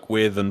work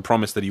with and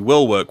promise that he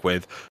will work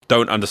with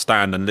don't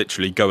understand and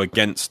literally go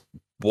against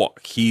what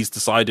he's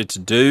decided to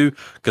do,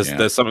 because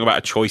there's something about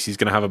a choice he's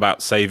going to have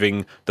about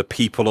saving the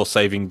people or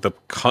saving the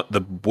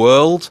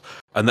world,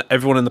 and that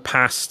everyone in the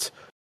past.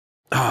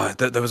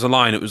 There was a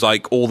line. It was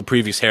like all the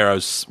previous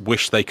heroes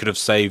wish they could have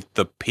saved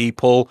the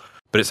people,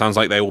 but it sounds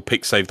like they all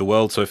pick save the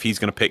world. So if he's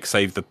going to pick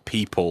save the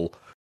people,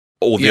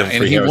 all the other and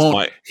three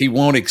heroes he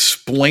won't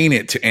explain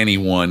it to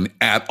anyone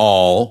at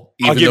all,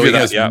 even though he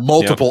has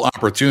multiple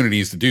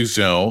opportunities to do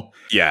so.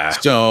 Yeah.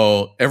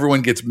 So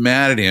everyone gets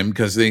mad at him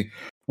because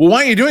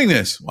why are you doing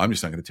this? Well, I'm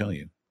just not going to tell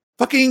you.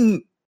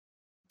 Fucking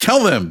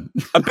tell them.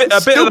 A bit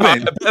of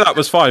that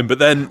was fine, but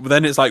then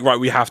it's like, right,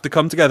 we have to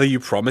come together. You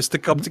promised to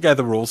come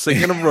together. We're all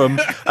sitting in a room,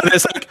 and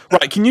it's like,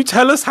 right, can you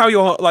tell us how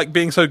you're like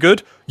being so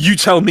good? You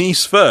tell me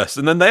first,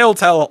 and then they'll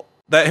tell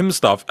him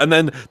stuff, and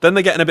then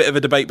they get in a bit of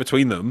a debate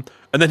between them,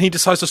 and then he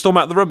decides to storm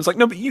out the room. It's like,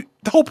 no, but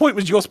the whole point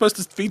was you're supposed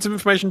to feed some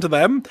information to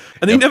them,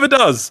 and he never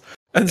does.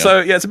 And so,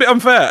 it's a bit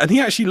unfair, and he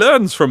actually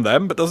learns from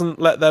them, but doesn't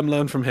let them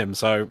learn from him.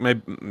 So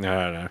maybe I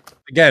don't know.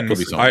 Again,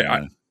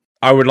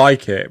 I would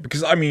like it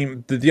because I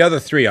mean the other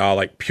three are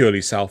like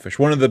purely selfish.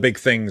 One of the big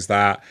things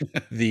that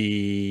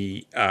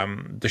the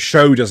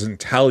show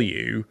doesn't tell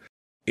you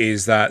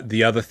is that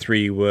the other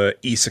three were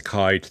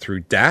isekai'd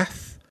through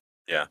death.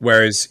 Yeah.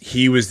 Whereas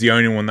he was the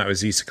only one that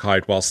was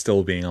isekai'd while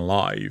still being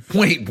alive.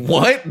 Wait,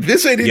 what?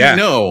 This I didn't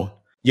know.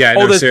 Yeah,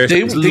 no,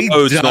 seriously.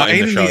 They died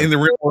in the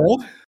real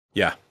world?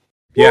 Yeah.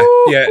 Yeah.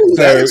 Woo! Yeah.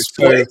 So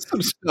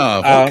some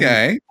stuff.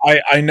 Okay.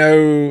 I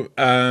know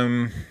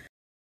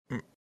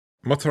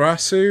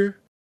Motarasu,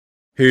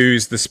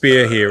 who's the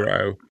spear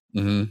hero.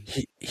 Mm-hmm.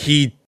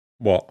 He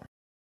what?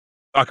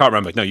 I can't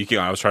remember. No, you keep.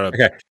 I was trying to.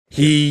 Okay,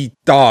 he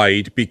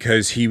died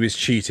because he was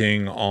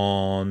cheating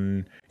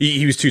on.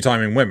 He was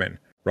two-timing women,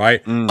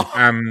 right? One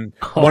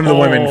of the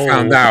women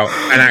found out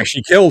and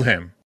actually killed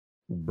him.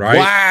 Right?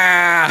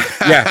 Wow.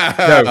 Yeah.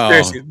 No,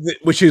 seriously,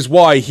 which is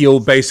why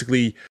he'll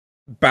basically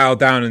bow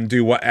down and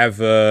do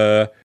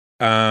whatever.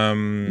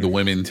 The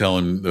women tell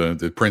him.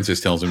 The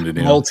princess tells him to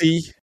do.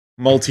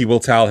 Multi will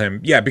tell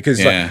him,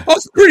 because like, oh,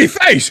 it's a pretty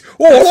face.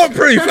 Oh, I want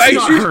pretty face.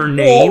 That's not her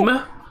name.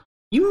 Oh.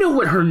 You know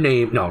what her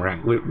name? No,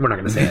 right. We're not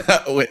going to say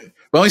it.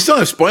 Well, we still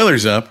have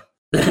spoilers up.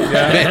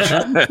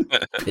 Yeah. But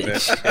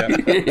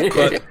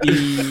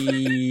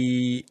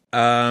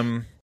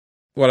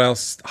what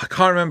else? I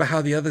can't remember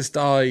how the others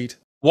died.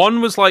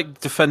 One was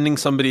like defending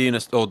somebody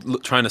or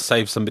trying to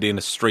save somebody in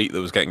a street that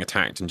was getting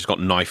attacked and just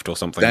got knifed or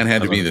something. That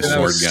had to be the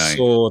sword guy.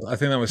 I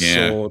think that was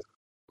Sword.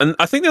 And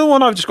I think the other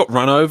one I've just got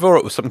run over, or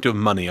it was something to do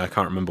with money. I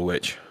can't remember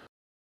which.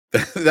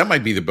 That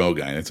might be the bow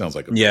guy. That sounds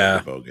like a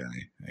bow guy.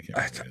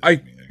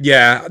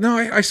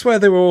 I swear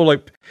they were all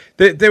like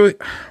they were.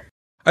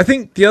 I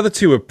think the other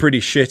two were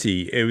pretty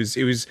shitty. It was.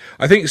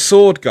 I think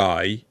Sword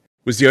guy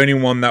was the only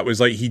one that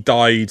was like he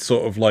died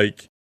sort of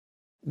like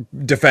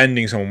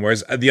defending someone,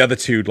 whereas the other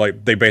two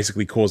like they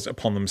basically caused it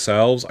upon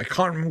themselves. I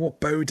can't remember what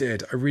Bo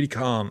did. I really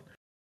can't.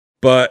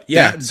 But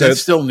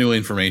that's still new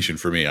information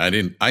for me.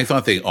 I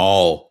thought they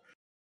all.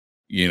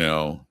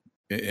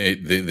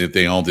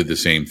 They all did the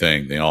same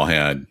thing. They all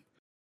had,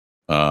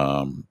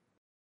 watching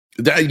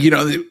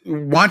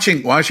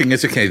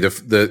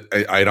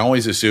Isekai. I'd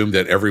always assumed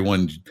that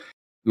everyone.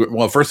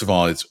 Well, first of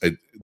all,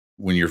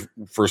 when you're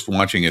first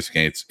watching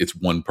Isekai, it's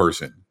one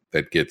person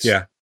that gets.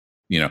 Yeah.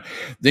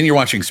 Then you're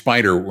watching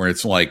Spider, where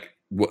it's like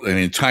an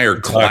entire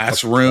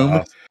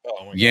classroom.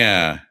 Oh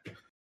yeah,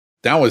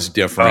 that was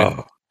different.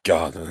 Oh.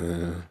 God.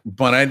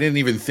 But I didn't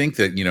even think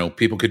that,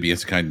 people could be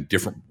isekai in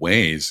different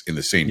ways in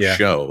the same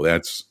show.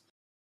 That's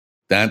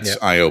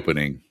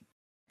eye-opening.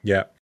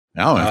 Yeah.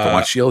 Now I have to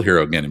watch Shield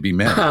Hero again and be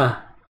mad.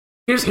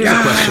 Here's a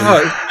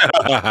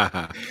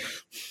question.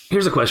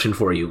 Here's a question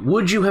for you.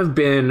 Would you have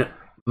been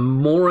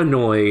more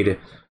annoyed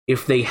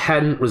if they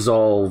hadn't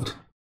resolved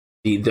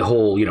the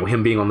whole,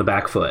 him being on the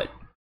back foot?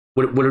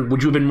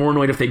 Would you have been more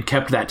annoyed if they'd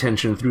kept that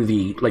tension through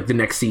the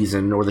next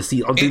season or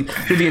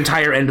through the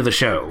entire end of the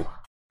show?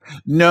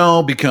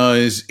 No,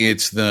 because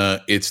it's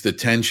the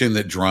tension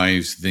that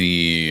drives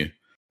the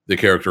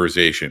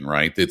characterization,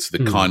 right? It's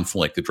the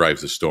conflict that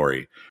drives the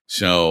story.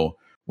 So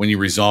when you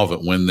resolve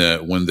it, when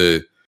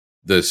the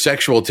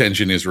sexual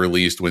tension is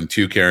released, when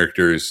two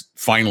characters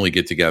finally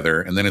get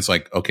together, and then it's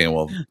like, okay,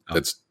 well,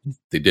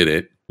 they did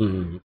it.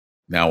 Mm-hmm.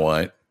 Now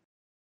what?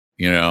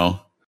 Yeah,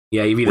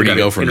 you've either where do you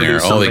go from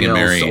there? Oh, they get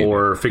married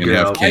or figure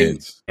out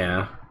kids.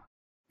 Yeah.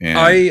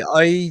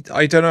 I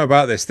don't know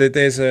about this.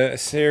 There's a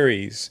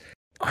series.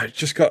 I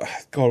just got,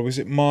 God, was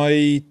it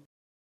My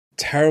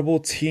Terrible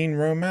Teen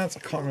Romance?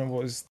 I can't remember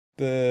what was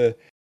the...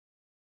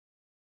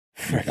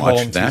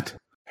 Watch that?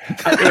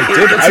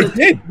 I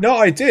did. No,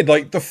 I did.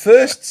 Like, the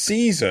first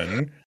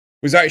season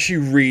was actually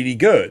really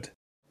good,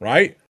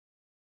 right?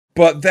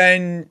 But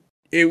then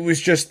it was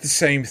just the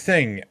same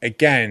thing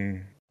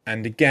again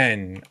and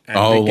again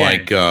and again.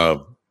 Like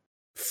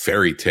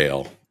Fairy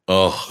Tale.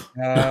 Ugh.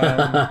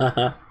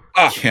 My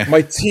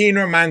teen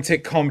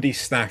romantic comedy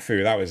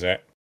snafu. That was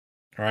it.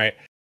 Right.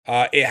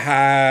 It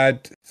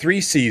had 3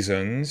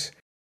 seasons.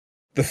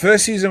 The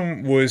first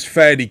season was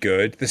fairly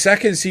good. The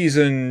second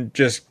season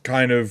just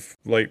kind of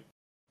like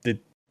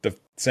did the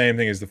same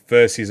thing as the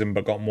first season,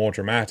 but got more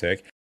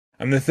dramatic.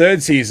 And the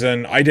third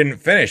season, I didn't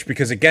finish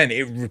because, again,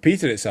 it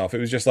repeated itself. It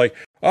was just like,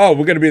 oh,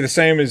 we're going to be the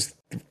same as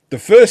the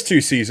first 2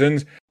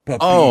 seasons.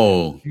 But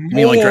you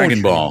mean like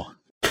Dragon Ball?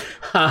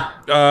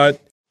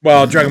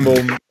 Well, Dragon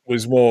Ball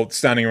was more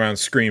standing around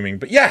screaming,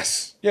 but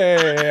yes,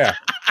 yeah.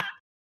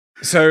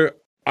 So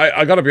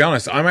I got to be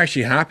honest, I'm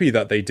actually happy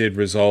that they did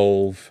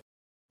resolve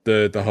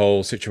the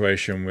whole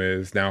situation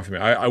with Naofumi.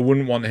 I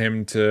wouldn't want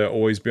him to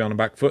always be on a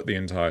back foot the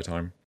entire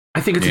time.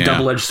 I think it's a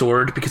double-edged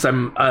sword because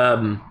I'm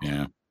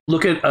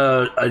look at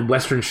a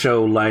Western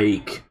show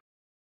like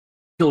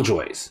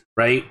Killjoys,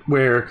 right,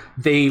 where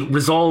they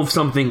resolve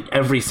something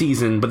every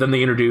season, but then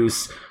they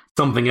introduce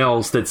something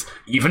else that's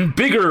even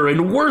bigger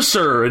and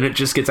worser, and it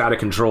just gets out of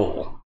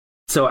control.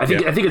 So I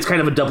think it's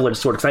kind of a double-edged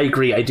sword because I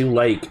agree. I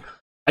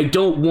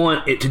don't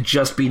want it to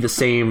just be the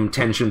same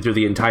tension through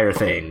the entire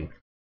thing,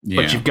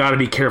 but you've got to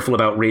be careful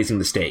about raising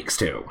the stakes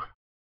too.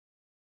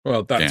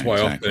 Well, that's why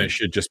often it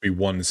should just be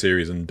one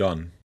series and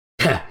done.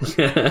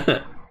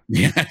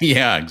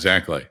 Yeah,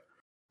 exactly.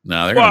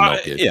 No, they're gonna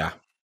milk it. Yeah,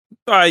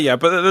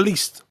 but at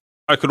least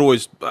I could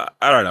always,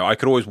 I don't know, I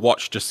could always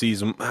watch just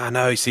season.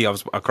 No, you see,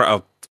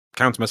 I'll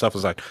counter myself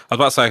as I was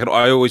about to say,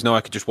 I always know I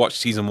could just watch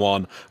season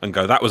 1 and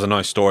go, that was a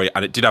nice story,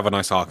 and it did have a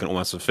nice arc and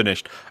almost was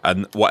finished.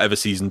 And whatever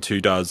season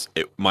 2 does,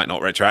 it might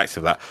not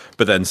retroactive that.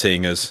 But then,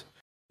 seeing as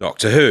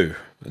Doctor Who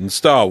and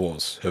Star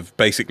Wars have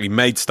basically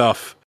made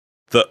stuff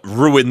that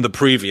ruined the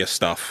previous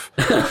stuff,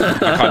 I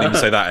can't even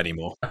say that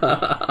anymore.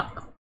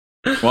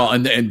 Well,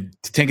 and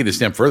to take it a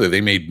step further,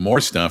 they made more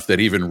stuff that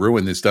even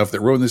ruined the stuff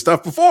that ruined the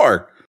stuff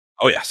before.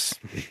 Oh yes,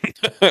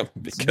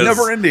 because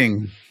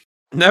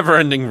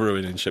never-ending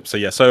ruining ship.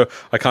 So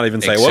I can't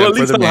even say. Well, at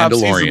least they'll have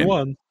season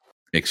 1,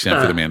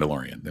 except for the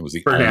Mandalorian. That was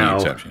the only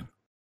exception.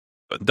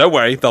 But don't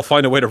worry, they'll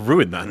find a way to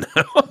ruin that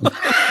now.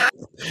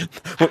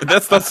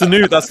 that's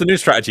the new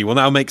strategy. We'll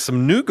now make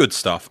some new good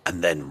stuff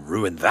and then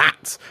ruin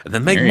that, and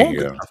then make more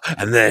good stuff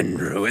and then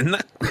ruin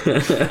that.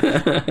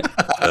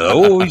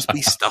 There'll always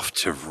be stuff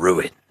to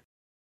ruin,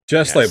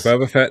 just like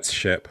Boba Fett's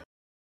ship.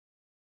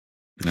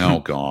 Oh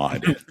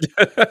God,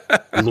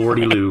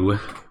 Lordy Lou.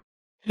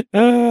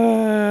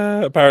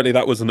 Apparently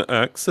that was an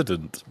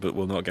accident, but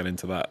we'll not get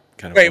into that.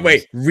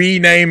 Wait,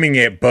 renaming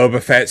it Boba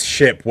Fett's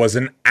ship was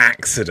an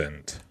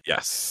accident.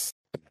 Yes.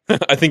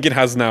 I think it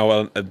has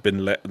now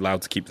been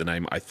allowed to keep the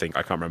name. I think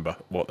I can't remember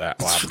what that.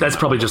 That's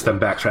probably just them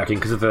backtracking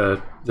because of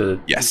the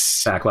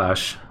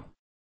backlash.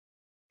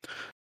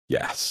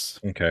 Yes.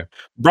 Okay.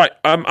 Right.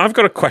 I've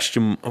got a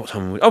question.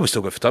 We're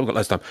still good for time. We've got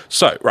loads of time.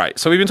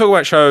 So we've been talking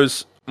about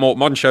shows, more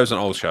modern shows and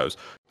old shows.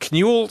 Can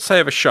you all say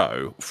of a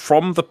show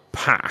from the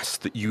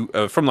past that you,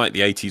 from like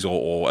the 80s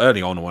or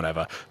early on or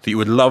whatever, that you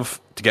would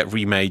love to get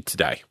remade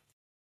today?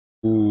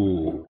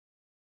 Ooh.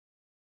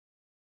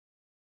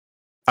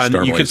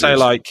 And you could say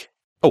like,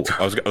 I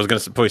was going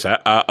to say,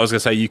 I was going to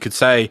say you could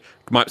say,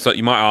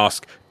 you might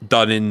ask,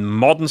 done in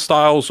modern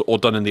styles or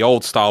done in the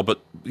old style,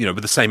 but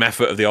with the same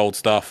effort of the old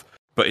stuff,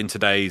 but in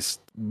today's,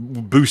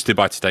 boosted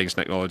by today's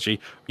technology.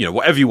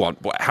 Whatever you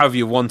want, however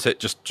you want it.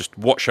 Just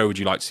what show would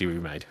you like to see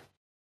remade?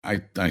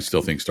 I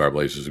still think Star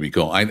Blazers would be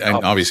cool.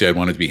 Obviously I'd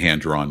want it to be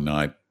hand drawn,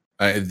 not.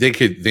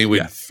 They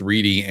would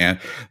 3D, and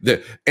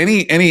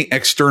any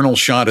external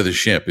shot of the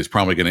ship is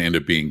probably going to end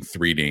up being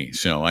 3D.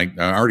 So I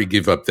already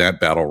give up that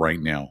battle right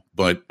now.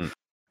 But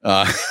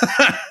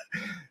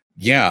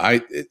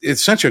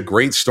it's such a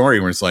great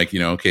story where it's like,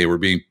 okay, we're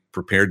being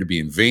prepared to be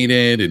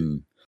invaded,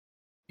 and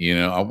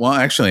well,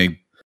 actually,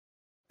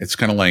 it's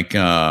kind of like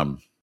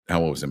what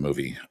was the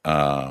movie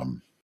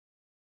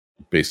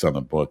based on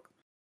the book?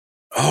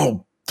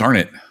 Oh, darn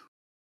it.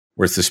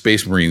 Where it's the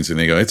Space Marines and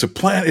they go, it's a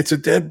planet, it's a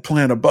dead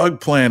planet, a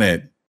bug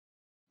planet.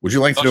 Would you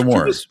like to know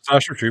more?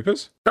 Starship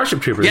Troopers? Starship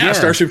Troopers, yeah.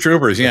 Starship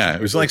Troopers, yeah.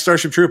 It was like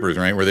Starship Troopers,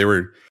 right? Where they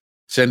were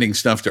sending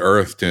stuff to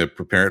Earth to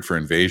prepare it for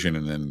invasion,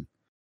 and then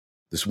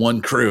this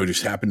one crew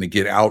just happened to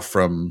get out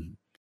from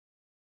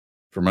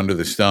under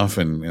the stuff,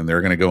 and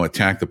they're going to go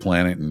attack the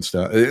planet and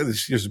stuff.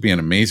 It's just be an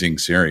amazing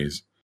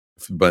series.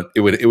 But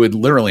it would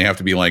literally have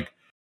to be like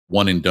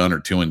 1 and done or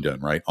 2 and done,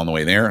 right? On the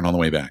way there and on the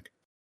way back.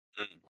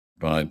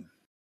 But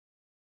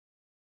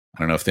I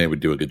don't know if they would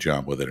do a good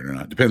job with it or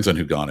not. Depends on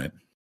who got it.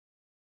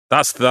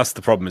 That's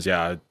the problem. Is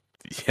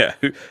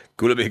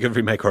could it be a good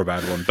remake or a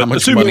bad one? But how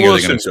much money are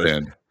they going to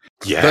spend?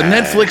 Yeah, the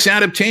Netflix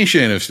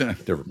adaptation of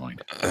never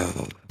mind.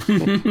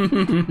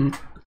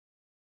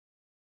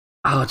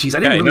 Oh, geez, I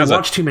didn't really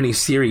watch too many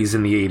series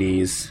in the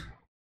 80s.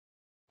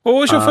 What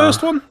was your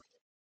first one?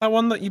 That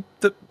one that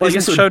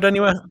isn't showed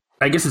anywhere?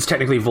 I guess it's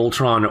technically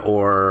Voltron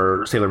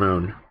or Sailor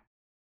Moon.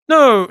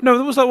 No,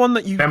 there was that one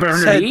that you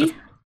said.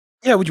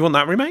 Yeah, would you want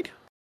that remade?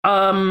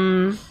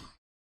 And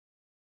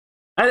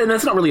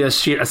that's not really a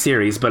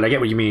series, but I get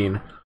what you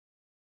mean.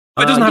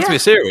 It doesn't have to be a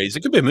series.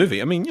 It could be a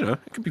movie. I mean, it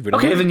could be.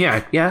 Okay, then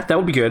yeah, that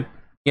would be good.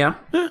 Yeah.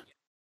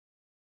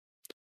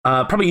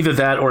 Probably either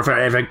that, or if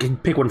I can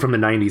pick one from the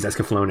 90s,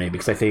 Escaflowne,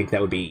 because I think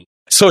that would be.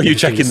 So you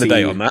checking the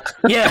date on that?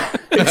 Yeah,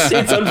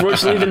 it's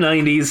unfortunately the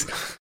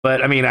 90s,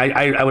 but I mean,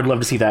 I would love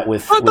to see that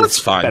with that's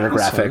fine. Better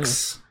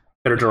graphics,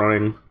 better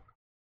drawing.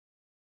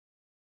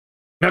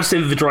 Not to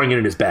say that the drawing in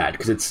it is bad,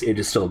 because it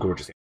is still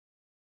gorgeous.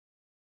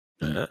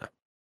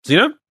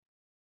 Zeno?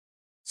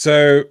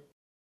 So,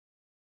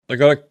 I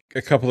got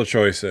a couple of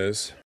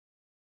choices.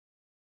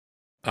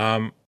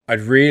 I I'd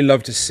really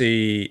love to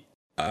see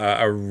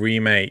a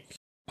remake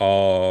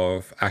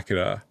of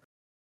Akira,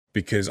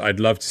 because I'd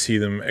love to see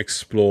them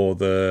explore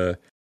the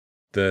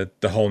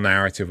whole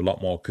narrative a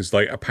lot more. Because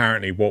like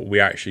apparently what we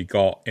actually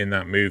got in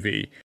that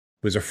movie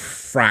was a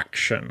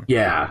fraction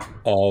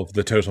of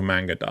the total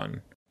manga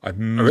done.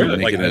 Really?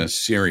 Make it a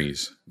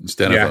series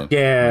instead of a...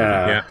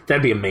 Yeah,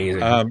 that'd be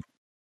amazing.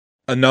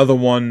 Another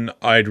one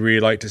I'd really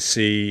like to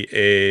see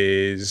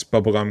is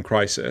Bubblegum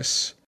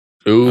Crisis.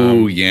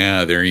 Oh,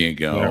 yeah, there you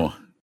go.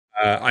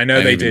 I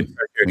know they did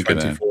Tokyo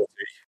 2040,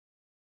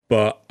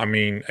 but I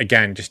mean,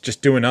 again,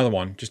 just do another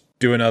one. Just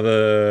do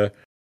another,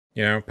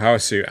 power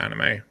suit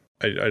anime.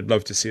 I'd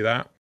love to see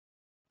that.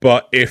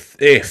 But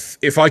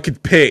if I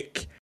could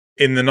pick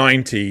in the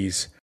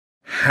 90s,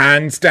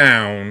 hands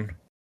down,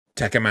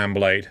 Tekken Man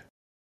Blade.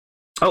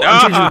 Oh,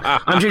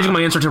 I'm changing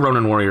my answer to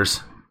Ronin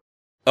Warriors.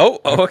 Oh,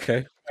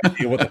 okay.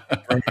 What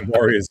the Ronin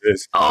Warriors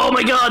is? Oh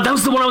my god, that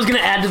was the one I was going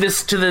to add to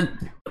the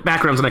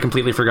backgrounds, and I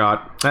completely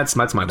forgot. That's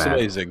my bad.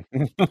 Amazing.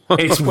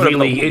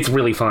 It's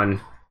really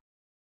fun.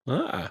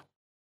 Ah.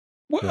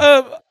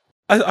 Well,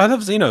 I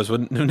love Xenos,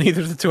 but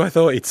neither of the two I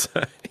thought he'd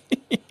say.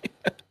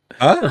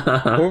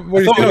 Huh?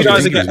 What I thought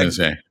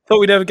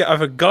we'd ever get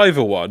either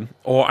Guyver one,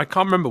 or I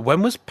can't remember,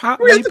 when was Pat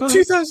We had Labor? the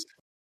 2000.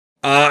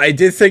 I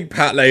did think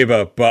Pat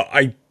Labor, but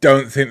I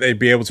don't think they'd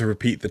be able to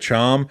repeat the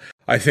charm.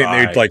 I think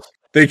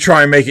they'd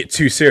try and make it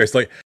too serious.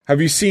 Like,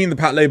 have you seen the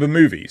Pat Labor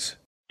movies?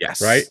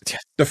 Yes. Right?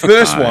 The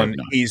first one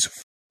is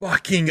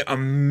fucking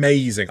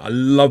amazing. I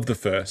love the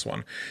first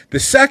one. The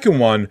second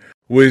one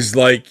was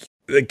like,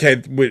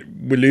 okay, we're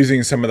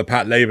losing some of the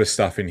Pat Labor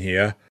stuff in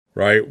here,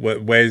 right?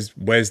 Where's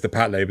the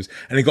Pat Labors?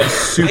 And it got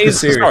super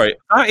serious. Sorry,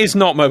 that is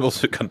not Mobile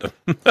Suit Gundam.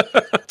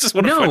 That's...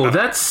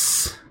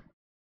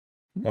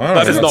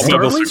 That is not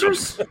Mobile Suit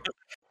Gundam.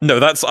 No,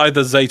 that's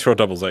either Zeta or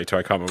Double Zeta.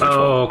 I can't remember which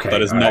one. Okay.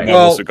 That is not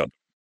Mobile Suit Gundam.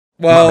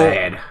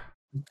 Well,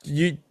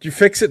 you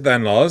fix it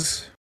then,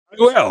 Lars.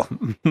 Well,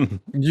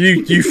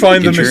 you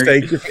find the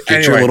mistake.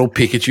 Get your little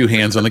Pikachu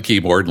hands on the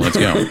keyboard. And let's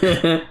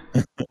go.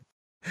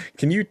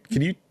 Can you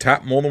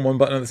tap more than one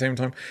button at the same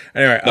time?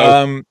 Anyway,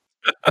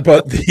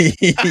 but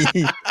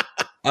the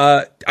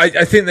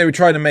I think they were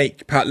trying to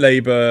make Pat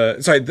Labor.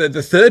 Sorry,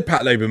 the third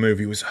Pat Labor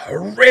movie was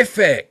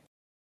horrific.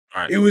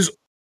 Right. It was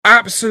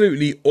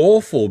absolutely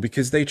awful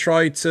because they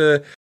tried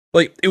to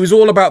it was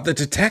all about the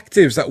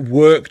detectives that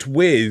worked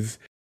with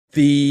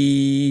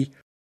the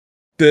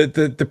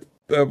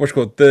what's it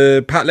called,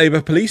 the Pat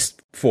Labor police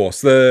force,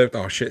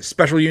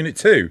 Special Unit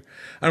 2. And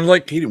I was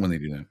like, I hate it when they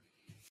do that.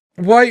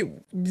 Why?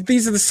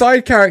 These are the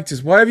side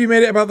characters. Why have you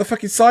made it about the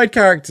fucking side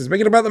characters?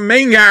 Make it about the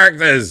main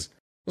characters.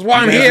 That's why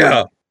I'm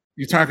here.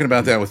 You're talking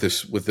about that with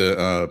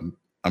the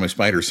I'm a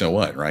Spider, so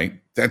what, right?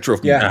 That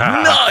drove me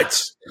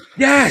nuts.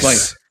 Yes. Like,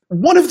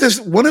 one of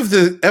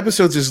the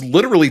episodes is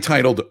literally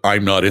titled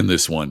 "I'm not in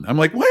this one." I'm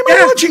like, why am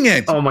I watching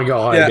it? Oh my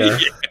god! Yeah.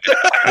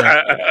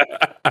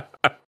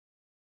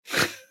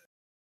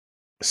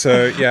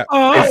 So yeah,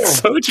 it's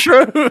so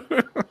true.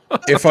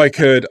 If I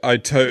could,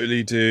 I'd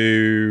totally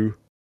do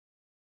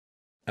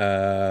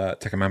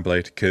Tekken Man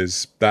Blade,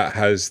 because that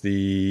has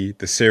the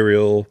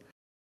serialness,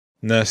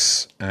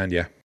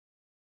 and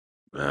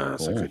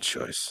that's a good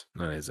choice.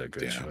 That is a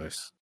good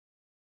choice.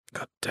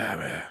 God damn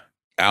it.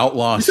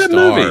 Outlaw You said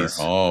Star. movies.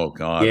 Oh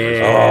god.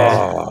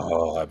 Yeah.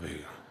 Oh,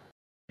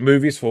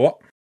 movies for what?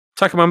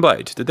 Tekken Man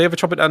Blade. Did they ever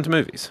chop it down to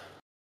movies?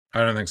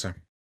 I don't think so.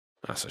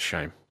 That's a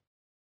shame.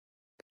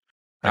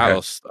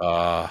 Okay.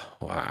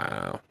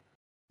 Wow.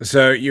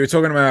 So you were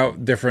talking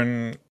about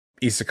different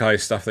isekai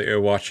stuff that you're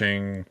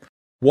watching.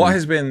 What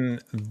has been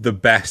the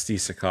best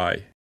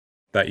isekai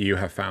that you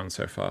have found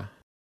so far?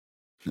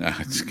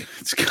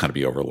 It's got to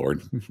be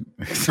Overlord.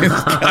 It's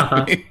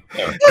gotta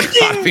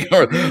be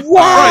Overlord.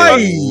 Why?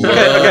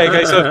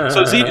 Okay.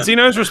 So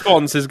Zeno's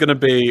response is going to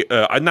be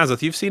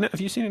Nazeth. You've seen it?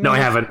 Have you seen it? No, I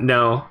haven't.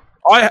 No.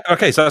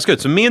 Okay, so that's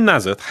good. So me and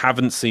Nazeth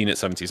haven't seen it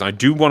 70s. I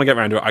do want to get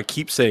around to it. I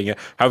keep saying it.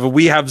 However,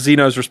 we have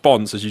Zeno's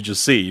response, as you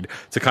just seen,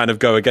 to kind of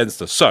go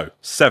against us. So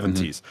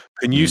 70s.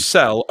 Can you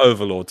sell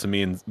Overlord to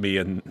me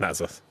and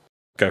Nazeth?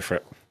 Go for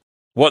it.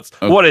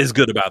 What is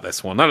good about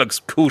this one? That looks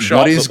cool.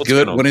 Sharp. What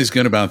is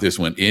good about this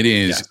one? It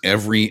is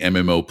every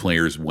MMO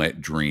player's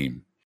wet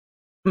dream.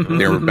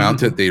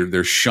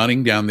 They're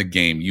shutting down the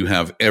game. You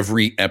have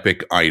every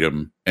epic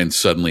item, and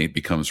suddenly it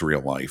becomes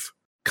real life.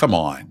 Come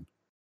on.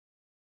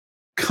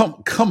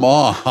 Come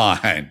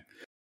on.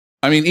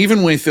 I mean,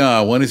 even with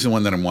what is the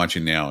one that I'm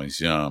watching now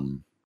is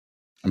I'm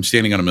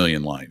Standing on a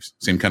Million Lives.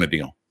 Same kind of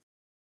deal.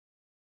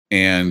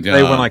 And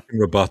say when I can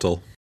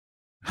rebuttal.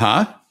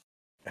 Huh?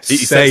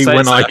 Say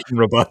when I can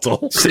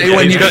rebuttal. Say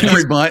when you can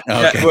rebut.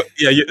 Okay.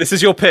 This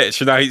is your pitch,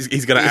 and now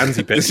he's going to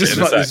anti-pitch. This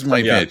is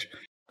my pitch.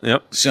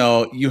 Yep.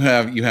 So you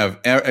have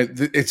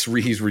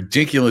he's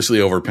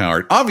ridiculously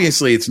overpowered.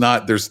 Obviously, it's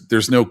not.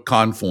 There's no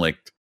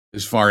conflict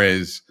as far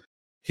as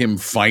him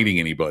fighting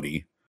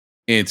anybody.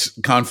 It's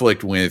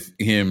conflict with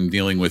him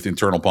dealing with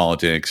internal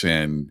politics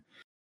and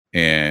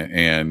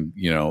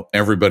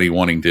everybody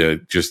wanting to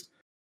just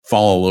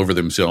fall all over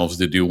themselves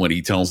to do what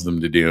he tells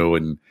them to do,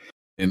 and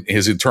and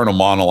his internal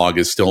monologue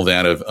is still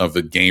that of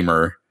the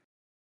gamer.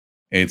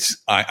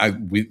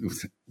 We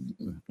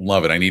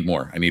love it. I need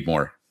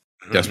more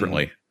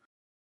desperately.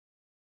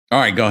 All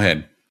right, go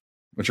ahead.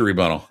 What's your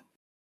rebuttal?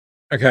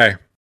 Okay.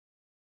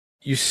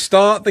 You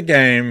start the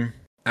game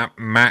at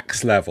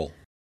max level,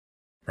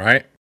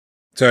 right?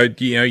 So,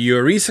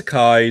 you're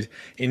isekai'd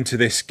into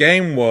this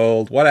game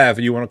world,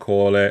 whatever you want to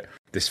call it,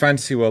 this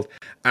fantasy world,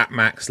 at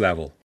max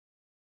level.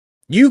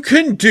 You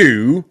can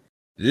do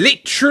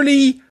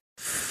literally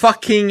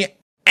fucking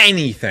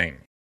anything.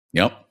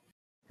 Yep.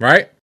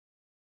 Right?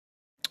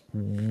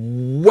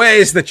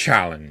 Where's the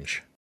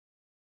challenge?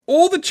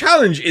 All the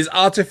challenge is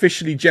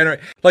artificially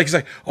generated. It's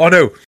like, oh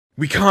no,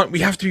 we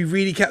have to be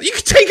really careful. You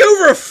could take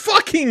over a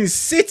fucking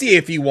city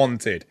if you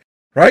wanted,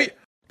 right?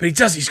 But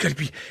he's got to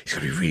be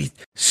really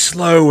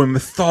slow and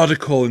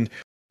methodical and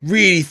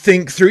really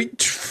think through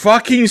it.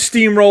 Fucking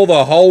steamroll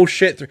the whole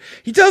shit through.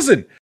 He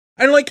doesn't.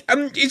 And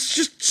it's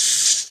just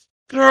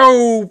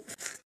so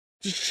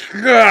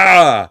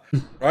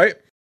right?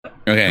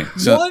 Okay,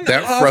 so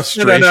that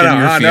frustration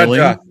you're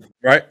feeling,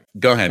 right?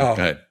 Go ahead. Go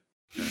ahead.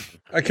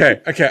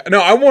 Okay.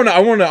 No, I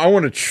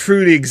want to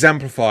truly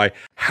exemplify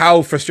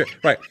how frustrating.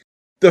 Right,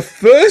 the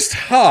first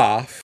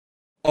half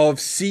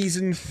of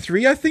season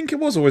 3, I think it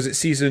was, or was it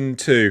season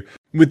 2,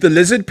 with the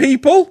lizard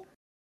people?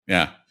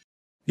 Yeah,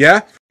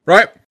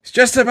 right. It's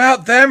just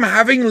about them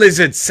having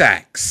lizard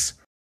sex.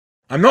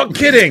 I'm not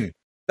kidding.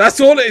 That's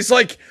all it is.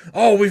 Like,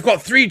 oh, we've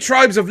got 3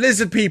 tribes of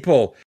lizard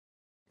people.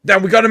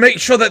 Then we got to make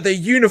sure that they're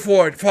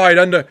unified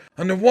under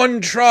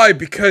one tribe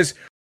because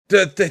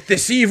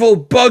this evil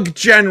bug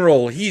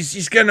general,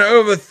 he's going to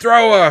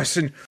overthrow us,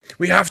 and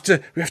we have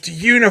to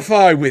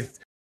unify with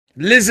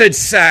lizard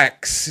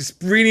sex. It's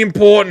really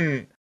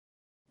important.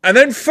 And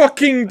then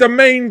fucking the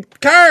main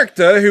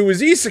character, who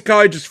was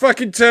Isekai, just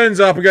fucking turns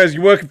up and goes,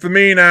 "You're working for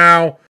me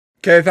now.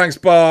 Okay, thanks,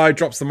 bye."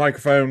 Drops the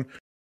microphone.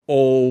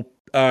 All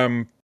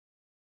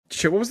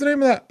shit. What was the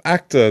name of that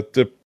actor?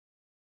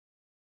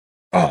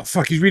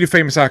 He's a really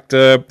famous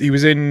actor. He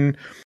was in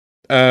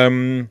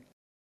the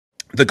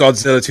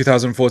Godzilla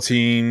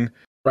 2014.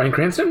 Bryan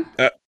Cranston?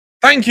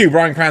 Thank you,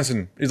 Bryan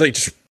Cranston. He's like,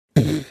 just,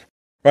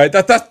 right?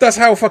 That's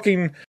how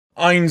fucking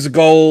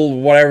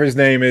Ainsgol, whatever his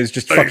name is,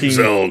 just fucking.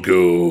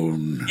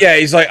 Zelgoon. Yeah,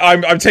 he's like,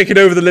 I'm taking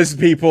over the lizard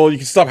people. You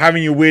can stop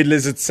having your weird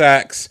lizard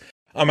sex.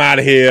 I'm out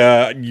of here.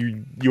 I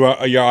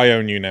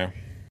own you now.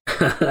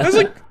 I was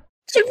like,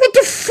 what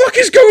the fuck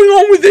is going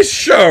on with this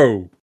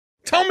show?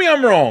 Tell me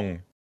I'm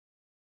wrong.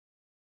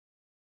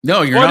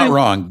 No, you're not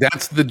wrong.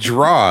 That's the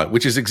draw,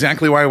 which is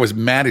exactly why I was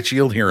mad at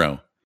Shield Hero.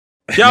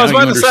 Yeah, I was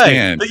about to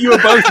say that you were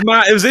both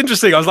mad. It was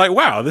interesting. I was like,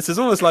 wow, this is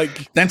almost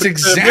like... That's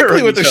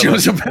exactly what the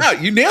show's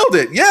about. You nailed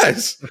it.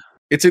 Yes.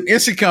 It's an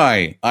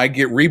isekai. I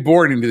get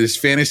reborn into this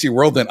fantasy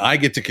world that I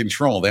get to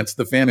control. That's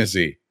the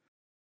fantasy.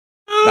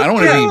 I don't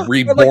want to be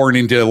reborn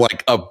into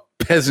like a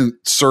peasant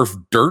surf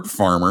dirt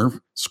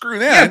farmer. Screw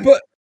that.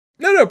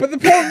 Yeah, but the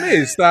problem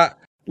is that,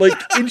 like,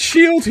 in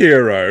Shield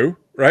Hero,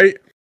 right,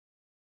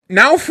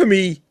 now for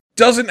me,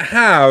 doesn't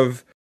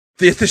have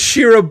the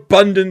sheer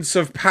abundance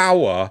of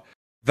power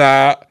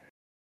that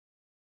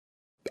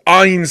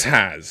Ainz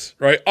has,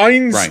 right?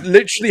 Ainz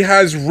literally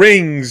has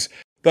rings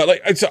that,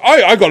 like,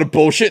 I got a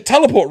bullshit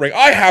teleport ring.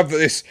 I have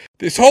this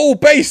whole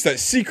base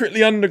that's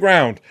secretly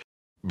underground.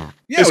 Yeah,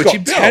 it's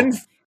got 10.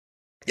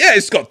 Yeah,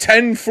 it's got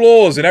 10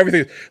 floors and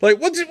everything. Like,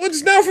 what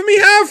does now for me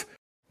have?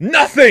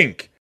 Nothing.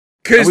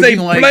 Because they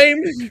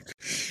blamed.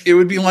 It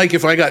would be like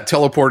if I got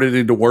teleported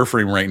into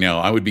Warframe right now.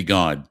 I would be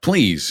gone.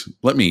 Please,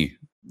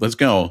 let's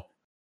go.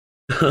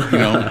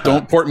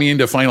 Don't port me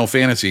into Final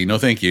Fantasy. No,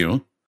 thank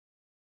you.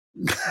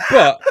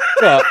 But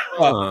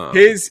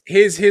here's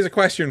a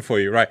question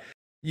for you, right?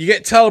 You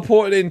get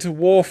teleported into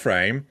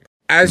Warframe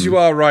as you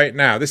are right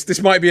now.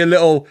 This might be a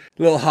little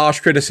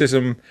harsh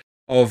criticism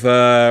of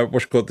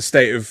what's called the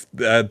state of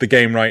the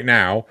game right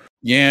now.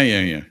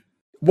 Yeah.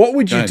 What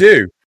would you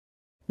do?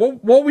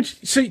 What would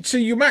you... So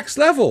you max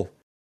level,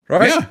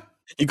 right? Yeah.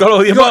 You got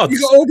all your mods. You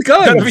got all the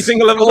guns. You got every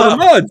single level all up.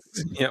 the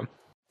mods. Yeah.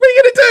 What are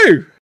you going to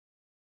do?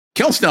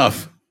 Kill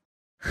stuff.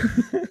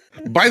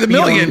 By the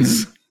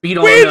millions.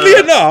 Weirdly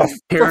enough.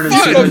 Karen and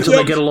Sid until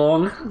they get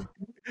along.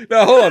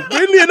 No, hold on.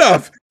 Weirdly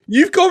enough,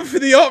 you've gone for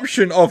the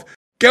option of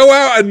go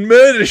out and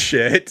murder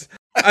shit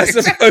as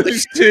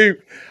opposed to,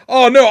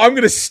 oh no, I'm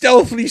going to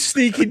stealthily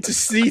sneak into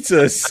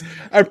Cetus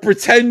and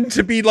pretend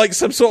to be like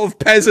some sort of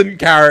peasant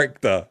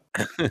character.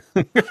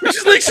 Which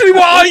is literally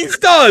what Ainz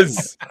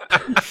does.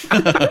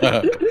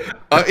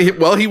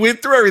 Well, he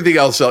went through everything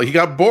else. So he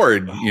got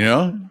bored, He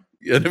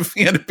had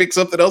to pick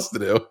something else to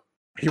do.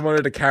 He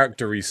wanted a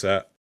character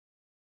reset.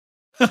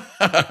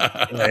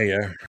 There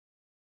you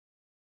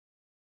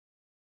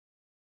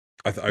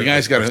go. You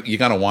guys you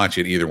gotta watch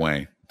it either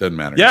way. Doesn't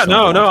matter. Yeah,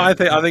 no. I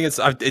think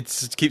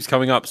it keeps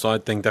coming up, so I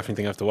definitely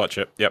think I have to watch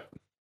it. Yep.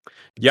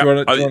 Do you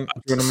want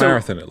to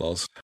marathon it,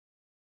 Loz?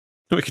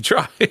 We could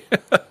try.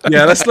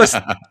 Yeah, let's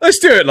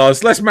do it,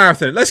 Loz. Let's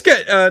marathon it. Let's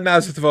get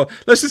Nazareth involved.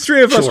 Let's the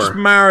three of us just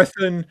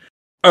marathon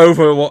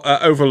Overlord.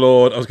 I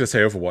was going to say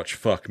Overwatch.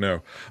 Fuck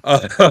no.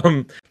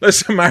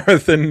 Let's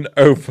marathon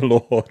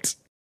Overlord.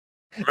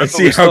 And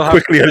see how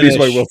quickly I lose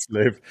my will to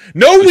live.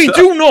 No, we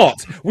do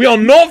not. We are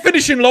not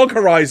finishing Log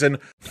Horizon.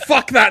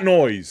 Fuck that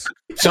noise.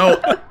 So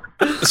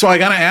I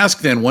got to ask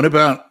then, what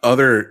about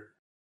other,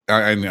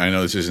 I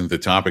know this isn't the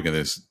topic of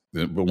this,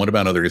 but what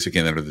about other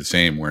isekai that are the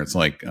same, where it's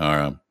like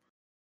the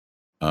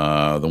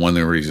one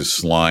where he's a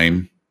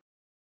slime?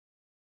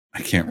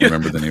 I can't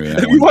remember the name of that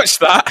Have one. you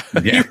watched that?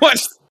 Yeah. You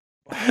watched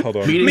Hold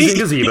on.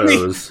 Meetings and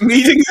gazebos.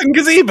 Meetings and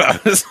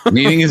gazebos.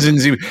 Meetings in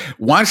Zebra.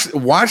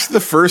 Watch the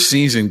first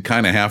season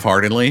kind of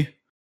half-heartedly.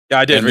 Yeah,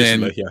 I did and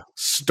recently. then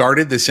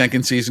started the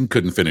second season,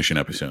 couldn't finish an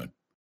episode.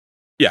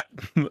 Yeah,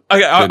 I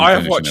have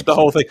finish watched an the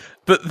whole thing.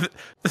 But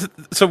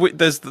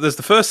there's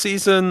the first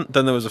season,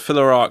 then there was a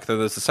filler arc, then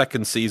there's the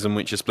second season,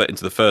 which is split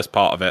into the first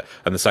part of it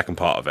and the second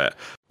part of it.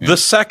 Yeah. The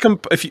second,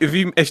 if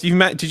you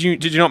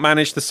did you not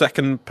manage the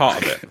second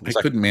part of it?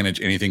 I couldn't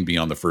manage anything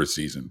beyond the first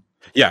season.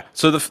 Yeah,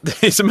 so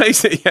it's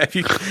amazing. Yeah,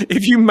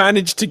 if you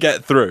manage to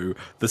get through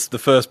the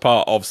first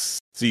part of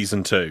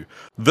season 2,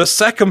 the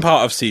second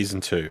part of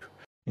season 2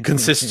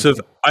 consists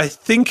of, I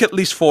think, at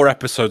least 4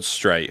 episodes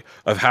straight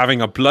of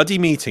having a bloody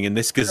meeting in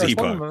this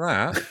gazebo.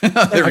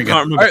 There we I go.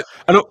 can't remember.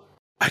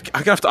 I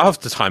have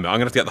to time it. I'm going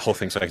to have to get the whole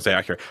thing so I can say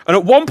accurate. And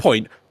at one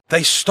point,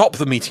 they stop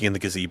the meeting in the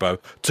gazebo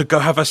to go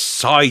have a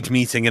side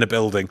meeting in a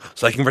building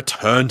so they can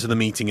return to the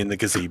meeting in the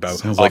gazebo.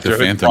 Sounds like the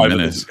Phantom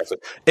Menace.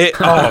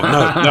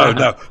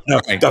 No.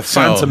 Right, The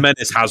Phantom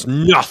Menace has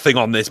nothing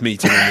on this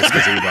meeting in this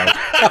gazebo.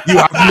 You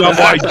have no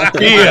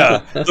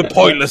idea the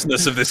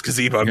pointlessness of this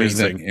gazebo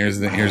meeting. Here's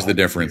the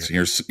difference.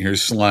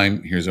 Here's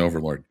slime. Here's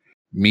Overlord.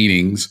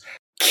 Meetings,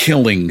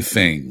 killing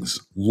things,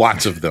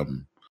 lots of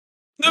them.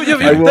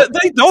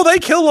 No, they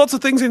kill lots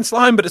of things in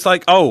Slime, but it's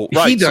like, oh,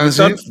 right. He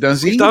doesn't,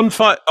 does he? He's done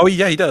fight. Oh,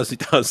 yeah, he does. He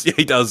does. Yeah,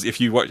 he does.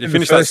 If you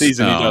finish that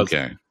season, he does.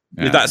 Okay.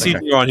 That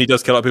season you're on, he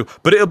does kill a lot of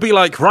people. But it'll be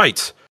like,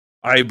 right,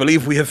 I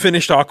believe we have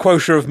finished our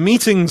quota of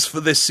meetings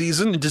for this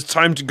season. It is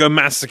time to go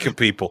massacre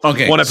people.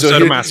 Okay. One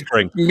episode of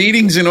massacring.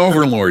 Meetings in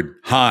Overlord.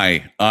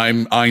 Hi,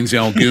 I'm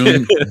Einzel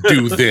Goon.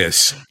 Do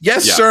this.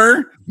 Yes,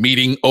 sir.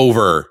 Meeting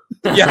over.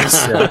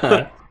 Yes.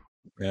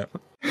 Yeah.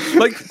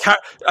 Like,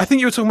 I think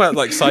you were talking about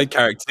like side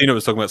characters. Dino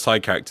was talking about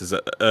side characters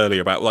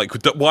earlier about like,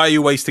 why are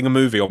you wasting a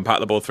movie on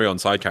Paddleball 3 on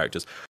side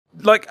characters?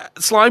 Like,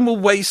 Slime will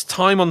waste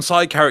time on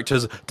side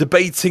characters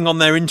debating on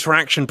their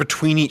interaction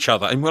between each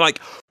other, and we're like,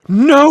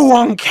 no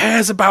one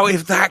cares about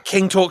if that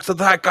king talks to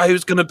that guy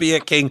who's going to be a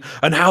king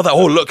and how that,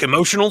 oh, look,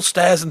 emotional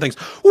stares and things.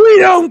 We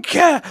don't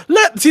care.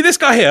 See this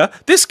guy here?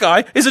 This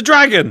guy is a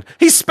dragon.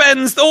 He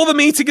spends all the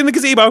meeting in the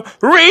gazebo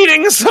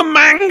reading some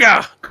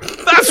manga.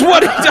 That's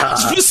what he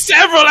does for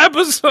several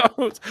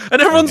episodes.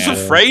 And everyone's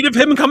afraid of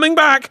him coming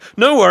back.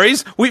 No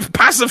worries. We've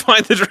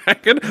pacified the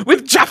dragon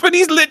with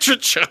Japanese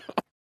literature.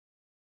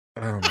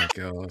 Oh my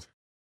god.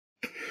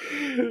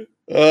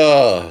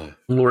 Oh,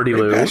 Lordy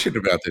very Lou. passionate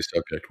about this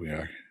subject we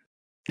are.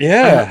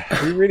 Yeah,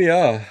 we really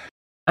are.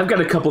 I've got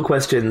a couple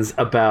questions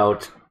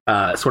about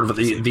sort of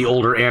the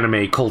older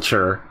anime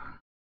culture.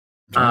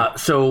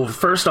 So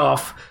first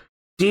off,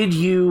 did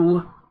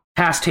you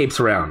pass tapes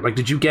around? Like,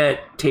 did you get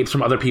tapes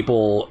from other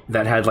people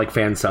that had like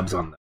fan subs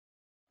on them?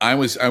 I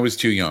was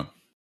too young.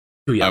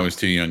 Too young. I was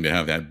too young to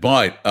have that.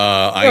 But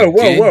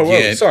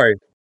Whoa.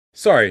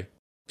 Sorry.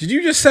 Did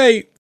you just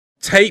say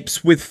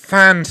tapes with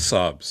fan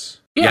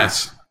subs? Yeah.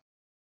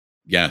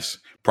 Yes.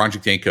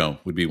 Project Echo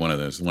would be one of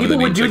those. People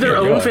would do their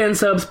own fan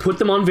subs, put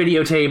them on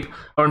videotape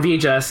or on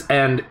VHS,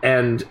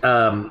 and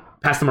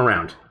pass them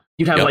around.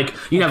 You'd have like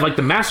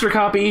the master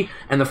copy,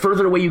 and the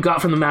further away you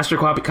got from the master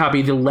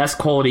copy, the less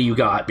quality you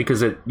got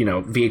because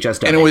VHS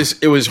dubbing. And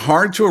it was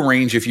hard to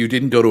arrange if you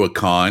didn't go to a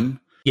con.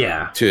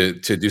 Yeah. To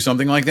do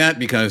something like that,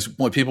 because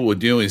what people would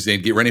do is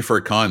they'd get ready for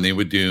a con. They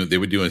would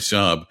do a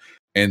sub,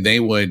 and they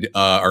would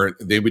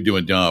do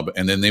a dub,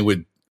 and then they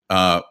would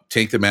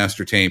take the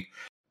master tape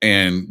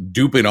and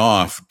dupe it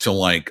off to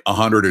like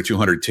 100 or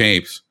 200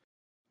 tapes,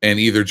 and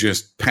either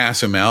just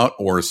pass them out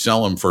or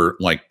sell them for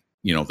like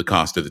the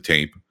cost of the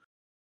tape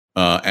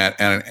at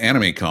an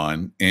anime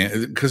con,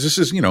 and because this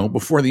is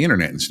before the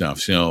internet and stuff,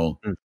 so.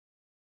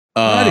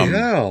 Bloody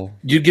hell.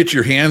 You'd get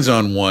your hands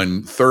on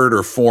one third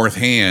or fourth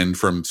hand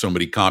from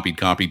somebody copied,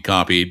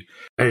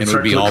 and it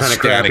would be all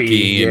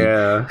staticky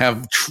and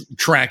have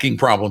tracking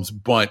problems.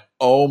 But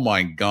oh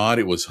my god,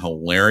 it was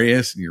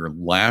hilarious! You're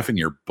laughing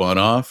your butt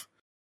off.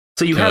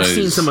 So you have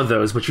seen some of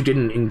those, but you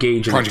didn't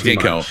engage in Project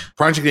Echo. Much.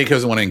 Project Echo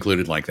is the one I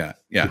included like that.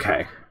 Yeah.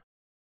 Okay.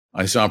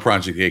 I saw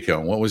Project Echo.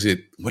 What was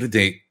it? What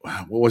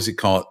was it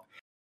called?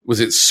 Was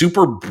it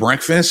Super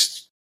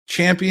Breakfast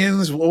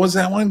Champions? What was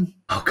that one?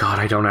 Oh god,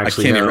 I don't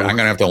actually know. I'm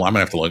gonna have to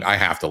look. I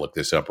have to look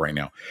this up right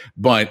now.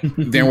 But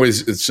there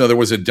was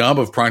a dub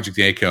of Project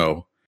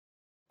Echo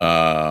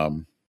that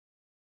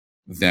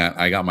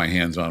I got my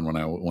hands on when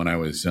I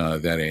was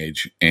that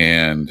age,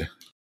 and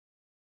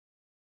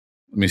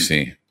let me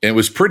see. It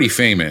was pretty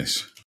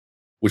famous,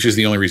 which is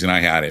the only reason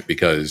I had it,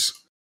 because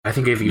I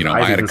think if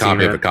I had a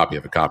copy of a copy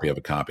of a copy of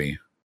a copy.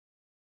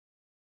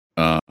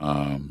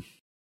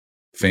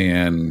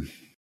 fan.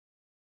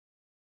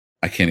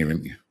 I can't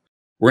even.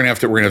 We're gonna have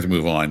to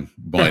move on,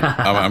 but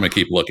I'm gonna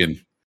keep looking.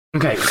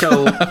 Okay,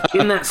 so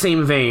in that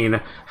same vein,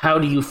 how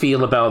do you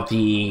feel about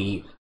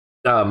the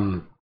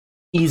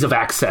ease of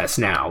access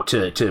now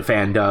to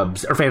fan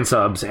dubs or fan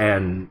subs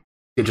and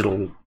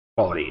digital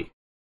quality?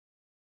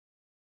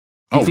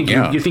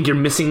 You think you're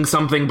missing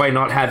something by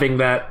not having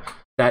that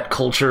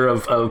culture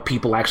of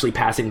people actually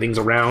passing things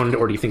around,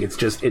 or do you think it's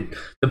just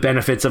the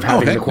benefits of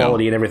having the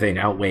quality and everything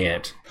outweigh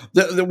it?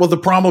 Well, the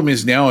problem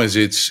is now is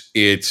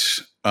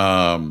it's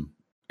and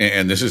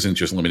this isn't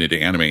just limited to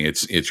anime.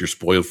 It's you're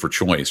spoiled for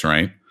choice,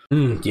 right?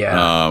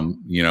 Yeah.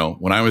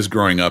 When I was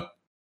growing up,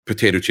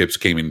 potato chips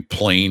came in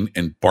plain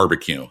and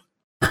barbecue.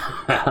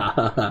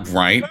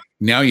 Right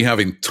now, you have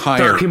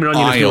entire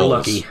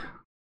aisles.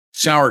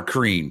 Sour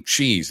cream,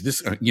 cheese.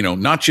 This,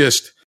 not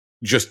just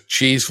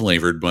cheese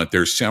flavored, but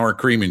there's sour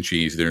cream and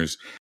cheese. There's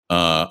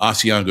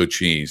Asiago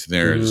cheese.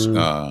 There's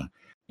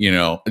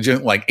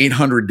just like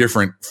 800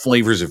 different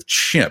flavors of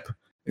chip.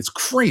 It's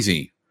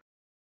crazy,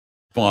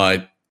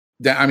 but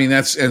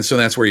that's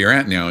where you're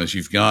at now. Is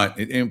you've got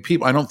and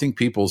people. I don't think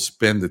people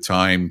spend the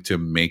time to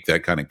make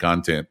that kind of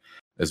content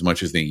as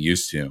much as they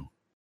used to.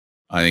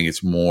 I think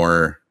it's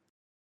more.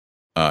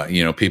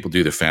 People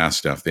do the fast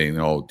stuff. They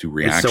do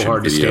reaction. It's so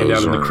hard to stand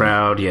out in the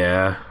crowd.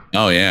 Yeah.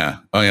 Oh yeah.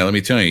 Let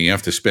me tell you, you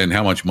have to spend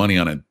how much money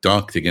on a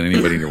duck to get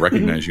anybody to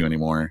recognize you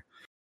anymore.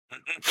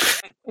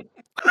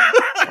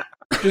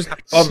 Just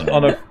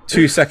on a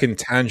 2-second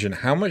tangent,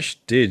 how much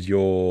did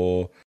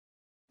your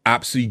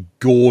absolutely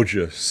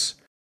gorgeous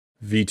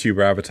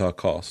VTuber avatar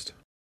cost?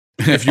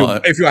 If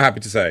you're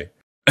happy to say,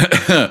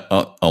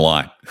 a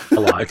lot.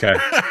 Okay.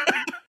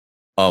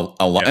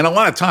 A lot, and a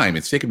lot of time.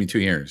 It's taken me 2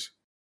 years.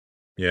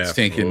 Yeah, it's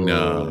taken.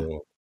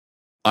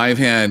 I've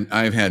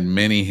had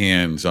many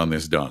hands on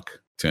this duck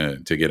to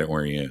get it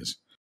where he is,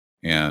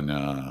 and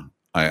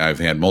I've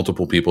had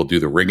multiple people do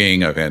the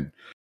rigging. I've had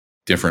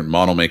different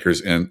model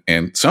makers, and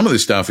some of the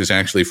stuff is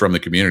actually from the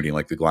community.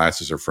 Like the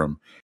glasses are from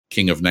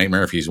King of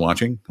Nightmare. If he's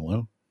watching,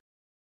 hello.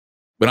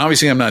 But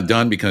obviously, I'm not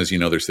done because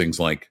there's things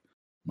like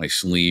my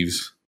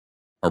sleeves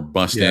are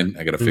busted.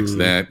 I got to fix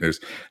that.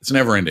 It's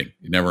never ending.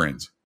 It never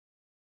ends.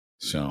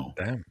 So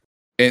damn.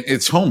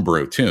 It's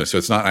homebrew too, so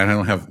it's not. I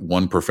don't have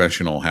one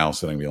professional house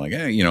that I can be like,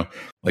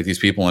 like these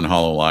people in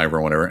Hollow Live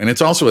or whatever. And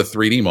it's also a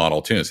 3D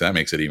model too, so that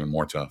makes it even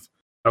more tough.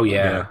 Oh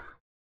yeah.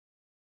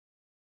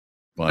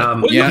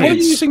 But what are you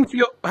using for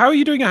how are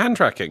you doing your hand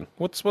tracking?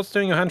 What's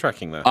doing your hand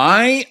tracking there?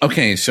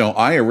 So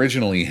I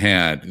originally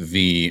had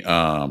the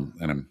and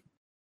I'm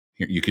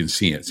here. You can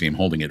see it. See, I'm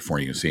holding it for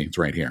you. See, it's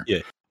right here. Yeah.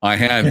 I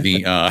had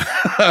the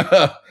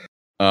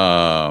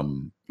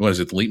what is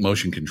it? The Leap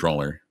Motion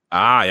controller.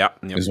 Yeah.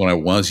 Is what I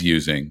was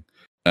using.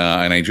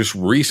 And I just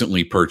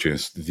recently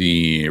purchased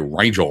the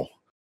Rigel,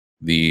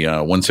 the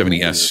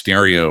 170S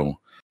stereo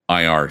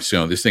IR.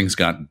 So this thing's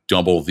got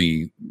double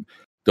the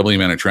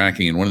amount of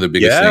tracking. And one of the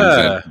biggest things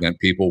that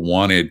people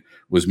wanted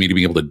was me to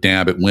be able to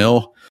dab at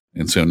will.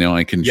 And so now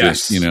I can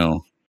just, Yeah,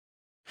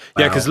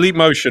 because Leap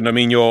Motion, I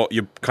mean, you're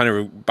kind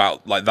of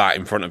about like that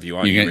in front of you,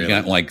 aren't you? You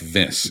got like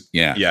this.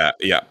 Yeah.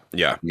 Yeah. You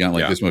got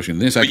like this motion.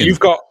 This I can. You've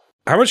got,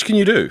 how much can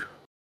you do?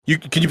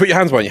 Can you put your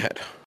hands behind your head?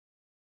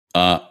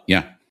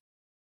 Yeah.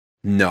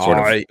 No. Sort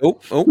of.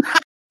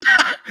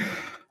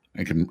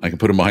 I can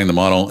put them behind the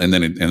model and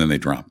then they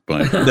drop.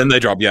 But then they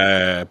drop.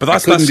 Yeah. But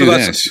that's couldn't do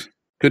this.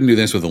 Couldn't do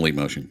this with a Leap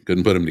Motion.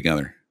 Couldn't put them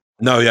together.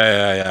 No.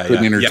 Yeah.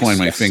 Couldn't intertwine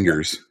my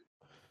fingers.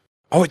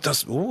 Oh, it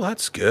does. Oh,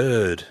 that's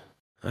good.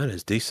 That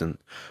is decent.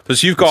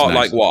 Because you've got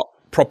like what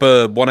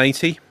proper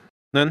 180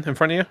 then in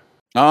front of you?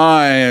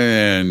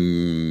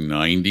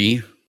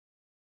 90.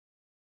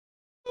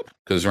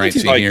 Because right,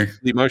 see like here,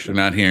 Leap Motion.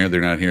 They're not here.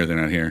 They're not here. They're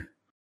not here.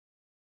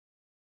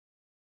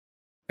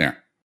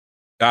 There.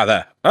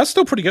 There. That's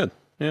still pretty good.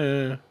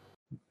 Yeah.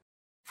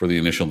 For the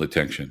initial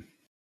detection.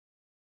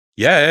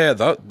 Yeah.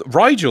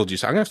 Rigel, I'm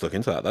gonna have to look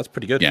into that. That's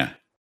pretty good. Yeah.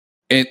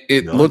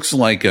 It looks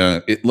like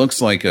an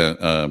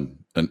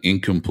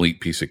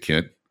incomplete piece of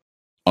kit.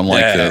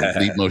 Unlike the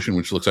Leap Motion,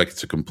 which looks like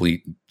it's a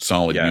complete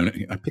solid unit.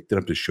 I picked it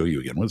up to show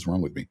you again. What is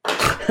wrong with me?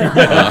 I've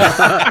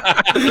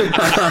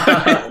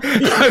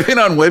been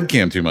on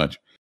webcam too much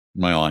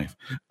in my life.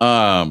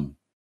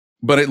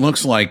 But it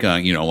looks like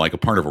like a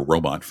part of a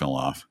robot fell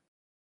off.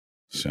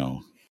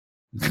 So,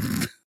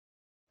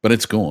 but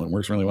it's cool. It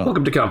works really well.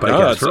 Welcome to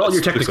Kanpai for all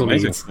your technical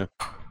needs. No,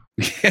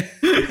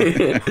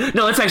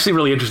 that's actually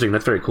really interesting.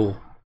 That's very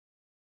cool.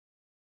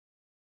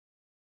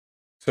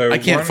 So I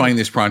can't find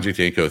this Project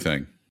Echo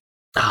thing.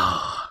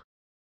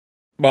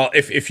 Well,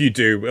 if you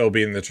do, it'll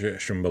be in the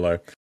description below.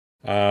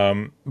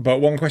 But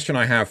one question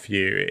I have for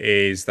you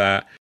is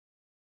that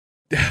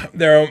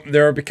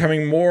there are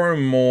becoming more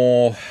and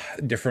more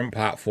different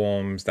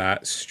platforms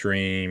that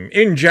stream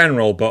in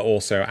general, but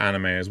also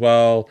anime as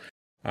well.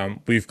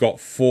 We've got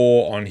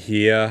 4 on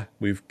here.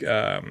 We've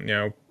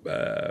Netflix,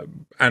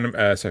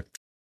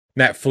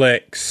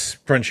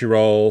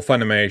 Crunchyroll,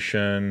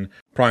 Funimation,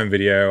 Prime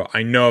Video.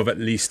 I know of at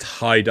least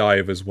High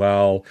Dive as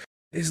well.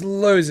 There's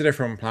loads of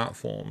different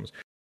platforms.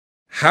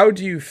 how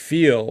do you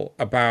feel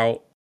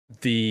about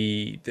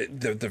the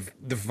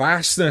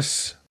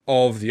vastness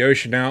of the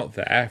ocean out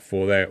there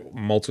for their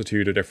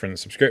multitude of different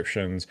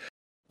subscriptions,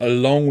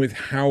 along with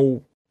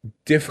how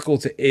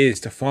difficult it is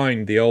to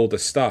find the older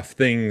stuff,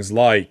 things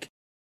like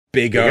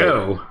Big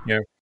O. You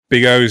know,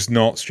 Big O's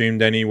not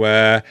streamed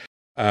anywhere.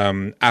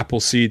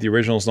 Appleseed, the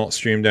original's not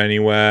streamed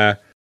anywhere.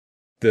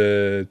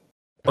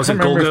 Was it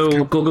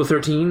Golgo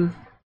 13?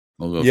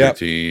 Golgo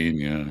 13,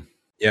 yeah.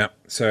 Yeah.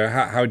 So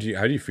how do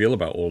you feel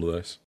about all of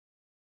this?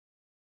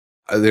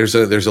 There's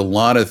a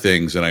lot of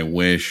things that I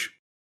wish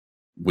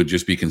would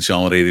just be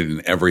consolidated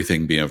and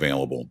everything be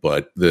available.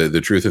 But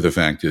the truth of the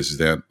fact is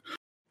that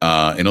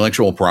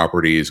intellectual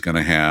property is going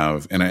to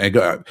have, and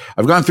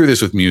I've gone through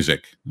this with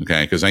music,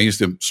 okay? Because I used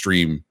to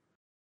stream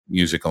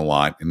music a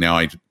lot, and now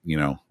you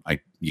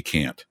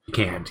can't. You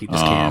can't. You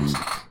just can't.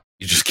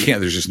 You just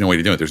can't. There's just no way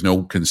to do it. There's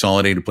no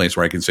consolidated place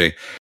where I can say,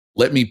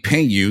 let me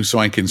pay you so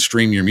I can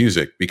stream your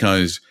music,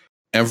 because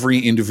every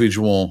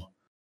individual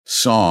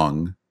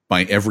song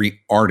by every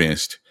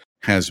artist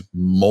has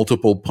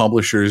multiple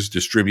publishers,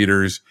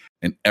 distributors,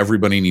 and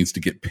everybody needs to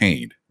get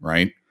paid,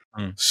 right?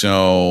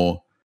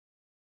 So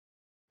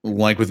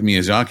like with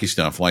Miyazaki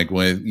stuff, like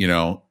with,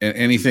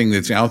 anything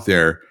that's out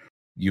there,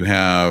 you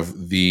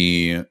have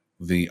the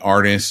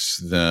artists,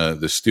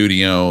 the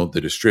studio, the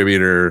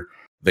distributor,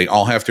 they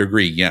all have to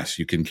agree, yes,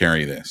 you can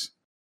carry this.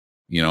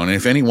 And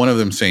if any one of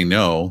them say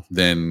no,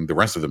 then the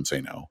rest of them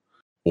say no.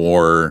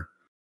 Or,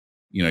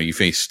 you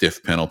face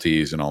stiff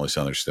penalties and all this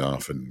other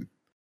stuff, and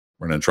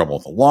run into trouble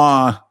with the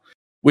law,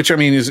 which I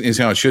mean is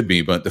how it should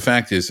be. But the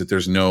fact is that there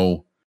is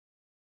no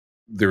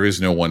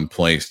one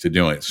place to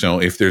do it. So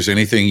if there's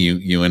anything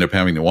you end up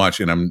having to watch,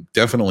 and I'm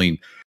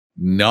definitely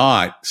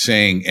not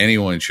saying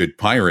anyone should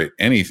pirate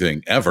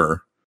anything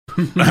ever,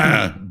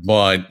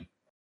 but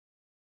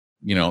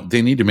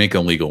they need to make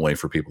a legal way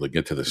for people to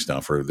get to this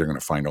stuff, or they're going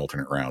to find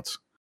alternate routes.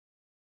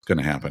 It's going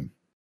to happen.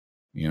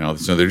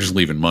 So they're just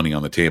leaving money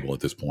on the table at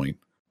this point.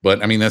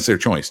 But I mean, that's their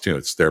choice too.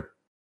 It's their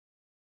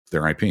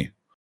IP.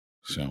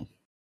 So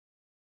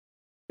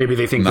maybe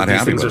they think that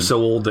these things are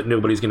so old that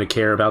nobody's going to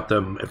care about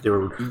them if they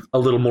were a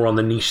little more on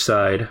the niche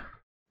side.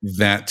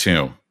 That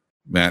too.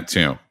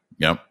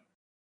 Yep.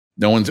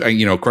 No one's,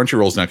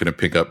 Crunchyroll's not going to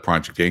pick up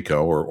Project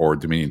A-ko or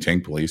Dominion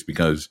Tank Police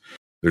because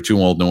they're too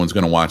old. No one's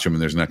going to watch them,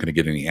 and there's not going to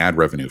get any ad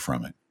revenue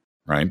from it,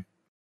 right?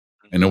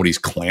 And nobody's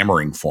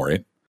clamoring for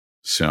it.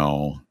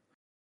 So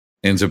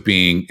ends up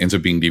being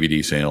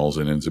DVD sales,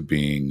 and ends up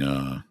being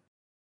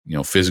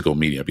physical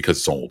media because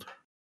it's old,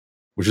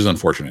 which is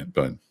unfortunate.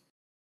 But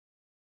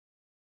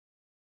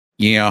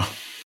yeah,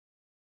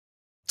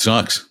 it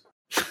sucks.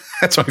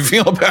 That's how I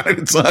feel about it.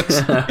 It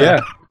sucks.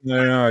 Yeah,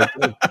 no,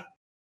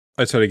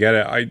 I totally get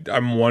it.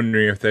 I'm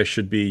wondering if there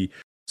should be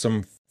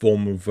some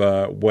form of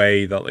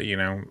way that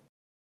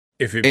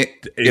if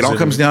it all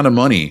comes down to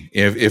money.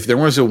 If there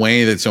was a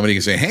way that somebody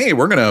could say, "Hey,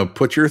 we're going to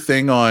put your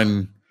thing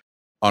on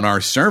our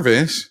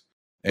service,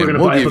 and we're going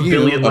to we'll buy give $1 you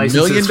billion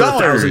licenses for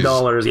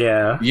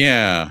 $1,000,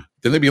 yeah,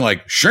 then they'd be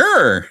like,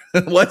 "Sure,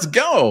 let's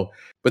go."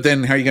 But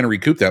then, how are you going to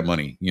recoup that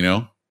money?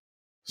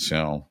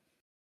 So.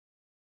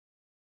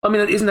 I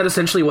mean, isn't that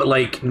essentially what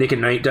like Nick at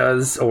Night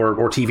does, or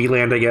TV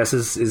Land? I guess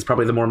is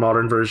probably the more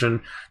modern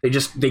version.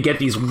 They get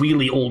these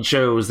really old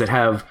shows that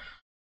have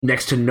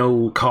next to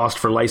no cost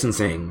for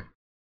licensing,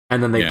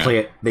 and then they play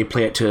it. They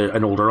play it to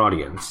an older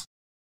audience,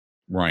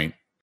 right?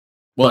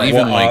 Well,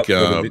 even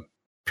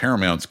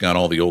Paramount's got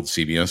all the old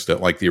CBS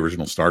stuff, like the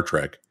original Star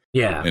Trek,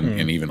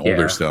 and even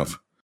older stuff,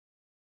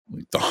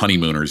 like the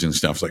Honeymooners and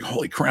stuff. It's like,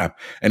 holy crap!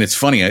 And it's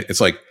funny. It's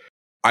like,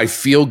 I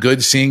feel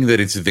good seeing that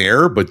it's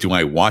there, but do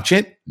I watch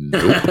it?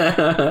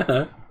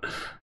 Nope.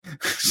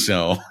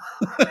 So,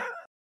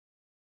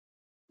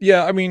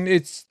 yeah, I mean,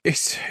 it's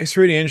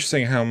really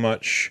interesting how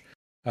much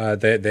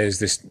there's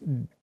this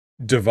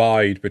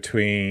divide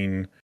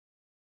between,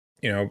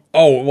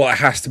 it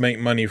has to make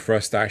money for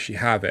us to actually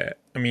have it.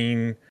 I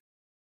mean,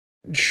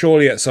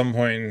 surely at some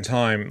point in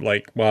time,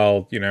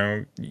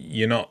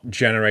 you're not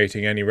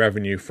generating any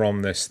revenue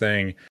from this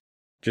thing.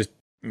 Just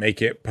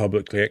make it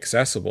publicly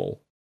accessible.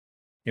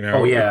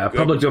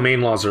 Public domain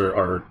laws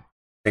are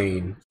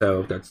insane.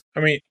 So that's.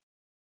 I mean,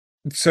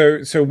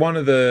 so one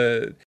of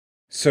the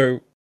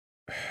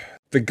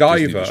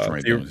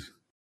Guyver.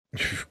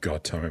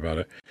 God, tell me about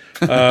it.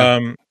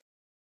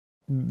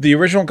 The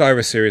original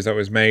Guyver series that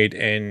was made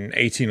in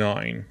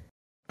 '89,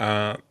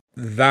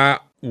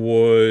 that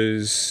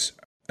was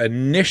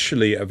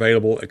initially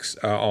available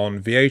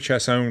on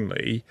VHS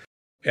only,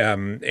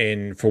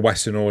 for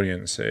Western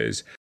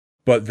audiences.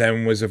 But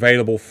then was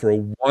available for a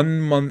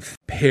 1-month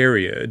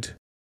period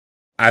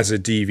as a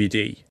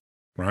DVD,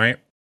 right?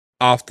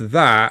 After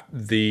that,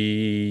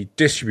 the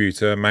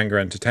distributor, Manga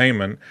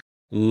Entertainment,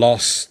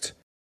 lost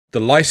the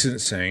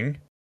licensing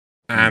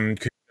and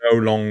could no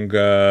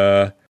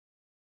longer,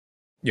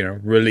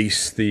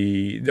 release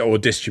or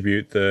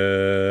distribute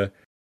the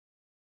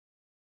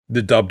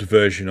dubbed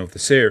version of the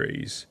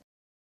series.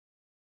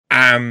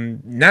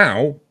 And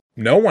now,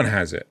 no one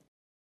has it.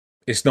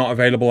 It's not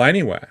available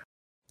anywhere.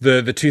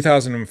 The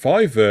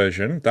 2005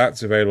 version,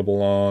 that's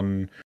available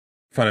on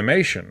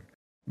Funimation,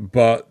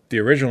 but the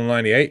original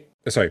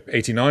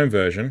 89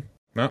 version,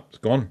 no, it's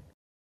gone.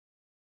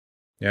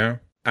 Yeah,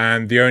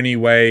 and the only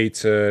way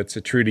to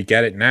truly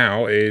get it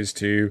now is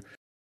to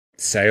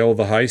sail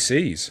the high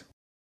seas.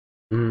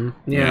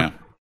 Yeah.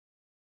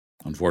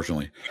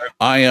 Unfortunately,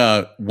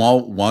 I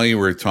while you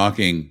were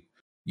talking,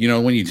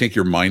 when you take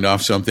your mind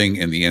off something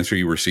and the answer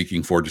you were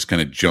seeking for just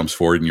kind of jumps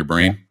forward in your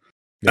brain.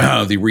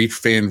 Yeah. The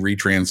fan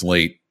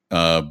retranslate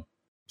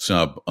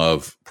sub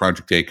of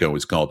Project A-ko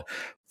is called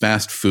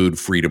Fast Food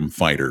Freedom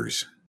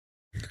Fighters.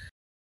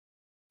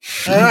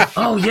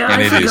 Oh yeah,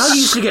 And I it forgot is-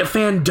 you used to get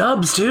fan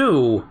dubs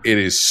too. It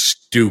is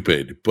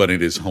stupid, but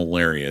it is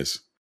hilarious.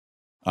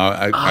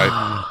 I'm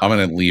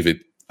going to leave it.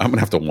 I'm going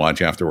to have to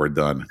watch after we're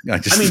done. I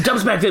mean,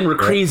 dubs back then were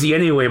crazy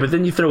anyway, but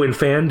then you throw in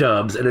fan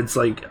dubs, and it's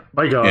like,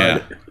 my God.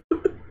 Yeah.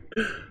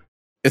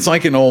 It's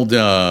like an old,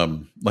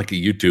 like a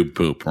YouTube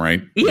poop,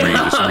 right? Yeah.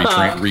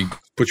 Where you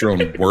just put your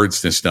own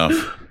words to stuff.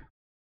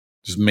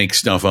 Just make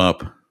stuff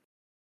up.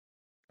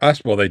 That's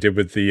what they did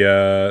with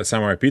the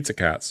Samurai Pizza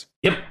Cats.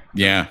 Yep.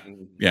 Yeah.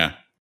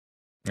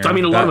 So, I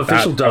mean, a lot of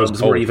official that was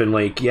dubs were old. even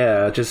like,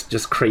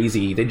 just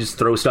crazy. They just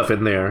throw stuff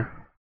in there.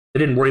 They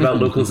didn't worry about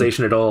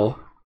localization at all.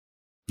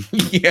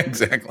 Yeah,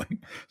 exactly.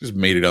 Just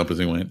made it up as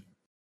they went.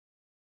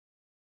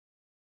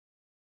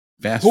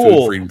 Fast Cool.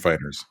 Food Freedom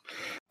Fighters.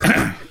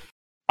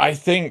 I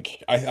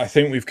think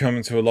we've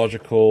come to a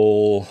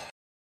logical,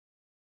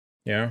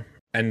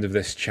 end of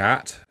this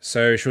chat.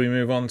 So, shall we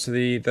move on to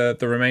the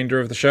remainder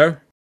of the show?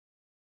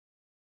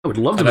 I would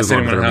love to Unless move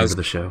on to the anyone rest has- of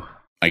the show.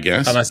 I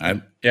guess.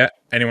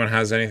 Anyone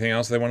has anything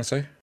else they want to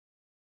say?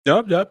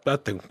 Yep. I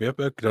think a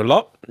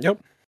lot. Yep.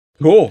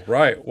 Cool.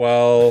 Right.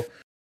 Well,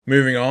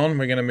 moving on,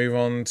 we're going to move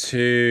on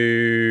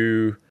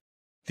to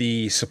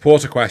the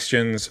supporter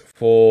questions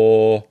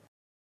for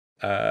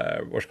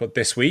what's called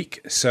this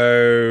week.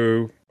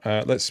 So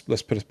let's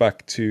put us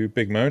back to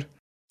big mode.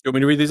 You want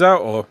me to read these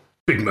out, or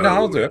Big mode. No,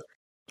 I'll do it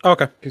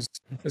okay? because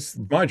it's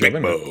my job,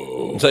 isn't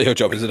it? Is that your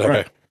job? Is it okay?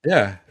 Right.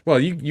 Yeah. Well,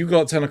 you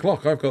got 10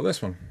 o'clock. I've got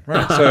this one.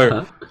 Right. So All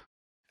right,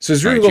 you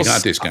Zrugal's-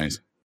 got this, guys.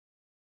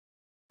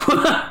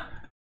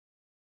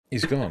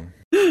 He's gone.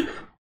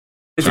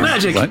 It's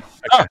magic. What?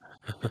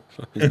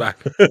 He's back.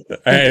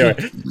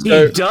 Anyway, He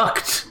so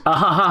ducked.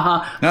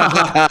 how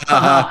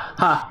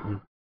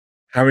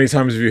many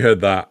times have you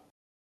heard that?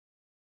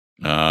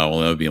 Well,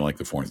 that would be like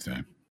the fourth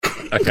time.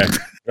 Okay.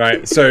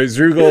 Right. So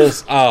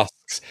Zrugals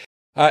asks,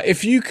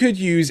 if you could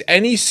use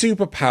any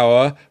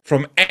superpower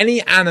from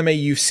any anime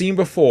you've seen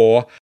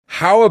before,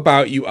 how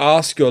about you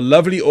ask your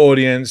lovely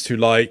audience to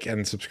like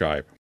and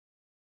subscribe?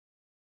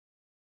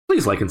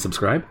 Please like and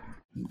subscribe.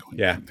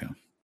 Yeah.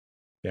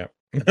 Yeah.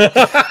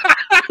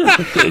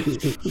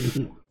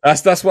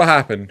 That's what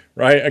happened,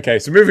 right? Okay,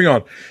 so moving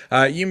on.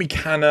 Yumi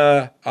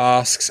Kana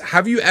asks,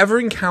 have you ever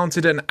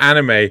encountered an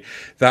anime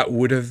that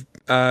would have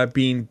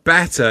been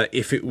better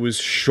if it was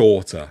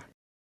shorter?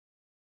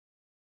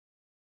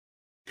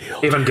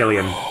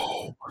 Evangelion.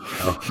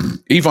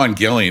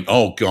 Evangelion.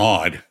 Oh,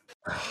 God.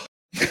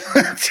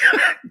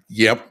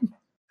 Yep.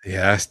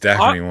 Yeah, that's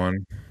definitely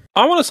one.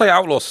 I want to say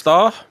Outlaw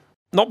Star,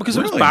 not because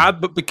it was Really? bad,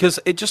 but because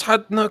it just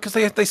had because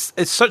they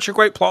it's such a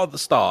great plot at the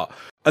start,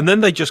 and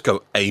then they just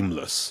go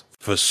aimless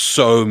for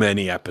so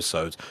many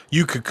episodes.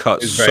 You could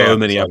cut It's very so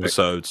many episodic.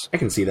 episodes I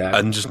can see that.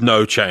 and just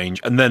no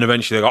change, and then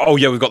eventually they go, "Oh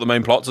yeah, we've got the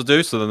main plot to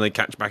do," so then they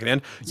catch back at the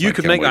end. You like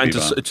could make that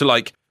Cowboy into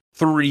like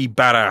 3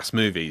 badass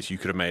movies. You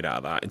could have made out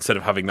of that instead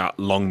of having that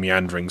long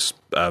meandering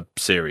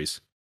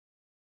series.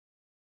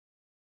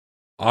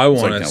 I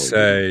want like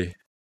to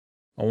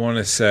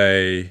Cowboy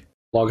say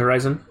Log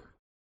Horizon.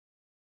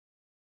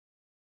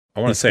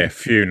 a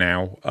few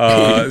now.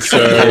 Go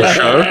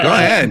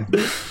ahead.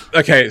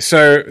 Okay,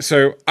 so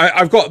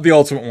I've got the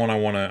ultimate one I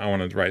want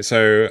to write.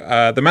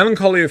 So the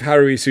Melancholy of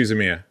Haruhi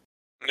Suzumiya.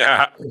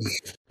 Yeah,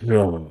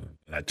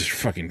 That just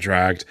fucking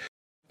dragged.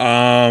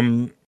 I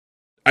know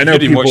you didn't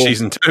people. watch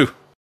season 2.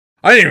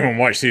 I didn't even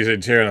watch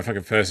season 2, and the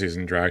fucking first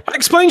season dragged. I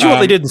explained to you what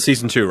they did in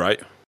season 2, right?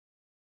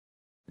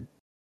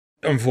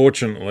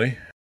 Unfortunately,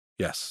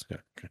 Yes. Yeah.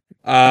 Okay.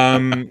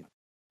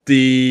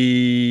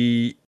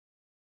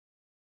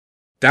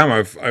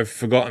 I've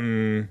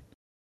forgotten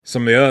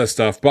some of the other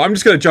stuff, but I'm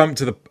just going to jump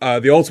to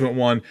the ultimate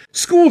one.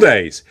 School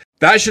Days.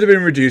 That should have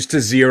been reduced to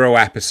 0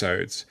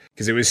 episodes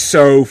because it was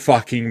so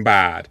fucking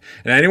bad.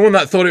 And anyone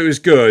that thought it was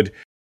good,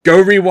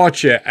 go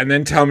rewatch it and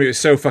then tell me it was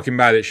so fucking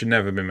bad it should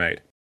never have been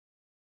made.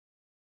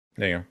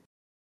 There you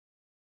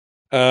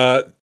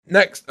go.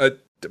 Next,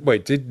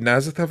 wait, did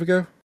Nazeth have a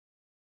go?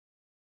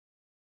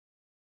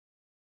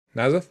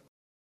 Nazeth?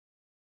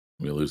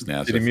 We lose Did he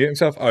Nazareth. mute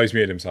himself? Oh, he's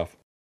muted himself.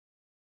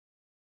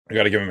 I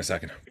gotta give him a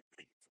second.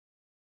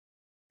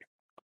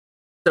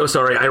 So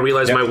sorry, I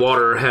realized Yep. my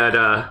water had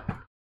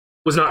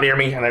was not near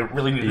me, and I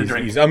really needed a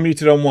drink. He's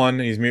unmuted on one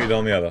and he's muted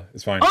on the other.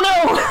 It's fine.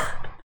 Oh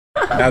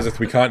no! Nazeth,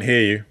 we can't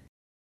hear you.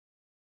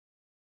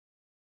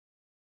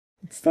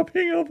 Stop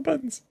hitting all the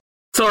buttons.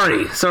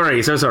 Sorry,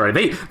 so sorry.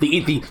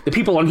 The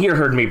people on here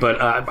heard me, but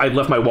I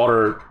left my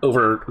water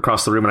over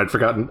across the room, and I'd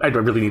forgotten. I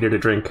really needed a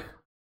drink.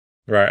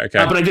 Right.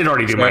 Okay. But I did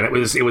already do mine. It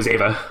was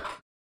Ava.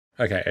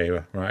 Okay,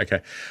 Ava. Right.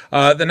 Okay.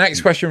 The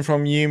next question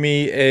from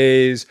Yumi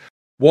is: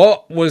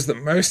 what was the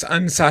most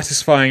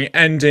unsatisfying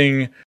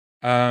ending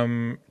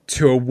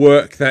to a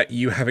work that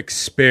you have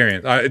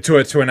experienced?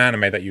 To an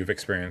anime that you've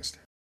experienced?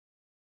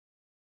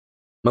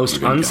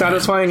 Most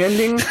unsatisfying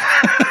ending?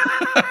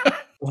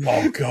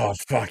 Oh god,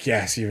 fuck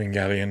yes,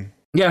 Evangelion.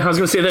 Yeah, I was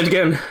going to say that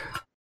again.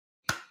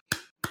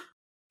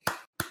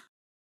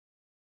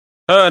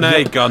 Turn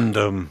A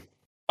Gundam.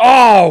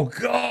 Oh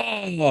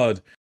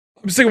god,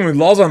 I'm sticking with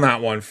Loz on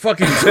that one.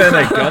 Fucking Turn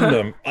A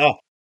Gundam. Oh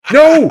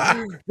no,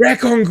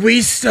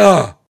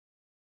 Reconquista.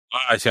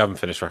 I actually haven't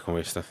finished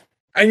Reconquista.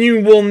 And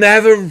you will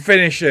never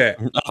finish it.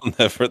 I'll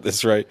never at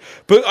this rate.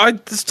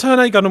 But this Turn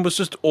A Gundam was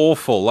just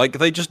awful. Like,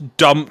 they just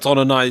dumped on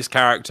a nice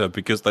character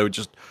because they were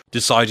just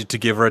decided to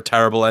give her a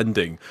terrible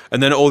ending.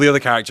 And then all the other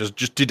characters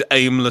just did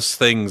aimless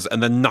things,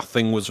 and then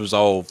nothing was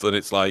resolved. And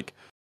it's like,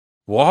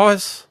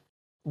 what?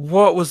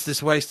 What was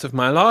this waste of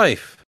my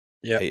life?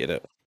 Yeah. Hated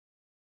it.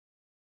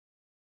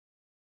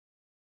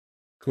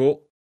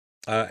 Cool.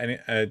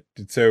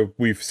 So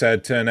we've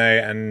said Turn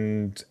A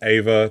and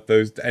Ava.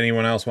 Those.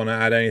 Anyone else want to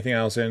add anything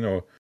else in,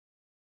 or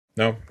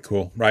no?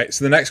 Cool. Right.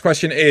 So the next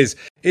question is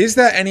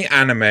there any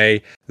anime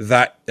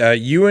that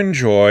you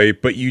enjoy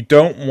but you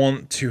don't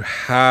want to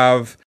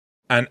have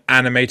an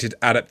animated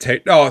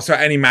adaptation? Oh,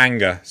 sorry. Any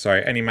manga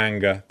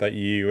that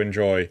you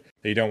enjoy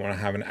that you don't want to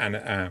have an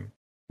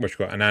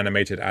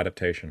animated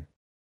adaptation?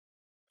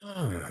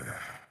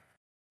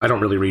 I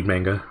don't really read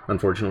manga,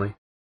 unfortunately.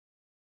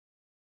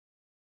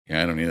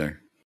 Yeah, I don't either.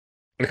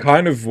 I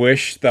kind of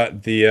wish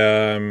that the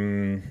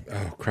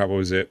what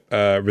was it?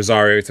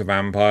 Rosario to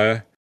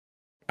Vampire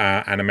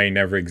anime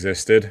never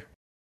existed.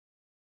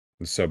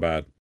 It's so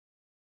bad.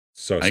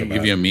 So I can bad.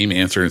 give you a meme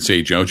answer and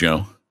say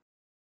JoJo.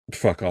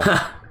 Fuck off.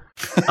 How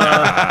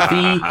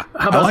about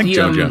I like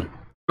JoJo.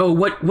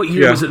 What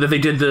year was it that they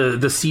did the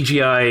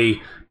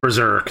CGI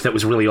Berserk that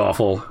was really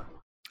awful?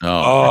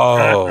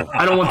 Oh.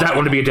 I don't want that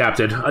one to be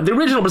adapted. The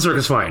original Berserk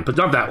is fine, but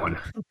not that one.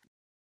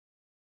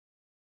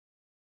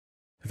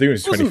 I think it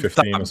was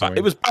 2015 or something.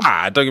 It was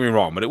bad, don't get me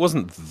wrong, but it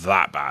wasn't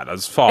that bad. It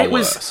was far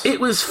worse. It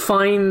was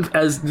fine,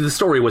 as the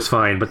story was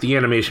fine, but the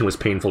animation was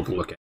painful to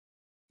look at.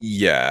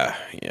 Yeah.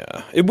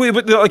 It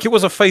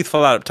was a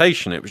faithful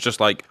adaptation. It was just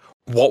like,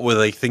 what were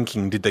they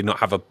thinking? Did they not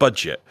have a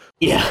budget?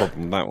 Yeah. The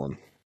problem with that one.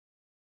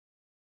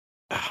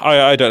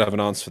 I don't have an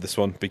answer for this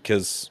one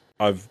because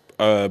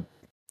the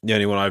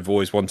only one I've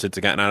always wanted to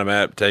get an anime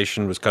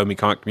adaptation was Komi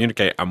Can't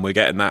Communicate, and we're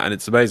getting that, and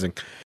it's amazing.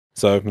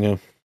 So, yeah.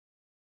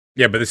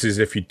 Yeah, but this is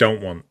if you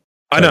don't want.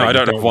 I know, I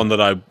don't have one that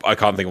I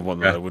can't think of one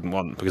that I wouldn't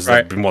want because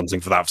I've been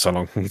wanting for that for so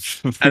long.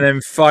 And then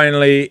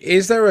finally,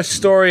 is there a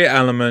story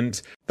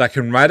element that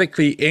can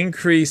radically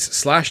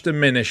increase /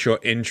 diminish your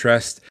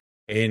interest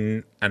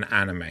in an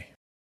anime?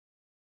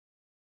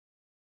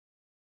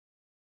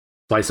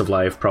 Slice of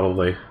life,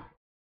 probably.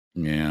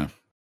 Yeah.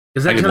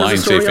 Is that I could kind lie of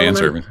and say fan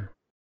service.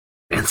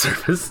 Fan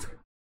service.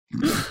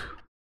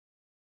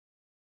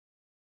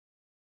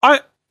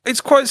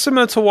 It's quite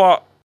similar to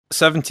what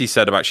 70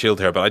 said about Shield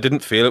Hero, but I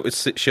didn't feel it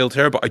with Shield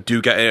Hero, but I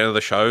do get it in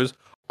other shows.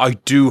 I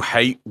do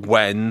hate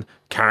when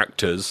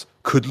characters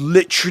could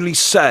literally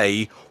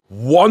say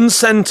one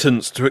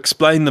sentence to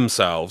explain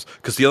themselves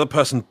because the other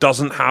person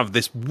doesn't have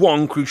this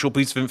one crucial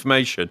piece of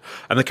information,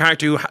 and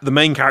the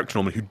main character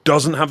normally who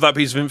doesn't have that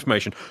piece of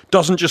information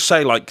doesn't just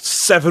say like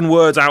 7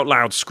 words out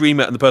loud,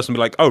 scream it, and the person will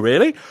be like, "Oh,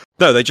 really?"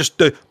 No, they just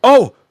do,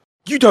 "Oh,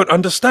 you don't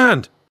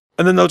understand,"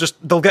 and then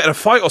they'll get in a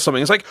fight or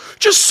something. It's like,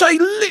 just say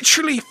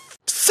literally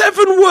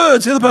 7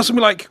 words. The other person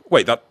will be like,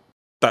 "Wait, that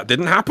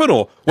didn't happen,"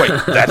 or "Wait,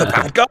 they're the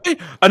bad guy,"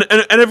 and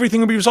everything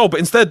will be resolved. But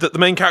instead, that the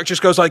main character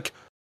just goes like,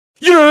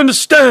 "You don't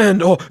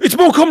understand," or "It's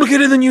more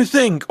complicated than you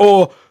think,"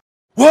 or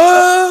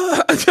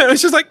 "What?"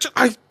 It's just like,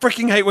 I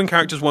freaking hate when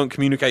characters won't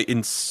communicate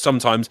in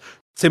sometimes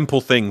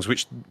simple things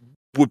which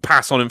would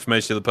pass on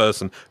information to the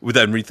person, would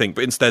then rethink,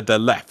 but instead they're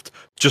left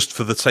just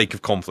for the sake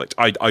of conflict.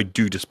 I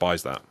do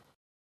despise that.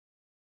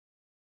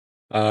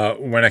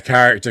 When a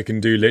character can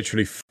do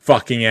literally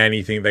fucking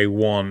anything they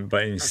want,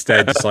 but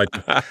instead decide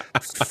to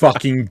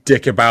fucking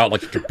dick about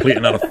like a complete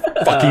and utter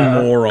fucking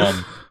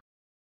moron.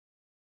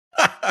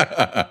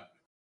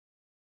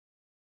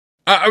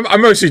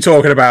 I'm mostly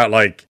talking about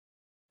like,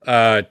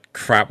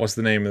 crap. What's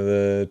the name of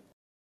the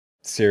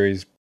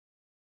series?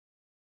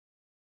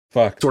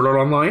 Fuck. Sword Art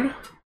Online.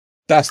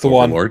 That's the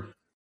one. Lord.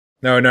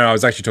 No. I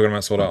was actually talking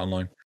about Sword Art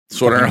Online.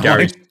 Sword Art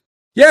Online.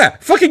 Yeah,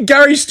 fucking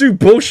Gary Stu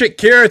bullshit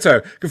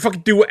Kirito can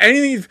fucking do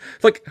anything.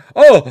 Like,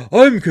 oh,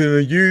 I'm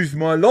gonna use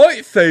my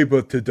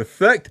lightsaber to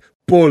deflect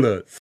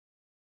bullets.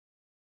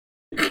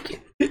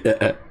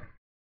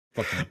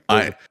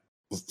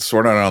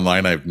 Sword Art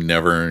Online, I've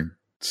never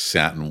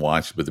sat and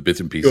watched, but the bits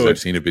and pieces I've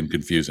seen have been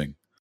confusing.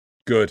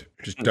 Good,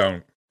 just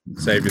don't.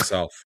 Save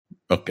yourself.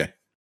 Okay.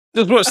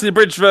 Just watch the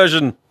abridged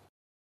version.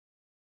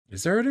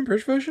 Is there an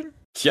abridged version?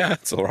 Yeah,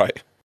 it's all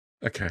right.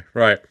 Okay,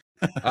 right.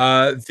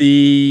 Then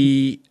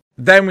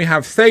we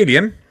have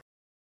Thalian.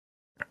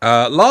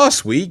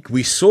 Last week,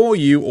 we saw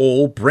you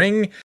all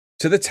bring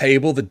to the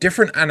table the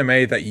different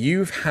anime that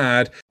you've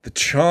had the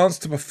chance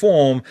to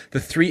perform the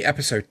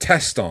 3-episode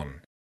test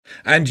on.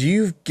 And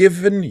you've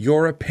given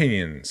your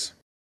opinions.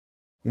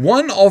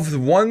 One of the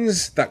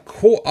ones that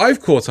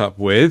I've caught up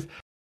with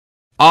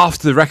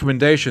after the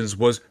recommendations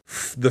was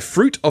The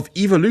Fruit of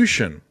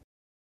Evolution.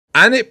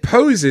 And it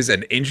poses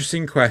an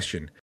interesting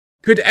question.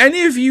 Could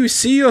any of you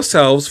see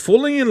yourselves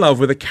falling in love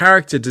with a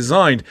character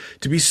designed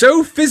to be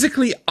so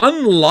physically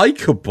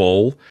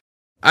unlikable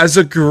as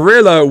a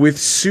gorilla with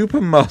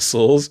super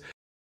muscles,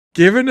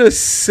 given a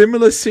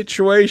similar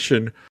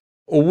situation?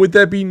 Or would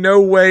there be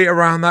no way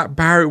around that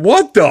barrier?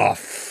 What the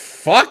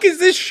fuck is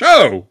this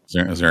show?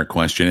 Is there a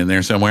question in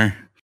there somewhere?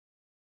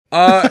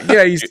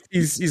 Yeah,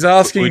 he's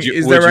asking,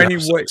 is there any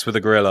way with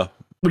a gorilla?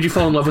 Would you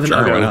fall in love with an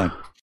Sure, why Ugo? not?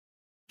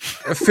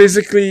 a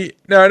physically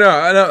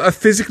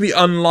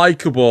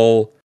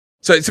unlikable?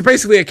 So it's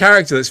basically a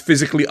character that's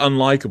physically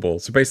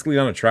unlikable. So basically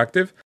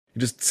unattractive.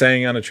 You're just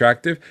saying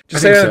unattractive.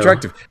 Just say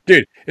unattractive,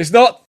 dude. It's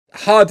not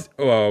hard.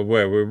 Well,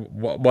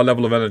 what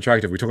level of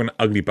unattractive? Are we talking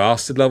ugly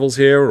bastard levels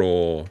here,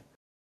 or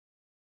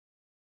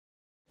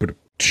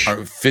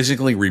Are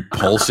physically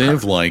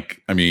repulsive?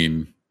 Like, I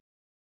mean,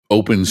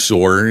 open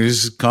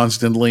sores,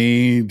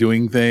 constantly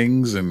doing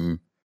things, and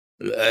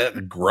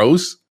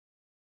gross,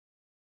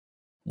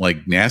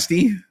 like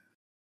nasty.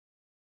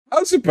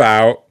 How's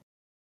about?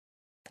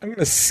 I'm going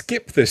to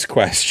skip this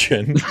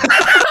question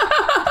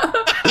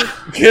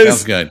because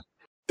Sounds good.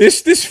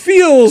 this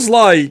feels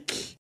like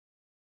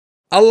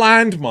a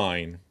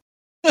landmine.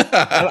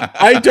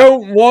 I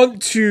don't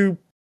want to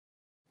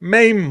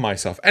maim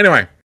myself.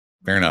 Anyway,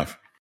 Fair enough.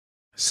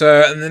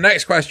 so and the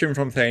next question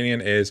from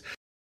Thanian is,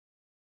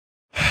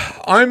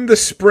 I'm the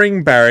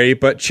Springberry,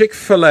 but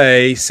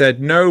Chick-fil-A said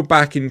no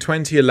back in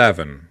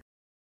 2011.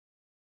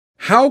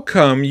 How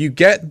come you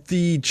get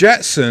the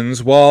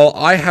Jetsons while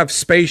I have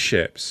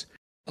spaceships?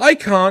 I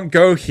can't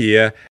go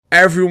here.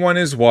 Everyone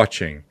is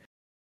watching.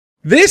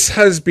 This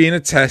has been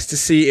a test to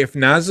see if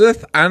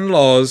Nazareth and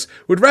Loz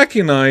would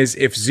recognize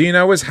if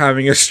Xeno was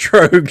having a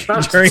stroke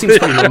That during seems the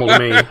pretty normal to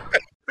me.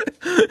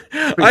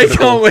 I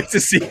can't wait to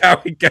see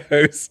how it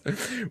goes.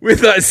 With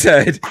that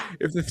said,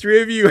 if the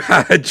three of you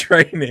had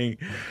training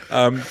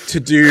to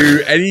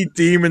do any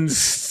demon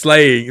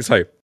slaying, if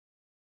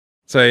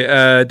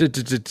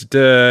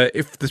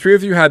the three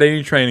of you had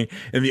any training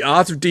in the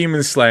art of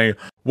demon slaying,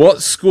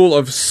 what school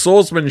of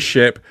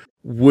swordsmanship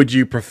would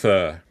you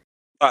prefer?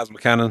 Plasma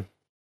cannon.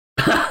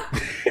 There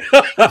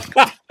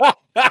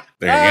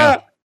you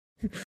go.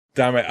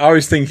 Damn it! I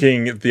was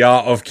thinking the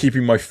art of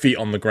keeping my feet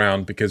on the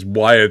ground, because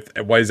why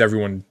is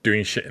everyone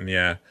doing shit in the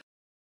air?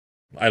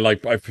 I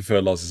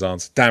prefer Loz's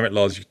answer. Damn it,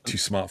 Loz, you're too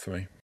smart for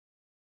me.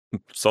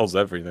 Solves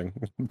everything.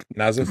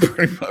 Nazareth?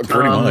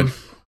 Pretty much.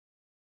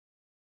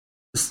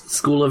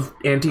 School of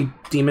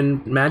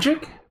anti-demon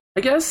magic,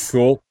 I guess?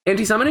 Cool.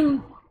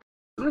 Anti-summoning?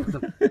 I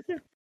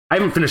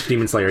haven't finished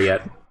Demon Slayer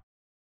yet.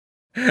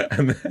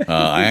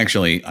 I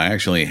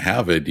actually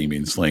have a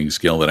demon slaying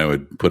skill that I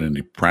would put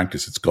into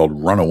practice. It's called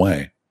Run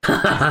Away. An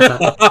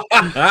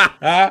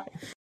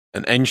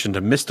ancient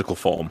and mystical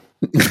form.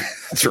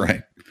 That's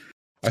right.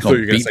 I thought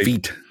you were going to say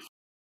feet.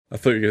 I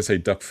thought you were going to say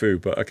duck foo,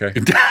 but okay.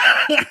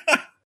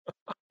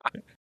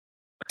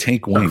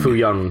 Take wing. Fu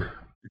Young.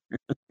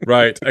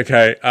 Right,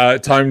 okay.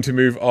 Time to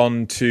move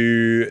on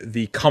to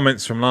the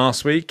comments from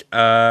last week.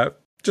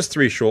 Just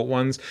 3 short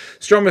ones.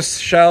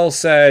 Stromus Shell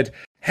said,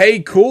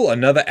 "Hey, cool,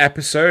 another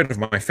episode of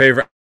my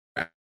favorite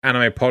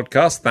anime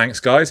podcast. Thanks,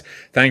 guys.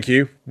 Thank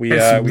you. We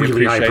really high appreciate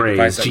the fact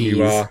praise. that you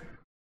Jeez. are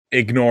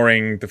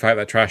ignoring the fact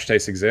that Trash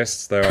Taste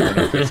exists, though I don't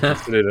know if it's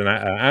considered an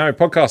anime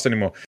podcast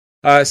anymore."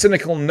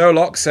 Cynical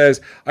Nolock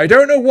says, "I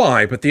don't know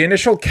why, but the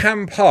initial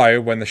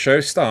Kanpai when the show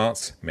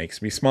starts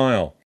makes me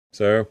smile.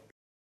 So,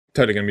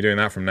 totally going to be doing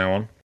that from now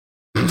on."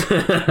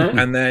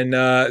 And then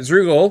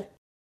Zrugal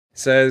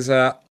says,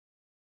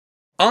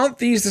 "Aren't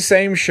these the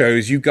same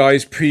shows you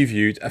guys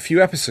previewed a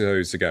few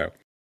episodes ago?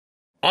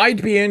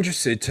 I'd be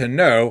interested to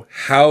know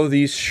how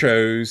these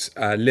shows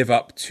live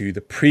up to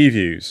the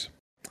previews."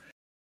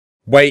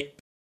 Wait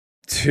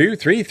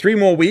 3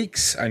 more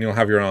weeks and you'll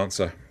have your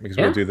answer, because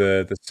we'll do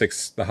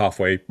the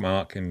halfway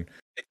mark. And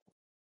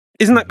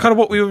Isn't that kind of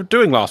what we were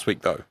doing last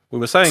week, though? We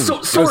were saying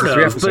Sort the of,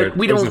 3 episode. but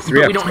we It was don't. the 3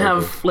 But we don't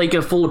episode. have like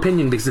a full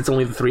opinion because it's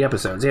only the 3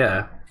 episodes.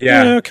 Yeah.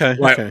 yeah, okay.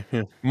 Like, Okay.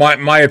 Yeah.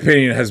 my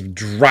opinion has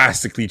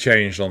drastically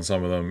changed on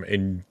some of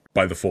them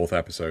by the 4th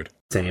episode.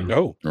 Same.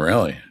 Oh,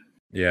 Really?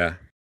 Yeah.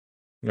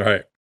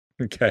 Right.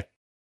 Okay.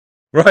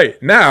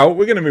 Right. Now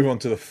we're going to move on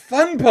to the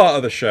fun part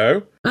of the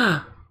show.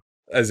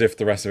 As if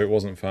the rest of it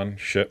wasn't fun.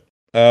 Shit.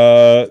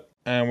 And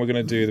we're going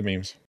to do the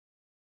memes.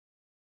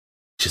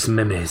 Just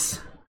memes.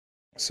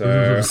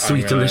 So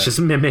Sweet, delicious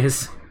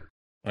memes.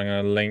 I'm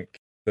going to link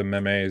the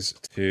memes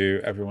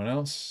to everyone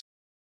else.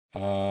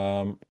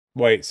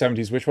 Wait,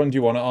 70s, which one do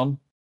you want it on?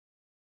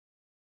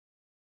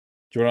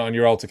 Do you want it on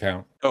your alt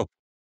account?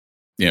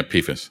 Yeah,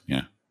 PFAS.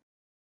 Yeah.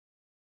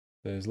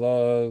 There's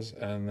Lars,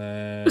 and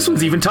then This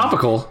one's even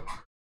topical.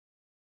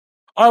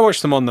 I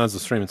watched them on as a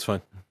stream. It's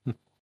fine.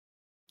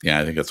 Yeah,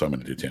 I think that's what I'm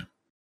going to do too.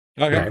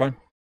 Okay, Right. fine.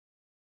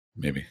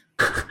 Maybe.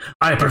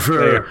 I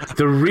prefer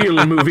the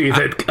real movie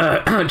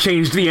that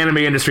changed the anime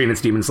industry, and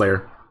it's Demon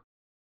Slayer.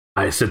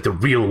 I said the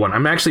real one.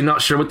 I'm actually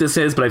not sure what this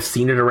is, but I've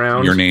seen it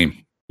around. Your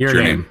name. Your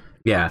name.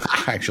 Yeah.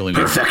 Actually, no.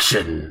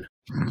 Perfection.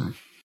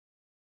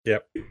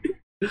 Yep.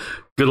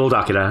 Good old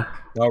Akira.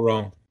 Not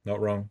wrong.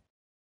 Not wrong.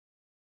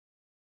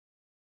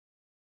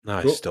 No,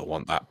 I Cool. still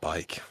want that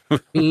bike.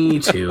 Me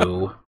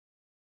too.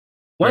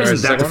 Why Where isn't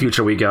is that that the one?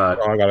 future we got?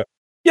 Oh, I got it.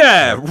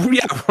 Yeah,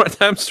 right,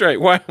 damn straight.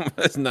 Why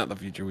isn't that the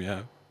future we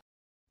have?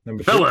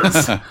 Number 2.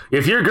 Fellas,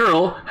 if your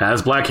girl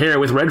has black hair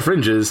with red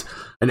fringes,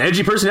 an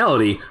edgy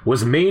personality,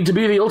 was made to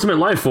be the ultimate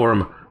life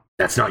form,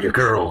 that's not your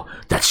girl.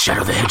 That's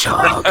Shadow the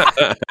Hedgehog.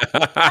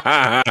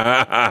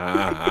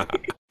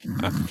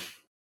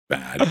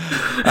 Bad.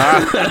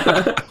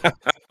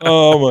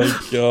 Oh my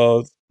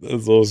god,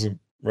 that's awesome.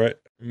 Right,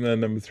 and then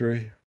number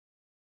 3.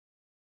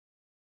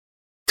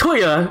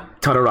 Toya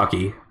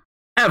Todoroki.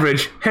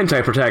 Average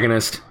hentai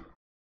protagonist.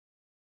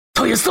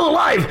 Toya's still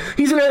alive!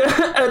 He's an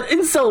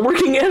incel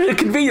working at a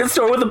convenience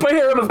store with a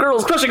harem of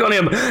girls crushing on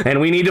him,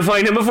 and we need to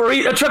find him before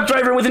a truck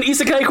driver with an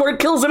isekai cord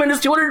kills him and his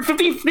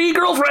 253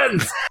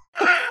 girlfriends!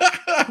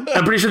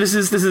 I'm pretty sure this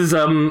is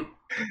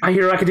I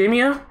Hero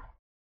Academia?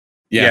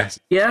 Yeah. Yes.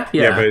 Yeah?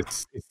 Yeah, but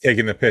it's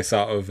taking the piss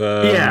out of.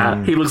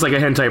 Yeah, he looks like a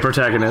hentai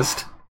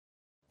protagonist.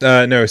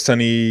 No,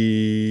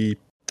 Sunny.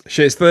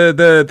 Shit, it's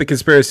the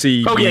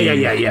conspiracy. Oh, yeah.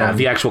 meme.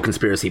 The actual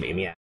conspiracy meme,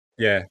 yeah.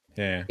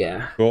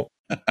 Yeah. Cool.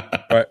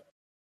 Right.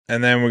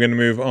 And then we're going to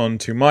move on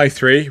to my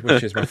 3,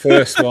 which is my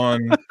first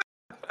one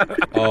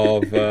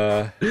of. Is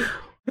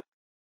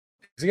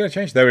he going to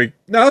change? No,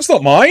 that's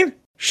not mine.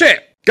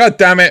 Shit. God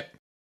damn it.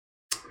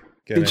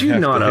 Did you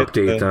not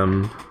update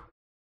them?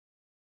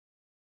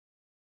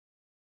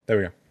 There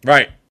we go.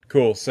 Right.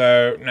 Cool.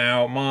 So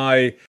now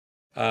my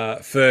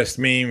first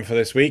meme for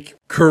this week,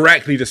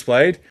 correctly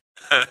displayed.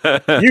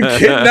 You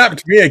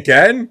kidnapped me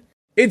again?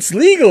 It's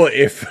legal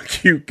if a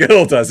cute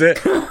girl does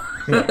it.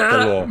 The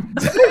law.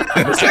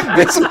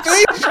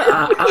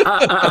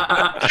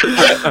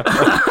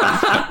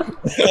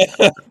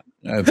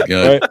 That's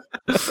good.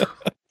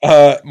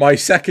 Right. My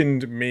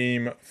second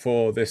meme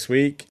for this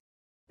week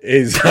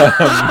is when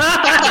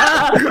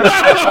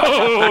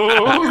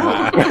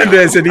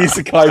there's an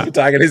isekai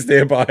protagonist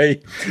nearby,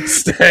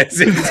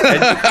 stares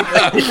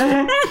intently.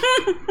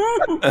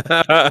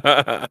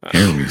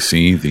 Here we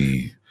see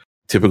the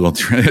typical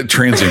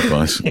transit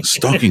bus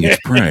stalking its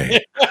prey.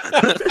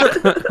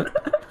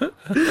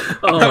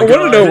 I want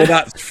to know what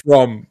that's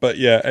from, but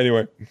yeah,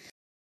 anyway.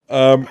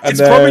 It's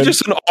probably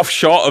just an off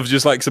shot of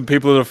just like some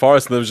people in a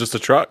forest and there was just a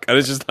truck and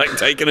it's just like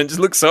taken and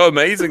just looks so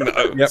amazing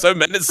though. Yep. So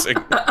menacing.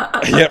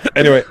 Yep.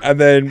 Anyway, and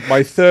then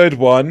my third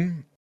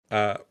one,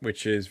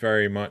 which is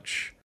very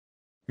much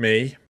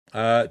me.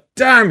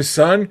 Damn,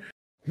 son,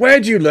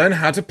 where'd you learn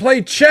how to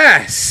play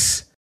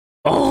chess?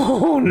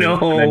 Oh, no.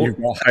 And then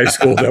you've got High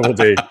School Double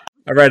D.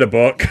 I read a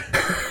book.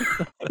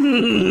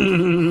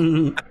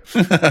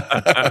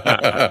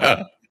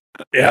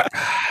 Yeah.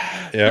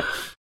 Yep.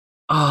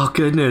 Oh,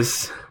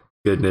 goodness.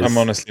 I'm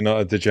honestly not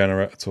a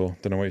degenerate at all.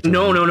 Don't know what you're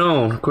talking about.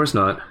 No. Of course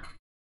not.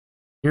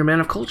 You're a man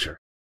of culture.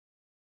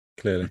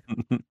 Clearly.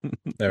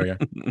 There we go.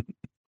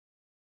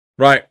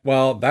 Right.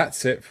 Well,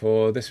 that's it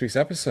for this week's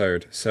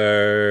episode.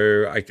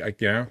 So, I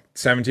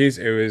 70s,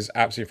 it was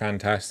absolutely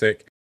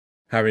fantastic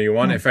having you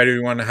on. If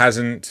anyone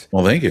hasn't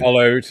Well, thank you.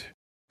 followed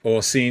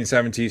or seen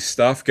 70s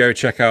stuff, go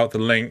check out the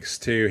links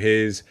to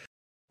his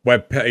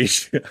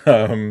webpage.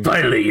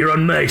 Finally, you're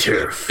on my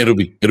turf. It'll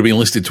be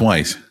listed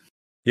twice.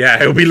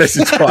 Yeah, it'll be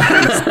listed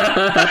twice.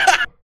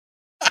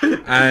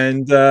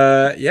 And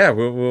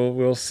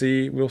we'll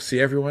see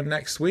everyone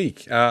next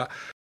week.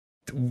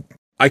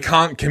 I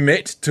can't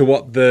commit to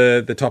what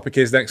the topic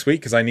is next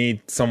week because I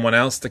need someone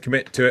else to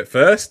commit to it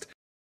first.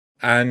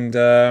 And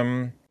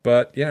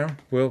but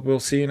we'll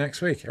see you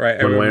next week.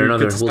 Right, One way or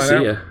another, we'll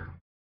see you.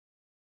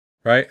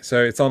 Right,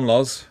 so it's on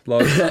Loz,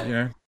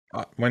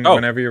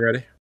 whenever you're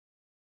ready.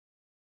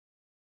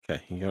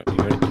 Okay, you got it.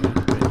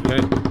 I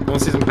want to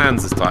see some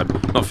hands this time.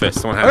 Not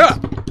fists, I want hands.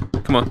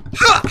 Come on.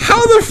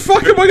 How the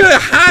fuck am I going to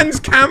hands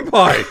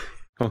Kanpai?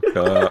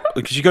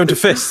 Because you go into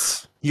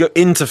fists. You go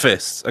into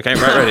fists. Okay,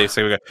 right, ready.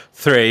 So we go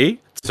 3,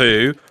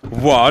 2,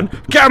 1.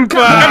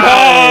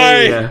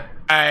 Kanpai! Yeah.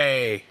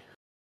 Hey!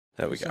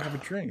 There we Just go. have a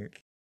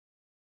drink.